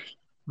 Θα δείξει.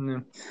 Ναι.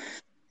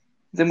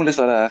 Δεν μου λες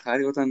τώρα,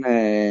 Χάρη, όταν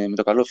με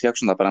το καλό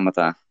φτιάξουν τα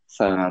πράγματα,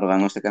 θα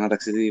οργανώσετε κανένα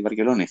ταξίδι η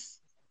Βαρκελόνη?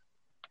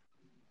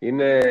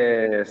 Είναι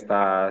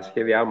στα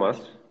σχέδιά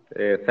μας.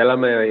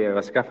 Θέλαμε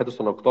βασικά φέτος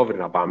τον Οκτώβρη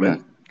να πάμε. Ναι.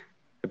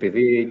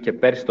 Επειδή και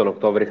πέρσι τον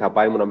Οκτώβρη είχα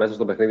πάει, ήμουν μέσα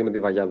στο παιχνίδι με τη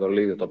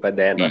Βαγιαδολίδη, το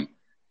 5-1.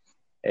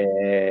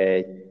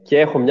 Και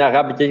έχω μια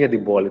αγάπη και για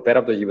την πόλη, πέρα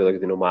από το γήπεδο και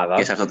την ομάδα.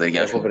 Και σε αυτό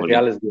έχω βρεθεί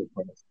άλλες 2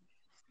 φορές.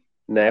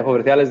 Ναι, έχω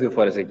βρεθεί άλλες 2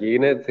 φορές εκεί.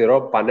 Είναι,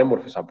 θεωρώ,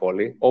 πανέμορφη σαν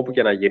πόλη. Όπου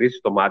και να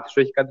γυρίσεις το μάτι σου,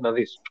 έχει κάτι να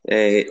δεις.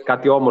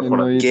 Κάτι όμορφο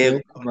να δεις.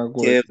 Και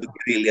ο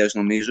Ηλίας,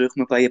 νομίζω,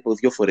 έχουμε πάει από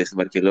 2 φορές στη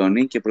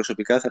Βαρκελόνη και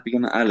προσωπικά θα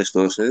πήγαινα άλλες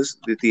τόσες.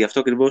 Διότι αυτό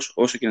ακριβώς,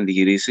 όσο και να τη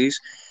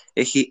γυρίσεις,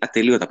 έχει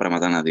ατελείωτα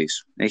πράγματα να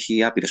δεις.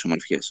 Έχει άπειρες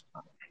ομορφιές.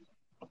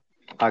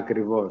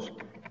 Ακριβώς.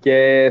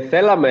 Και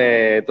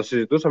το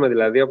συζητούσαμε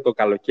δηλαδή από το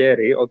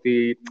καλοκαίρι,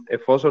 ότι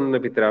εφόσον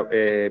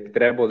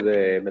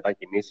επιτρέπονται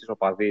μετακινήσεις,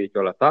 οπαδοί και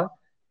όλα αυτά,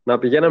 να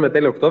πηγαίναμε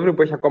τέλειο Οκτώβριο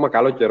που έχει ακόμα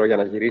καλό καιρό για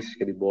να γυρίσεις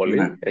και την πόλη.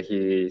 Ναι.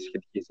 Έχει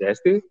σχετική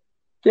ζέστη.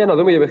 Και να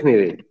δούμε για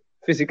παιχνίδι.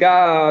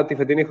 Φυσικά τη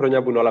φετινή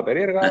χρονιά που είναι όλα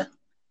περίεργα, ναι.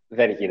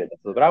 Δεν γίνεται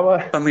αυτό το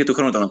πράγμα. Πάμε για το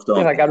χρόνο τον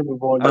Οκτώβριο. Και θα κάνουμε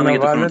πόλη. Πάμε για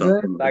το χρόνο τον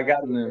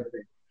Οκτώβριο.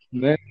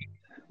 Ναι.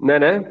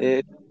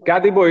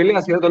 Κάτι είπε ο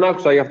Ηλίας και δεν τον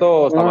άκουσα, γι'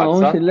 αυτό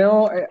σταμάτησα. Όχι,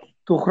 λέω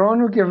του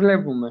χρόνου και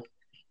βλέπουμε.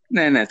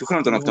 Ναι, του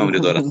χρόνου τον Οκτώβριο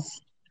τώρα.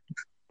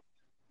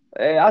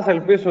 Ας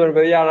ελπίσουμε,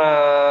 παιδιά, να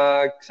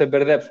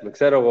ξεμπερδέψουμε.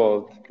 Ξέρω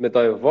εγώ, με το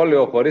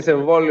εμβόλιο, χωρίς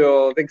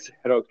εμβόλιο, δεν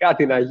ξέρω,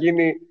 κάτι να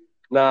γίνει,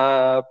 να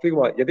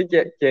φύγουμε. Γιατί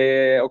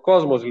και ο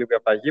κόσμος λείπει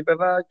από τα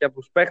γήπεδα και από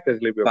τους παίχτες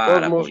λείπει ο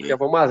κόσμος και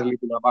από εμάς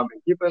λείπει να πάμε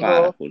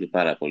γήπεδο.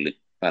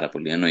 Πάρα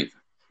πολύ, εννοείται.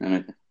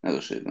 Να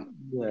το σύντομα.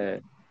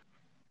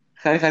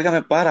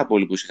 Χαρήκαμε πάρα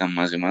πολύ που είχαμε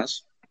μαζί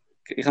μας.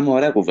 Είχαμε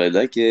ωραία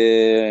κουβέντα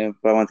και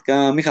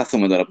πραγματικά μην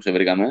χαθούμε τώρα που σε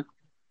βρήκαμε.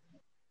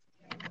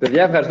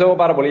 Παιδιά, ευχαριστώ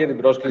πάρα πολύ για την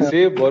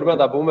πρόσκληση. Μπορούμε να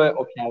τα πούμε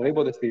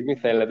οποιαδήποτε στιγμή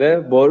θέλετε.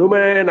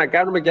 Μπορούμε να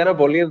κάνουμε και ένα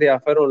πολύ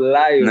ενδιαφέρον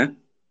live. Ναι.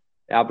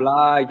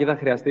 Απλά εκεί θα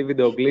χρειαστεί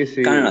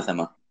βιντεοκλήση. Κανένα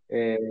θέμα.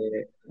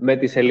 Με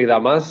τη σελίδα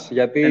μας,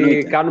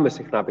 γιατί κάνουμε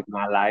συχνά πυκνά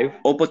live.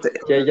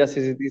 Και για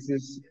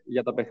συζητήσεις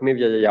για τα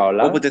παιχνίδια και για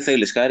όλα. Όποτε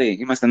θέλεις, Χάρη,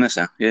 είμαστε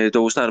μέσα. Το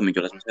γουστάρουμε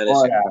κιόλας.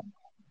 Ωραία.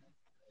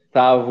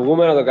 Θα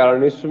βγούμε να το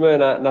κανονίσουμε,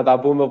 να τα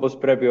πούμε όπως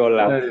πρέπει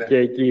όλα. Και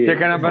εκεί. Και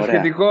κανένα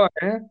μπασκετικό,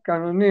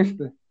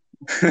 κανονίστε.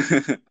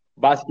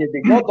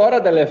 Μπασκετικό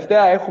τώρα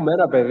τελευταία έχουμε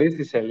ένα παιδί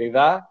στη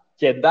σελίδα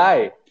και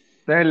ντάει.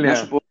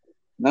 Τέλεια.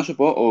 Να σου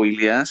πω, ο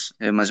Ηλίας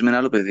μαζί με ένα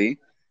άλλο παιδί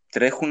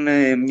τρέχουν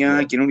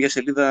μια καινούργια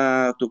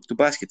σελίδα του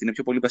μπάσκετ. Είναι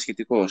πιο πολύ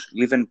μπασκετικός.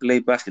 Live and Play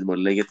Basketball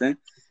λέγεται.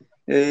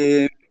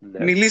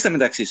 Μιλήστε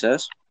μεταξύ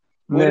σας.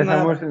 Ναι,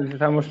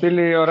 θα μου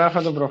στείλει ο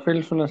Ράφα το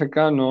προφίλ σου να σε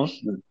κάνω.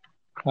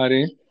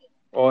 Χαρή.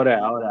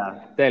 Ωραία,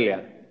 ωραία.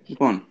 Τέλεια.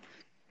 Λοιπόν,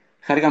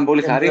 χάρηκαμε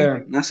πολύ, Χάρη.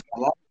 Οπότε, Να είσαι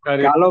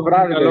καλά. Καλό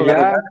βράδυ, καλό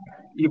βράδυ. παιδιά.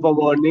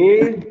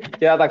 Υπομονή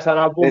και θα τα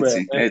ξαναπούμε.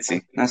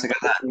 Έτσι. Να είσαι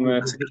καλά. Να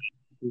είσαι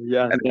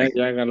Γεια. καλά.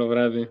 Γεια, καλό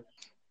βράδυ.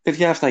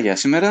 Παιδιά, αυτά για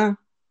σήμερα.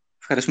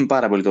 Ευχαριστούμε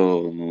πάρα πολύ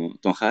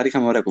τον Χάρη.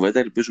 Είχαμε ωραία κουβέντα.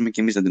 Ελπίζουμε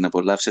και εμείς να την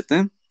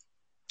απολαύσετε.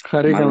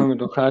 Χαρήκαμε Μάλλον- με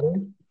το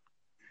Χάρη.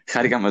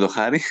 Χάρηκαμε με τον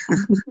Χάρη.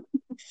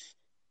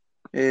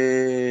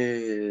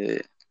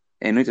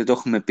 Εννοείται το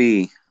έχουμε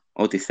πει,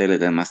 ό,τι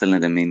θέλετε, μας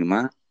στέλνετε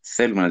μήνυμα.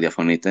 Θέλουμε να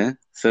διαφωνείτε.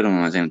 Θέλουμε να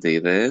μας δίνετε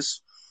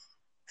ιδέες.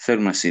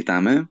 Θέλουμε να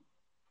συζητάμε.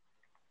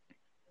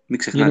 Μην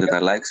ξεχνάτε τα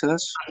like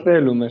σας. Σας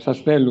θέλουμε.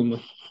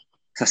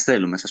 Σας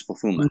θέλουμε, σας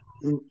ποθούμε.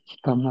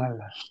 Τα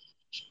μάλα.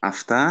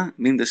 Αυτά.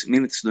 Μείνετε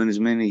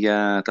συντονισμένοι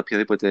για τα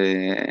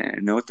οποιαδήποτε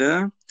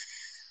νεότερα.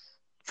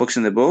 Fox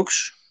in the Box.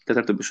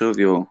 Τέταρτο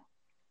επεισόδιο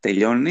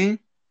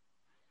τελειώνει.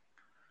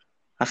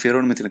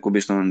 Αφιερώνουμε την εκπομπή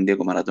στον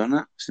Διέγκο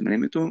Μαραντόνα, στη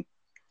μνήμη του.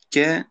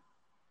 Και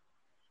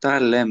τα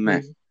λέμε.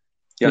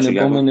 Γεια Την σου,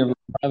 Γιάκο. επόμενη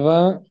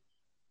εβδομάδα.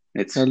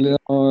 Έτσι.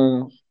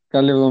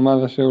 Καλή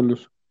εβδομάδα σε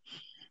όλους.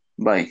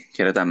 Bye.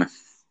 Χαιρετάμε.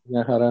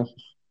 Μια χαρά.